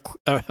return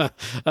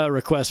a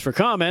request for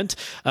comment.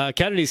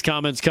 Kennedy's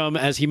comments come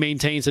as he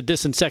maintains a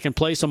distant second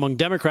place among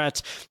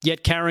Democrats,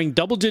 yet carrying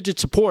double-digit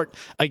support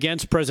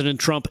against President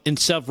Trump in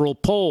several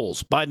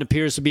polls. Biden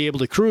appears to be able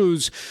to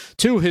cruise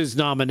to his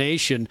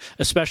nomination,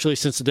 especially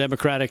since the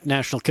Democratic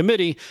National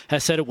Committee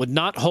has said it would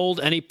not hold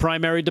any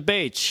primary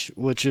debates,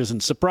 which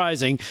isn't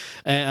surprising,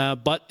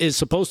 but is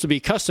supposed to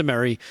be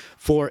customary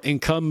for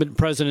incumbent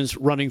presidents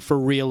running for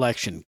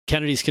re-election.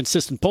 Kennedy's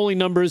consistent polling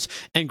numbers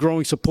and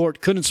growing support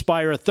could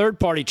inspire a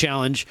third-party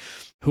challenge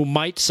who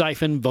might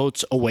siphon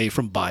votes away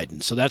from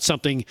Biden. So that's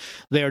something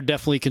they are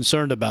definitely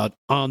concerned about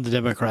on the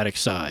Democratic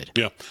side.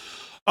 Yeah.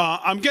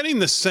 I'm getting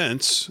the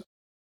sense,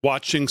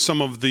 watching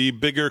some of the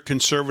bigger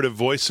conservative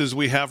voices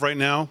we have right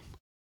now,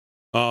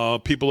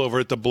 people over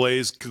at The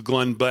Blaze,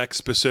 Glenn Beck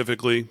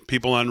specifically,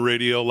 people on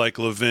radio like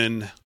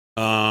Levin,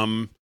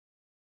 and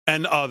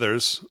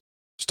others,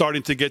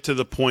 starting to get to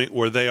the point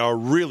where they are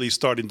really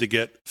starting to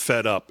get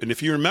fed up. And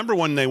if you remember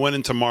when they went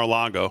into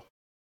Mar-a-Lago,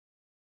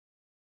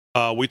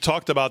 we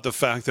talked about the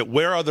fact that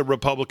where are the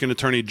Republican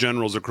attorney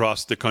generals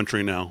across the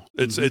country now?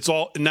 It's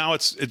all now.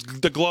 It's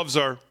the gloves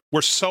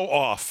we're so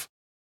off.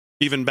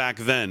 Even back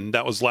then,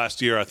 that was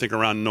last year, I think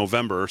around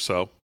November or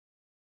so.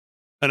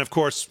 And of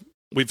course,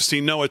 we've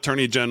seen no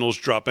attorney generals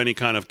drop any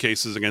kind of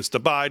cases against the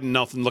Biden.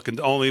 Nothing looking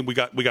only. We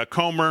got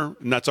Comer,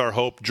 and that's our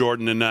hope.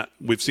 Jordan, and that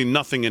we've seen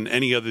nothing in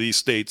any of these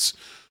states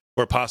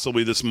where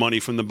possibly this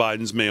money from the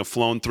Bidens may have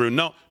flown through.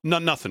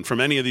 Nothing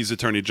from any of these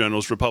attorney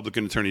generals,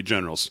 Republican attorney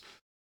generals.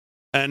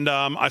 And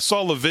I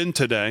saw Levin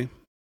today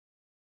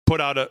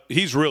put out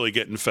he's really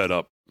getting fed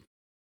up.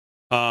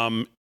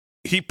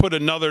 He put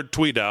another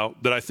tweet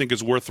out that I think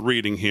is worth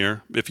reading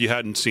here if you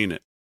hadn't seen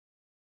it,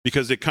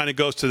 because it kind of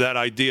goes to that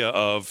idea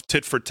of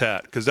tit for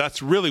tat, because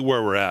that's really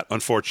where we're at,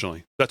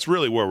 unfortunately. That's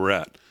really where we're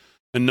at.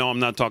 And no, I'm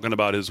not talking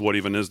about his what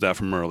even is that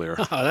from earlier.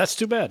 Oh, that's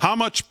too bad. How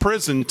much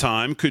prison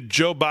time could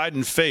Joe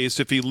Biden face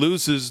if he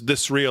loses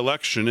this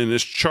re-election and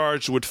is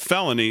charged with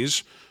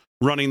felonies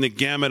running the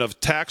gamut of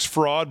tax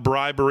fraud,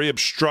 bribery,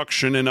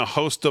 obstruction, and a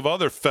host of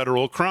other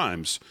federal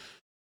crimes?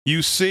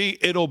 You see,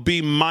 it'll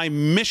be my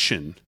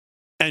mission,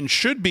 and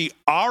should be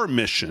our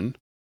mission,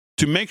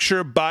 to make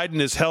sure Biden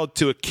is held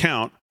to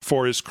account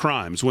for his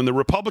crimes. When the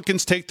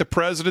Republicans take the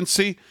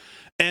presidency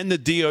and the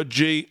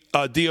DOJ,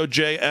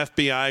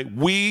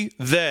 FBI,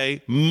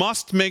 they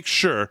must make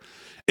sure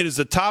it is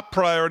a top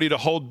priority to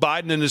hold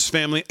Biden and his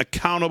family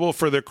accountable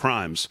for their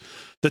crimes.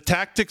 The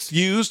tactics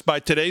used by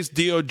today's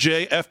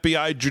DOJ,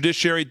 FBI,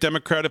 Judiciary,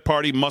 Democratic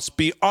Party must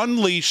be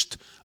unleashed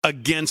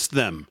against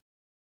them.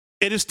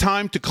 It is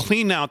time to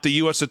clean out the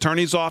U.S.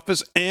 Attorney's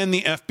Office and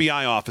the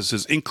FBI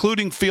offices,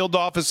 including field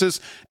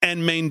offices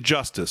and Main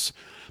Justice.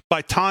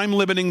 By time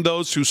limiting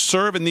those who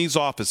serve in these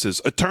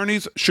offices,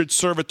 attorneys should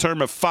serve a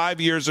term of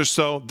 5 years or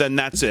so, then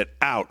that's it,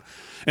 out.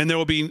 And there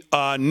will be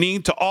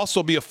need to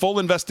also be a full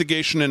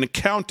investigation and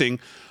accounting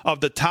of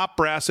the top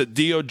brass at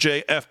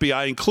DOJ,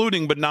 FBI,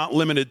 including but not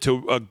limited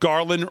to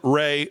Garland,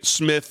 Wray,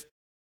 Smith,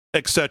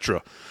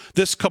 etc.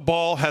 This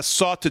cabal has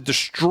sought to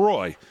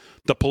destroy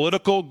the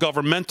political,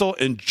 governmental,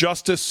 and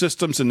justice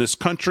systems in this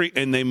country,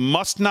 and they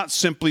must not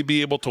simply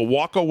be able to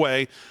walk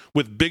away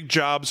with big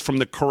jobs from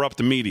the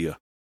corrupt media.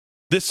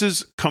 This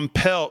is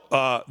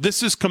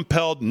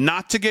compelled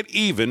not to get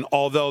even,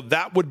 although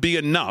that would be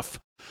enough,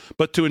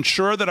 but to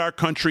ensure that our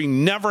country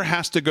never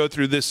has to go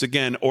through this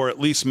again, or at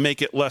least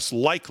make it less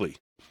likely.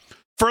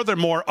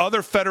 Furthermore,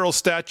 other federal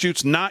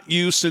statutes not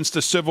used since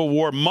the Civil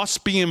War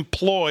must be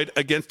employed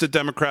against the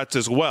Democrats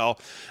as well,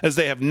 as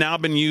they have now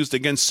been used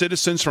against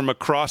citizens from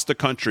across the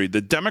country.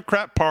 The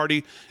Democrat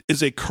Party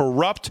is a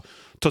corrupt,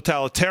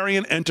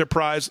 totalitarian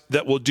enterprise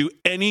that will do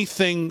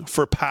anything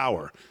for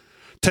power.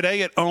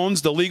 Today, it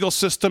owns the legal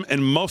system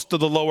and most of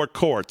the lower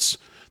courts.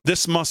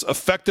 This must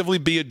effectively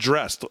be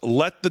addressed.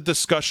 Let the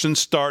discussion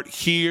start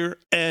here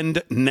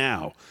and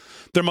now.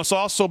 There must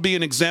also be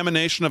an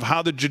examination of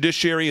how the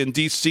judiciary in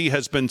D.C.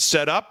 has been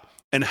set up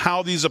and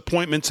how these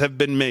appointments have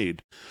been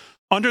made.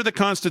 Under the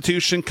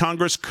Constitution,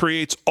 Congress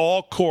creates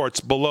all courts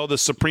below the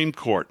Supreme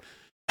Court.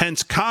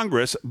 Hence,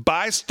 Congress,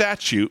 by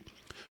statute,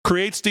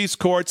 creates these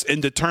courts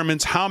and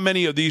determines how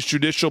many of these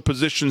judicial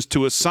positions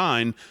to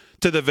assign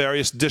to the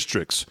various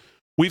districts.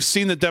 We've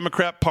seen the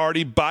Democrat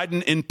Party,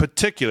 Biden in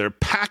particular,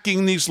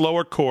 packing these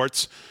lower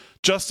courts,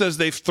 just as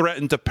they've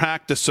threatened to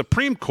pack the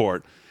Supreme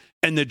Court.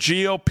 And the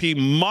GOP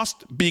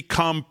must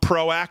become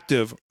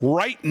proactive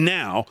right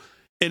now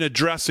in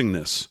addressing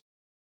this.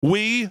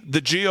 We,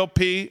 the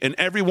GOP, and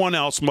everyone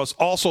else must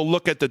also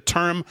look at the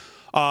term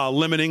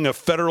limiting of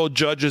federal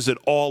judges at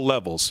all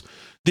levels.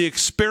 The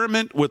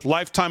experiment with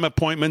lifetime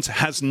appointments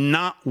has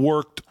not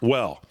worked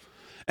well.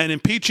 And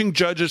impeaching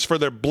judges for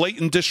their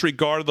blatant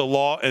disregard of the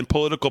law and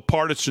political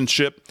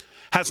partisanship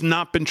has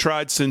not been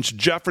tried since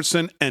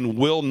Jefferson and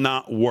will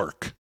not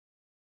work.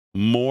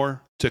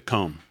 More to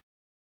come.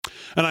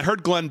 And I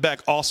heard Glenn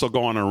Beck also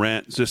go on a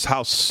rant, just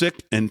how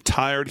sick and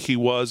tired he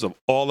was of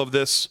all of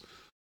this,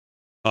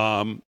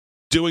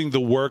 doing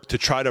the work to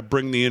try to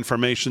bring the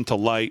information to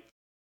light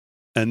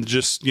and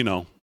just,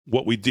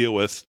 what we deal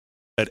with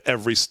at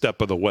every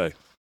step of the way.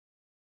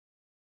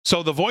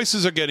 So the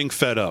voices are getting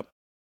fed up.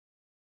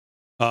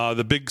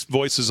 The big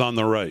voices on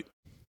the right.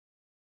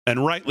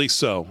 And rightly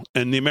so.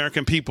 And the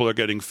American people are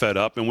getting fed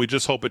up, and we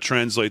just hope it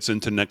translates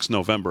into next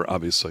November,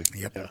 obviously.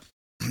 Yep. Yeah.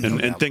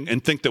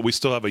 And think that we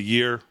still have a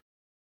year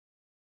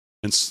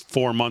and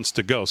 4 months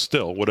to go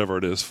still, whatever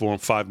it is, 4 or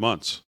 5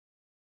 months.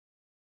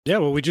 Yeah,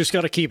 well, we just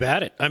got to keep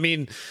at it. I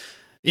mean,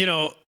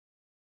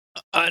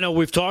 I know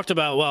we've talked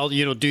about, do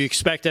you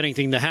expect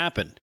anything to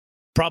happen?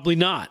 Probably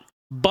not.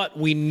 But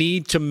we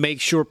need to make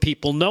sure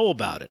people know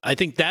about it. I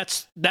think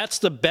that's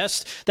the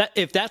best. That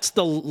if that's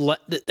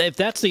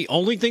the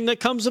only thing that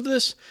comes of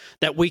this,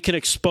 that we can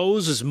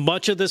expose as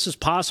much of this as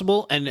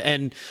possible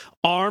and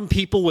arm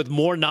people with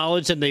more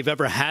knowledge than they've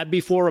ever had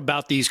before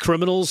about these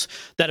criminals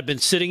that have been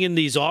sitting in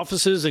these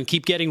offices and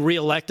keep getting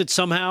reelected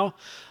somehow.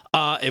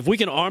 If we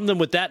can arm them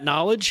with that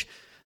knowledge,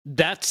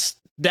 that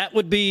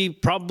would be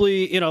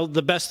probably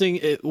the best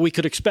thing we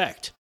could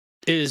expect.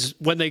 Is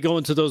when they go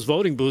into those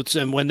voting booths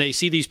and when they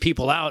see these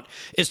people out,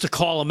 is to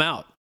call them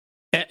out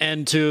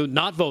and to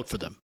not vote for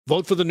them.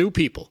 Vote for the new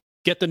people.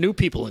 Get the new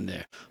people in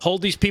there.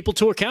 Hold these people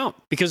to account,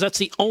 because that's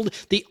the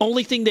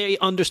only thing they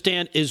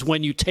understand is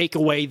when you take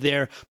away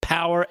their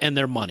power and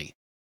their money.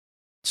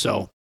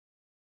 So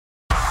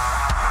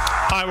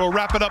I will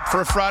wrap it up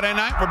for a Friday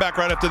night. We're back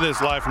right after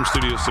this, live from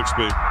Studio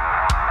 6B.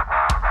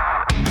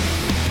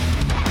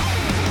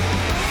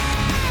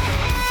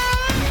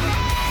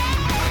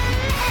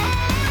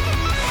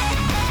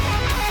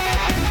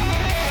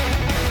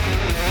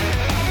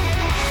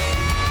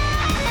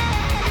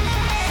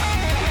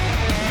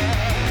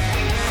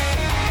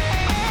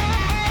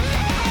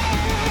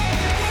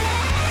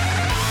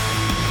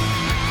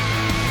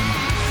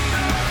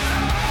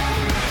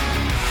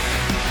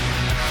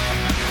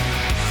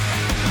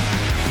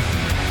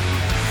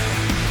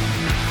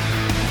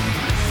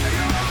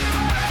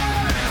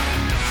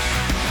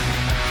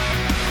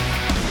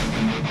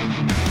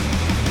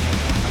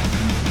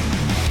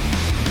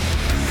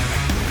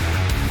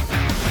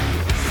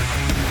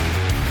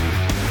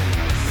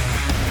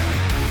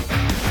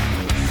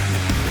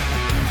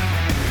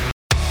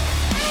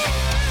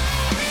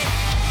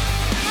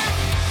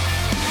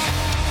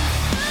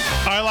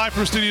 Live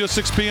from Studio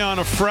 6P on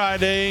a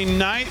Friday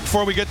night.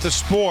 Before we get to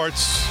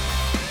sports,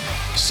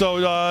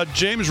 so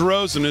James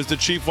Rosen is the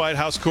chief White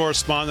House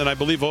correspondent, I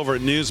believe, over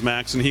at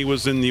Newsmax, and he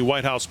was in the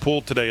White House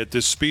pool today at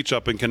this speech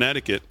up in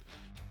Connecticut.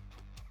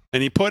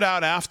 And he put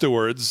out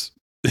afterwards,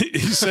 he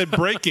said,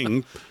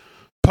 breaking,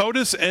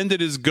 POTUS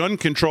ended his gun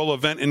control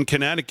event in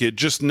Connecticut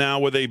just now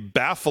with a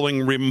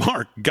baffling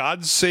remark.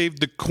 God save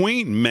the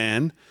Queen,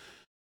 man.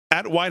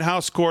 At White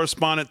House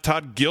correspondent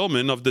Todd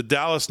Gilman of the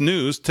Dallas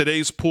News,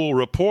 today's pool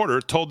reporter,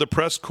 told the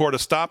press corps to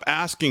stop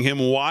asking him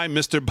why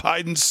Mr.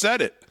 Biden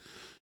said it.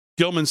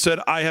 Gilman said,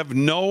 I have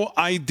no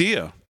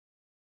idea.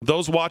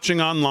 Those watching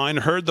online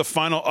heard the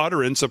final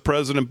utterance of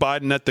President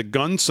Biden at the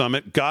gun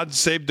summit, God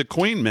save the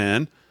Queen,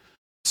 man.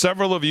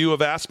 Several of you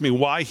have asked me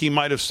why he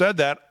might have said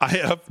that. I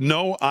have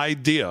no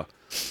idea.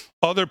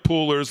 Other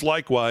poolers,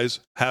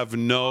 likewise, have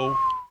no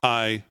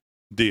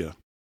idea.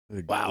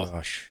 Wow.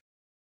 Gosh.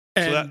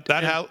 So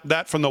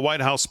that from the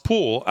White House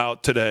pool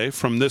out today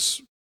from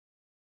this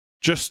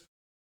just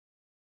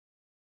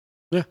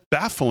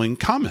baffling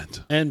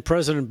comment. And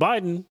President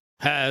Biden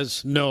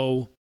has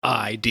no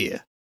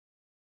idea.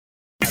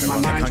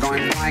 My mind's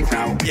going blank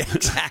now. Yeah,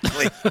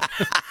 exactly.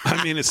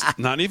 I mean, it's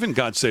not even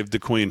God save the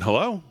Queen.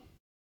 Hello?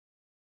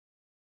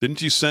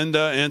 Didn't you send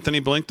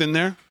Anthony Blinken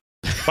there?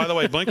 By the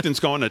way,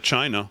 Blinken's going to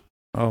China.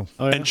 Oh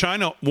yeah. And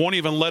China won't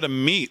even let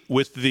him meet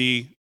with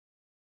the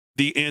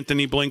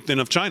Anthony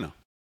Blinken of China.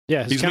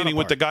 Yeah, he's meeting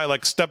with the guy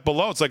like step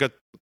below. It's like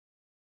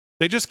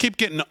they just keep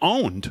getting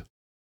owned.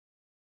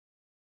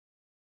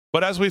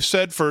 But as we've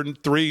said for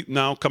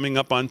coming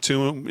up on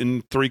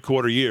 2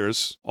 3/4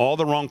 years, all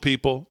the wrong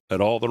people at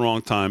all the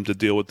wrong time to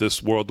deal with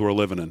this world we're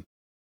living in.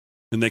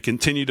 And they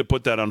continue to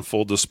put that on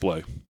full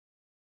display.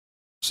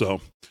 So,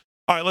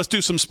 All right, let's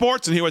do some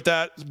sports, and here with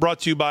that, brought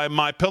to you by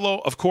My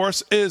Pillow, of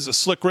course, is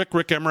Slick Rick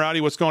Emirati.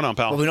 What's going on,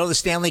 pal? Well, we know the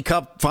Stanley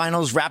Cup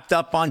Finals wrapped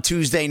up on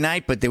Tuesday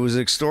night, but there was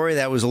a story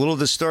that was a little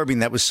disturbing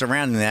that was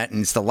surrounding that,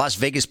 and it's the Las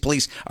Vegas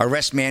police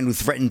arrest man who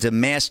threatened to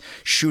mass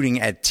shooting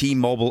at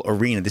T-Mobile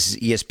Arena. This is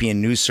ESPN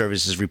News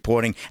Services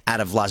reporting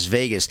out of Las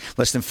Vegas.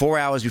 Less than 4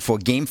 hours before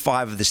Game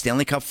 5 of the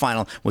Stanley Cup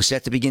Final was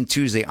set to begin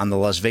Tuesday on the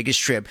Las Vegas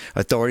Strip,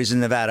 authorities in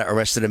Nevada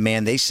arrested a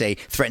man they say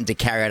threatened to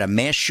carry out a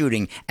mass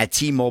shooting at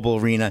T-Mobile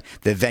Arena,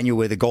 the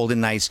venue where the Golden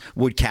Knights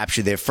would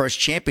capture their first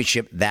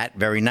championship that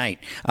very night.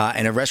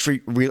 An arrest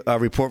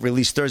report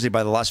released Thursday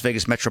by the Las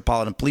Vegas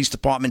Metropolitan Police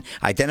Department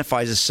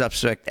identifies the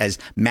suspect as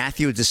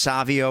Matthew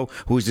DeSavio,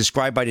 who is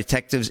described by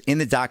detectives in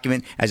the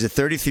document as a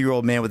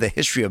 33-year-old man with a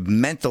history of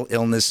mental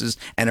illnesses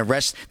and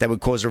arrests that would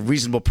cause a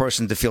reasonable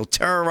person to feel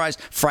terrorized,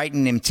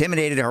 frightened,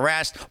 intimidated,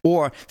 harassed,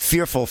 or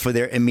fearful for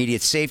their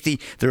immediate safety.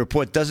 The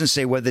report doesn't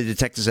say whether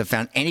detectives have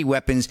found any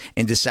weapons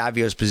in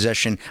DeSavio's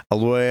possession. A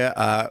lawyer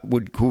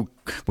who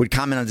would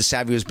comment on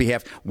DeSavio's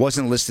behalf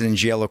wasn't listed in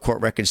jail or court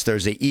records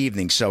Thursday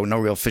evening, so no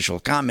real official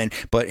comment.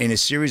 But in a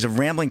series of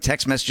rambling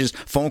text messages,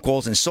 phone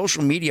calls, and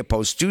social media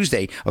posts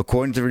Tuesday,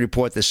 according to the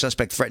report, the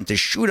suspect threatened to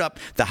shoot up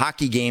the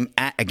hockey game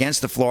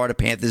against the Florida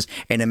Panthers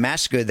in a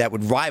massacre that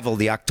would rival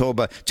the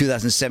October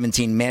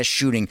 2017 mass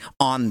shooting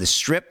on the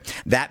Strip.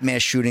 That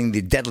mass shooting,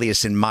 the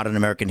deadliest in modern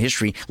American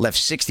history, left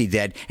 60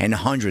 dead and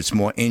hundreds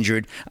more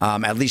injured.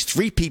 At least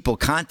 3 people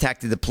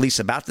contacted the police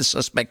about the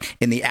suspect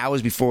in the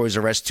hours before his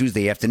arrest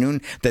Tuesday afternoon.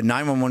 The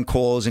 911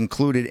 calls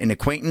included an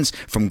acquaintance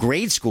from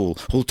grade school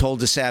who told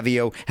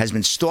DeSavio has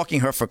been stalking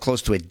her for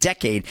close to a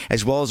decade,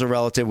 as well as a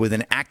relative with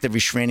an active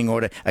restraining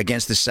order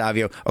against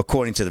DeSavio,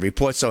 according to the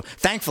report. So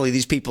thankfully,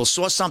 these people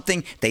saw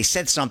something, they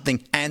said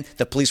something, and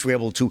the police were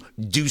able to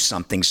do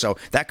something. So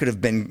that could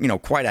have been,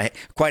 quite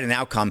an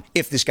outcome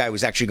if this guy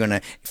was actually going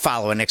to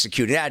follow and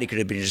execute it out. He could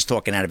have been just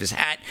talking out of his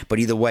hat. But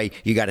either way,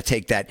 you got to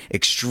take that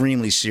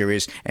extremely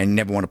serious and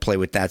never want to play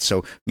with that.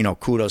 So,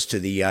 kudos to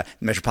the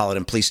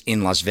Metropolitan Police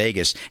in Las Vegas.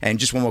 And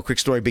just one more quick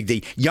story, Big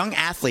D. Young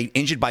athlete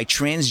injured by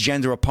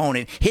transgender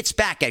opponent hits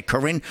back at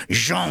Corinne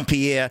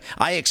Jean-Pierre.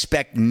 I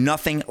expect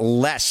nothing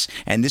less.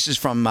 And this is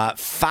from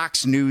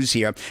Fox News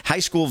here. High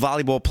school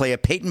volleyball player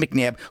Peyton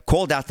McNabb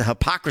called out the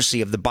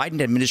hypocrisy of the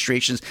Biden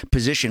administration's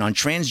position on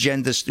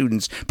transgender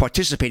students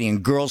participating in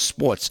girls'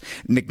 sports.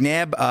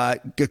 McNabb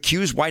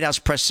accused White House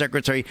Press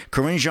Secretary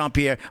Corinne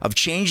Jean-Pierre of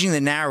changing the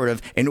narrative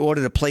in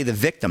order to play the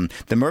victim.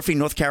 The Murphy,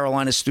 North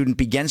Carolina student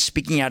began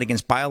speaking out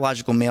against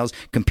biological males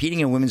competing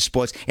in women's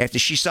sports after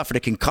she suffered a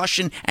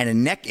concussion and a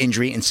neck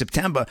injury in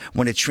September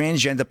when a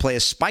transgender player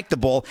spiked the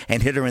ball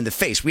and hit her in the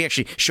face. We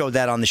actually showed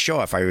that on the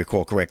show, if I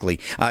recall correctly.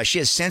 She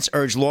has since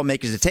urged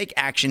lawmakers to take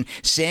action,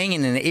 saying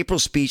in an April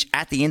speech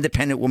at the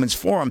Independent Women's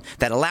Forum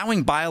that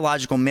allowing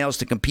biological males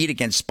to compete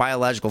against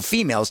biological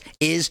females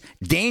is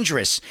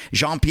dangerous.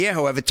 Jean-Pierre,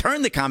 however,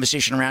 turned the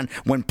conversation around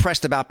when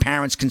pressed about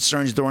parents'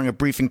 concerns during a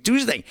briefing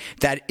Tuesday.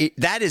 That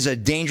is a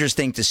dangerous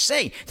thing to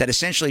say, that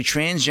essentially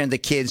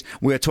transgender kids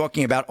we're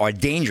talking about are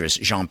dangerous,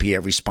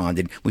 Jean-Pierre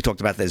responded. We talked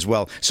about that as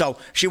well. So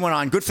she went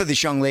on. Good for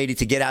this young lady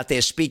to get out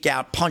there, speak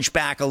out, punch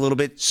back a little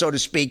bit, so to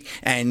speak,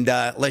 and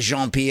let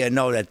Jean-Pierre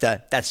know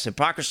that that's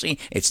hypocrisy.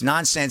 It's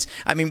nonsense.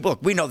 I mean, look,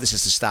 we know this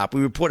is to stop.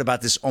 We report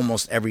about this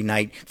almost every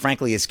night.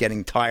 Frankly, it's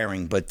getting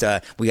tiring, but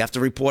we have to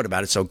report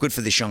about it. So good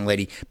for this young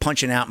lady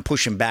punching out and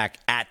pushing back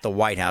at the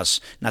White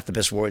House. Not the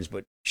best words,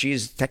 but she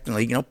is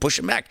technically,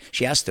 pushing back.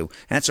 She has to. And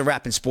that's a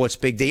wrap in sports,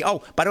 Big D.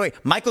 Oh, by the way,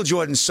 Michael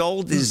Jordan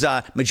sold his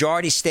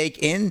majority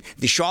stake in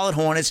the Charlotte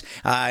Hornets,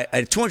 a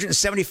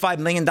 $275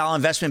 million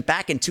investment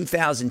back in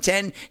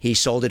 2010. He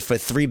sold it for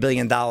 $3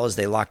 billion.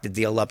 They locked the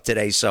deal up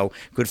today. So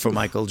good for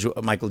Michael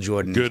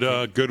Jordan.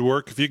 Good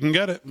work if you can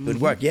get it.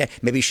 Good work. Yeah.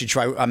 Maybe you should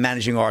try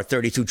managing our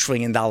 $32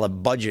 trillion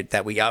budget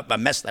that a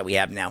mess that we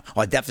have now,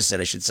 or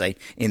deficit, I should say,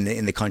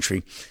 in the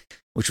country,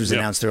 which was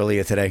announced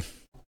earlier today.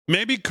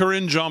 Maybe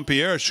Corinne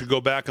Jean-Pierre should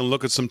go back and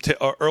look at some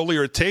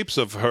earlier tapes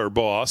of her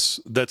boss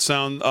that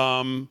sound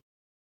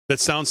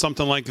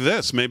something like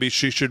this. Maybe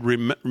she should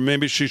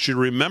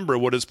remember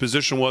what his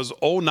position was.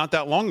 Not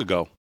that long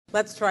ago.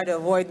 Let's try to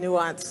avoid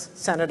nuance,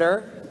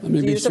 Senator. Do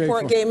you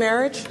support gay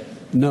marriage?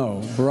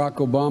 No, Barack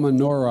Obama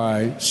nor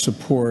I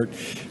support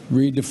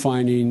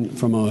redefining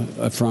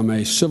from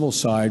a civil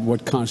side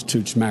what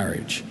constitutes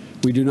marriage.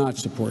 We do not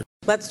support.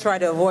 Let's try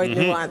to avoid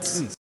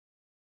nuance.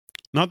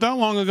 Not that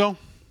long ago.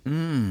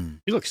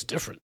 He looks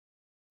different.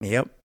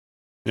 Yep.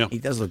 Yeah. He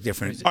does look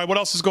different. All right, what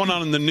else is going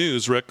on in the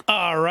news, Rick?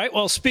 All right.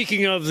 Well,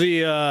 speaking of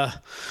that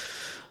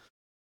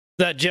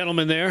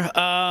gentleman there,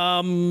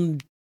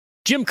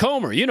 Jim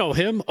Comer, you know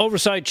him,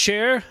 oversight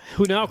chair,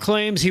 who now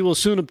claims he will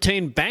soon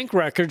obtain bank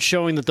records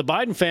showing that the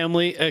Biden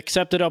family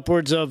accepted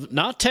upwards of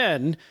not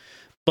 10,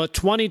 but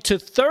 $20 to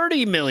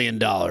 $30 million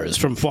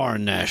from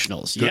foreign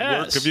nationals. Good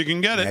work if you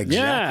can get it. Exactly.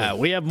 Yeah,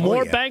 we have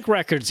more bank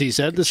records, he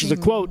said. This is a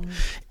quote,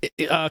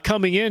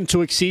 coming in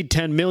to exceed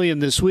 $10 million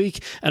this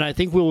week, and I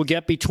think we will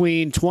get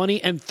between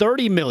 $20 and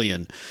 $30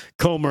 million,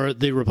 Comer,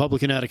 the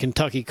Republican out of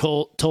Kentucky,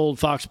 told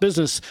Fox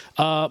Business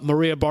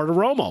Maria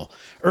Bartiromo.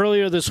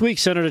 Earlier this week,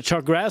 Senator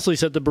Chuck Grassley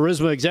said the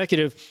Burisma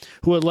executive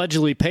who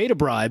allegedly paid a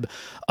bribe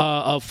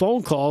of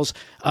phone calls,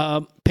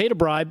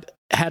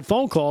 had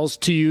phone calls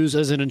to use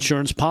as an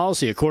insurance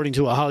policy. According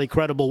to a highly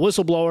credible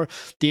whistleblower,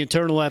 the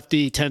internal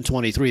FD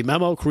 1023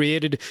 memo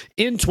created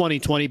in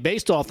 2020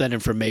 based off that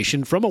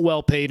information from a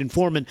well-paid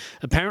informant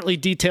apparently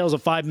details a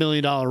 $5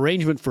 million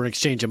arrangement for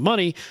exchange of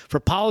money for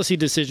policy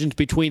decisions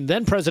between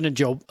then Vice President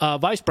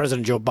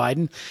Joe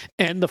Biden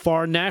and the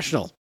foreign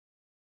national.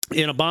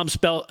 In a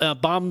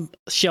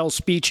bombshell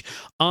speech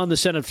on the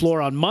Senate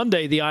floor on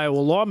Monday, the Iowa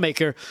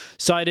lawmaker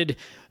cited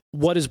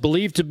what is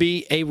believed to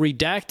be a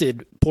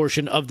redacted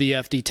portion of the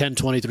FD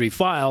 1023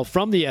 file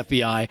from the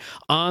FBI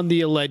on the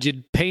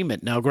alleged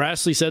payment. Now,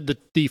 Grassley said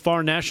that the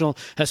foreign national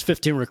has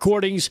 15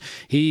 recordings.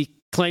 He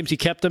claims he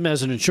kept them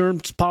as an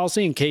insurance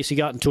policy in case he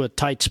got into a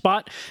tight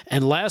spot.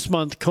 And last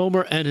month,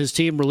 Comer and his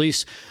team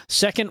released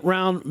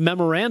second-round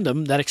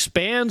memorandum that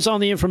expands on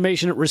the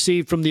information it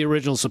received from the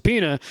original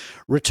subpoena,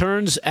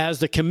 returns as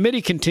the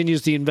committee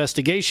continues the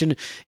investigation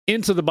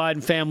into the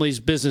Biden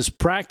family's business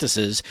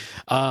practices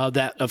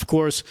that, of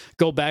course,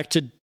 go back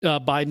to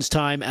Biden's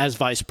time as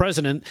vice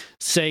president,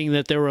 saying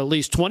that there were at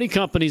least 20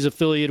 companies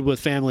affiliated with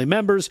family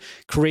members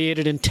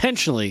created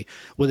intentionally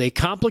with a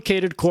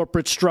complicated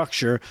corporate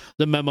structure,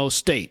 the memo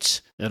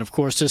states. And of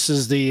course, this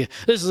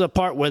is a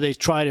part where they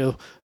try to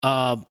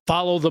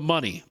follow the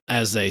money,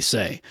 as they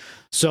say.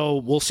 So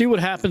we'll see what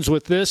happens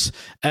with this.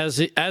 As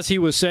he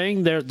was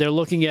saying, they're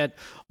looking at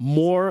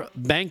more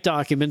bank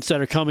documents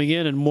that are coming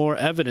in and more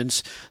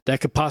evidence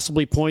that could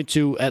possibly point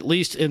to, at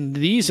least in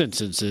these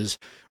instances,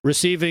 the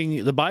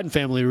Biden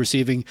family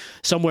receiving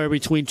somewhere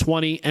between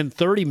 20 and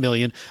 30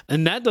 million.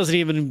 And that doesn't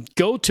even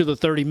go to the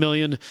 30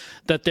 million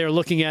that they're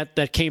looking at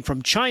that came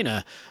from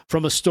China,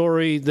 from a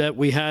story that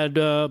we had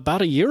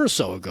about a year or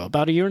so ago,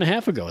 about a year and a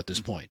half ago at this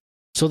point.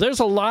 So there's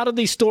a lot of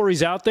these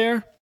stories out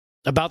there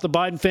about the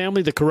Biden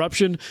family, the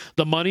corruption,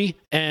 the money,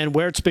 and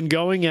where it's been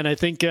going. And I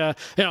think,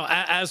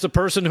 as the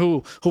person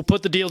who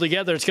put the deal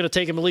together, it's going to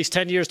take him at least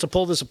 10 years to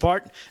pull this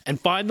apart and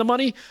find the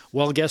money.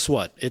 Well, guess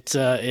what? It's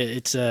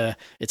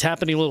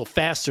happening a little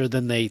faster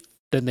than they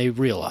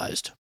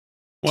realized.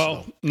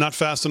 Well, not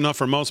fast enough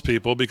for most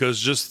people, because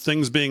just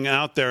things being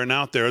out there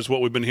is what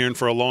we've been hearing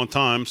for a long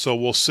time. So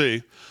we'll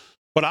see.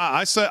 But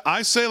I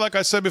say, like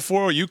I said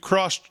before, you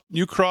cross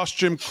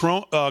Jim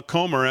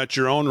Comer at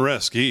your own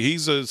risk. He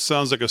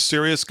sounds like a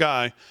serious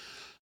guy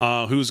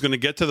who's going to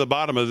get to the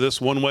bottom of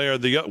this one way or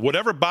the other.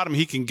 Whatever bottom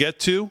he can get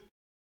to,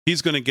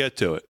 he's going to get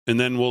to it, and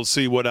then we'll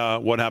see what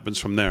happens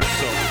from there.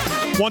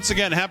 So, once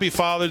again, happy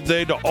Father's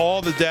Day to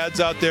all the dads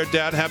out there.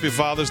 Dad, happy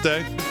Father's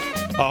Day.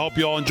 I hope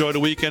you all enjoy the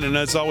weekend. And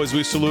as always,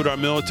 we salute our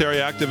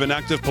military, active,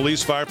 inactive,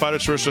 police,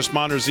 firefighters, first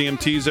responders,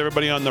 EMTs,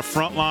 everybody on the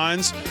front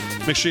lines.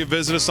 Make sure you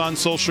visit us on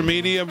social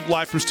media,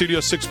 live from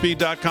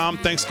Studio6B.com.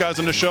 Thanks, guys,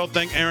 on the show.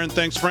 Thanks, Aaron.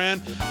 Thanks, Fran.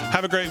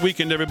 Have a great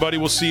weekend, everybody.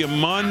 We'll see you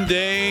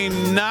Monday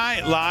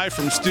night live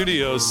from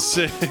Studio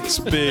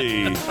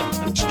 6B.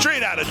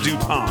 Straight out of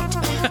DuPont.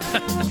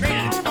 Straight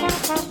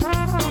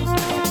out.